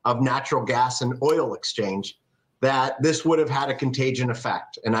because of natural gas and oil exchange, that this would have had a contagion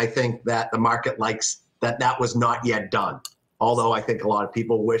effect. And I think that the market likes that that was not yet done. Although I think a lot of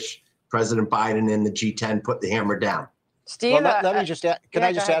people wish President Biden and the G10 put the hammer down. Steve, well, let me just add, can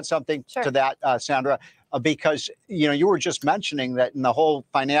I just add something to that, Sandra? Because, you know, you were just mentioning that in the whole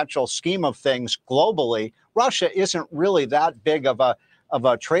financial scheme of things globally, Russia isn't really that big of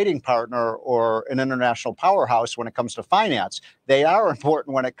a trading partner or an international powerhouse when it comes to finance. They are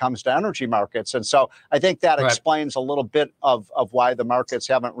important when it comes to energy markets. And so I think that explains a little bit of why the markets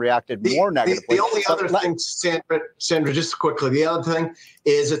haven't reacted more negatively. The only other thing, Sandra, just quickly, the other thing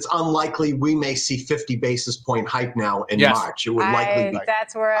is it's unlikely we may see 50 basis point hike now in March. It would likely be.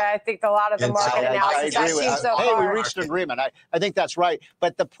 That's where I think a lot of the market analysis I agree with so Hey, we reached an agreement. I think that's right.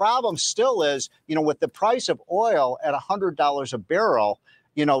 But the problem still is, you know, with the price of oil at $100 a barrel,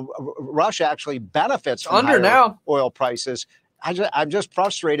 you know, Russia actually benefits from higher oil prices. I'm just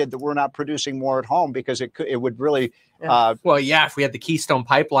frustrated that we're not producing more at home, because it would really. Well, yeah, if we had the Keystone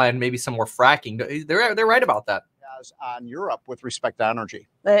Pipeline, maybe some more fracking. They're right about that. On Europe with respect to energy,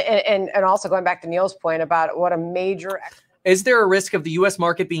 and also going back to Neil's point about what a major. Is there a risk of the U.S.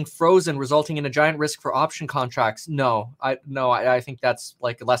 market being frozen, resulting in a giant risk for option contracts? No, I think that's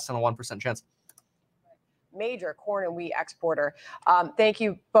like less than a 1% chance. Major corn and wheat exporter. Thank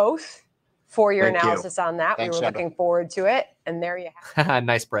you both for your analysis on that. Thanks, we were looking forward to it. And there you have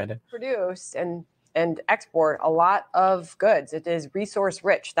nice, Brandon. Produce and export a lot of goods. It is resource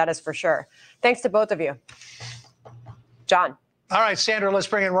rich, that is for sure. Thanks to both of you. John. All right, Sandra, let's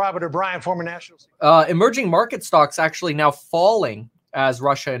bring in Robert O'Brien, former national. Emerging market stocks actually now falling as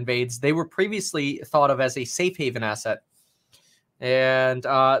Russia invades. They were previously thought of as a safe haven asset. And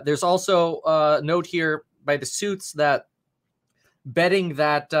there's also a note here by the suits that betting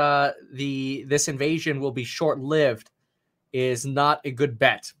that this invasion will be short-lived is not a good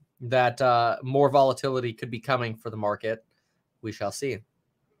bet, that more volatility could be coming for the market. We shall see.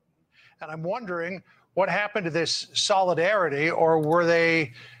 And I'm wondering what happened to this solidarity, or were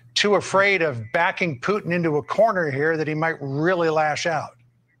they too afraid of backing Putin into a corner here that he might really lash out?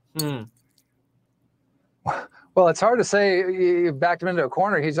 Well, it's hard to say you backed him into a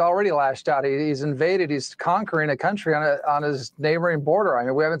corner. He's already lashed out. He's invaded. He's conquering a country on his neighboring border. I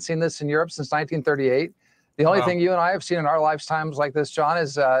mean, we haven't seen this in Europe since 1938. The only thing you and I have seen in our lifetimes like this, John,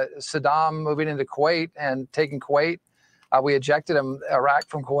 is Saddam moving into Kuwait and taking Kuwait. We ejected Iraq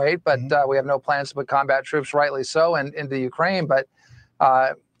from Kuwait, but we have no plans to put combat troops, rightly so, into Ukraine. But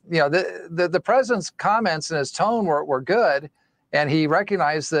you know, the president's comments and his tone were good, and he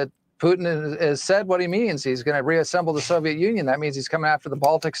recognized that Putin has said what he means. He's going to reassemble the Soviet Union. That means he's coming after the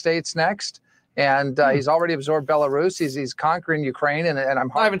Baltic states next. And he's already absorbed Belarus. He's conquering Ukraine. And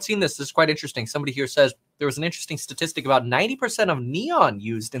I haven't seen this. This is quite interesting. Somebody here says there was an interesting statistic about 90% of neon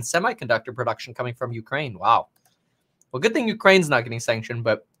used in semiconductor production coming from Ukraine. Wow. Well, good thing Ukraine's not getting sanctioned,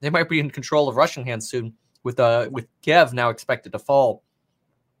 but they might be in control of Russian hands soon with Kiev now expected to fall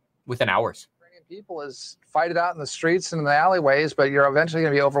within hours. People is fight it out in the streets and in the alleyways, but you're eventually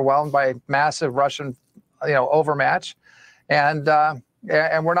going to be overwhelmed by massive Russian, overmatch, and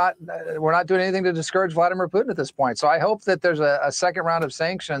we're not doing anything to discourage Vladimir Putin at this point. So I hope that there's a second round of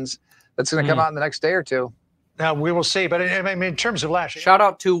sanctions that's going to come out in the next day or two. Now we will see, but I mean, in terms of lashing, shout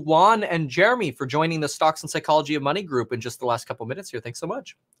out to Juan and Jeremy for joining the Stocks and Psychology of Money group in just the last couple minutes here. Thanks so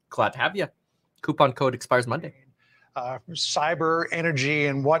much. Glad to have you. Coupon code expires Monday. Cyber, energy,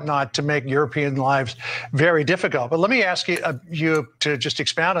 and whatnot to make European lives very difficult. But let me ask you, you to just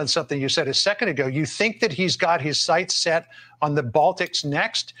expound on something you said a second ago. You think that he's got his sights set on the Baltics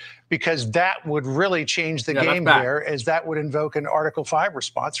next? Because that would really change the game there, as that would invoke an Article 5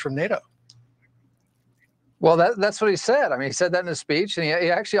 response from NATO. Well, that's what he said. I mean, he said that in his speech, and he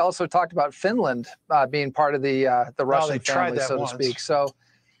actually also talked about Finland being part of the Russian family, so to speak. So,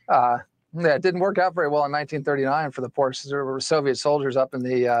 yeah, it didn't work out very well in 1939 for the poor Soviet soldiers up in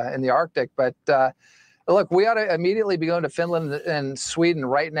the Arctic. But look, we ought to immediately be going to Finland and Sweden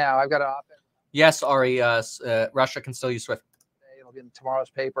right now. I've got an op-ed. Yes, Ari, Russia can still use SWIFT. It'll be in tomorrow's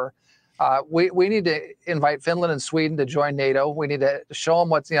paper. We need to invite Finland and Sweden to join NATO. We need to show them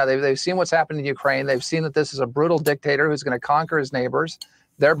what's, they've seen what's happened in Ukraine. They've seen that this is a brutal dictator who's going to conquer his neighbors.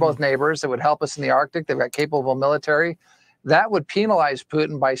 They're both neighbors that would help us in the Arctic. They've got capable military. That would penalize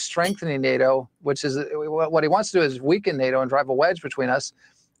Putin by strengthening NATO, which is what he wants to do is weaken NATO and drive a wedge between us.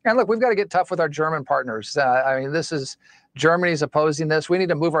 And look, we've got to get tough with our German partners. I mean, Germany's opposing this. We need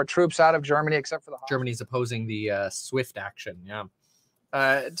to move our troops out of Germany, except for the Germany's opposing the SWIFT action. Yeah.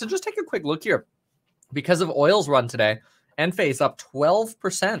 So just take a quick look here. Because of oil's run today, Enphase up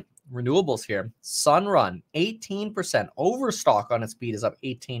 12%. Renewables here. Sunrun 18%. Overstock on its beat is up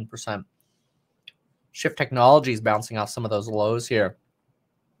 18%. Shift Technologies bouncing off some of those lows here.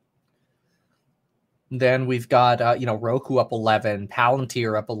 Then we've got, Roku up 11,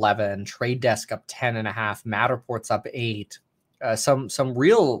 Palantir up 11, Trade Desk up 10.5, Matterport's up 8. Some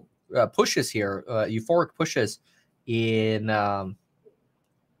real pushes here, euphoric pushes in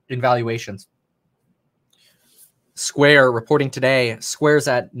valuations. Square reporting today. Square's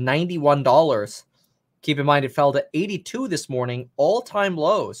at $91. Keep in mind it fell to 82 this morning, all-time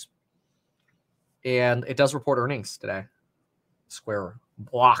lows. And it does report earnings today. Square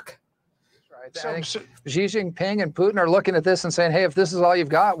block. Right. I think Xi Jinping and Putin are looking at this and saying, hey, if this is all you've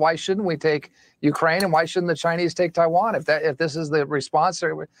got, why shouldn't we take Ukraine and why shouldn't the Chinese take Taiwan if this is the response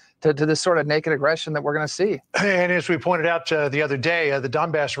to this sort of naked aggression that we're going to see? And as we pointed out the other day, the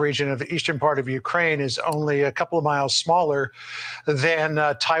Donbass region of the eastern part of Ukraine is only a couple of miles smaller than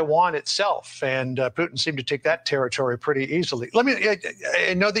Taiwan itself. And Putin seemed to take that territory pretty easily.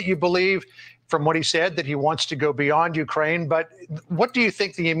 I know that you believe from what he said that he wants to go beyond Ukraine, but what do you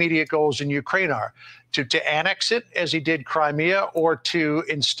think the immediate goals in Ukraine are? To annex it as he did Crimea, or to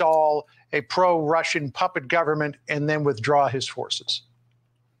install a pro-Russian puppet government and then withdraw his forces?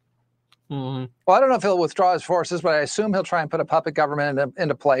 Well, I don't know if he'll withdraw his forces, but I assume he'll try and put a puppet government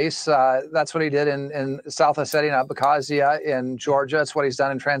into place. That's what he did in South Ossetia, Abkhazia, in Georgia. It's what he's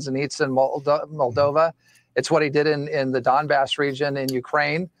done in Transnistria and Moldova. It's what he did in the Donbass region in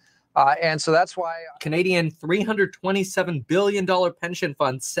Ukraine. And so that's why Canadian $327 billion pension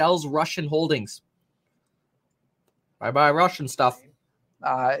fund sells Russian holdings. Bye-bye Russian stuff.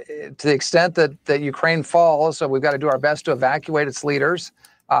 To the extent that Ukraine falls, so we've got to do our best to evacuate its leaders,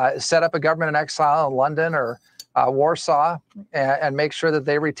 set up a government in exile in London or Warsaw, and make sure that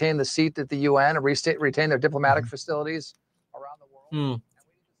they retain the seat at the UN and retain their diplomatic facilities around the world.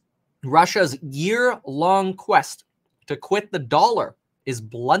 Russia's year-long quest to quit the dollar is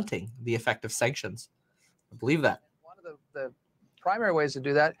blunting the effect of sanctions. I believe that. One of the primary ways to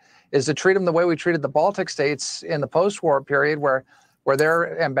do that is to treat them the way we treated the Baltic states in the post-war period, where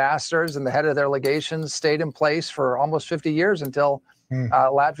their ambassadors and the head of their legations stayed in place for almost 50 years until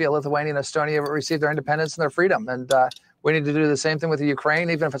Latvia, Lithuania, and Estonia received their independence and their freedom. And we need to do the same thing with the Ukraine,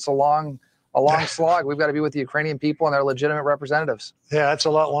 even if it's a long slog. We've got to be with the Ukrainian people and their legitimate representatives. Yeah, that's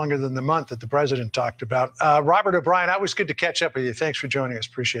a lot longer than the month that the president talked about. Robert O'Brien, always good to catch up with you. Thanks for joining us.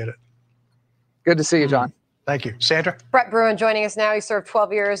 Appreciate it. Good to see you, John. Thank you. Sandra? Brett Bruin joining us now. He served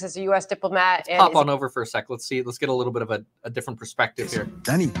 12 years as a U.S. diplomat. And Hop on over for a sec. Let's get a little bit of a different perspective here.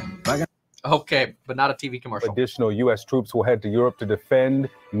 Okay, but not a TV commercial. Additional U.S. troops will head to Europe to defend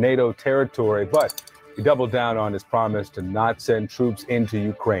NATO territory, but he doubled down on his promise to not send troops into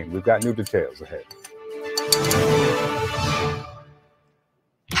Ukraine. We've got new details ahead.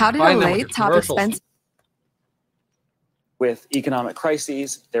 How did LA top expense? With economic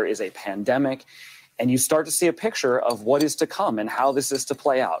crises, there is a pandemic, and you start to see a picture of what is to come and how this is to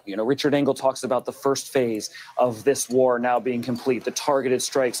play out. You know, Richard Engel talks about the first phase of this war now being complete, the targeted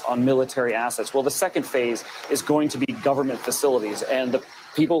strikes on military assets. Well, the second phase is going to be government facilities, and the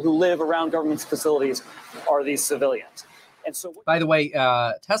people who live around government facilities are these civilians. And so, by the way,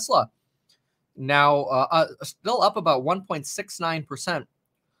 Tesla now still up about 1.69%,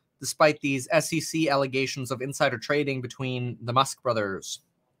 despite these SEC allegations of insider trading between the Musk brothers.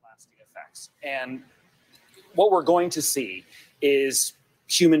 And what we're going to see is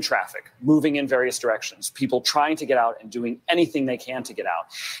human traffic moving in various directions, people trying to get out and doing anything they can to get out.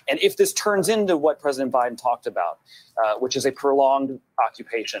 And if this turns into what President Biden talked about, which is a prolonged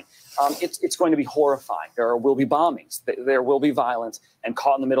occupation, it's going to be horrifying. There will be bombings, there will be violence, and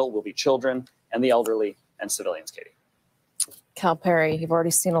caught in the middle will be children and the elderly and civilians, Katie. Cal Perry, you've already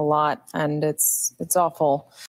seen a lot, and it's awful.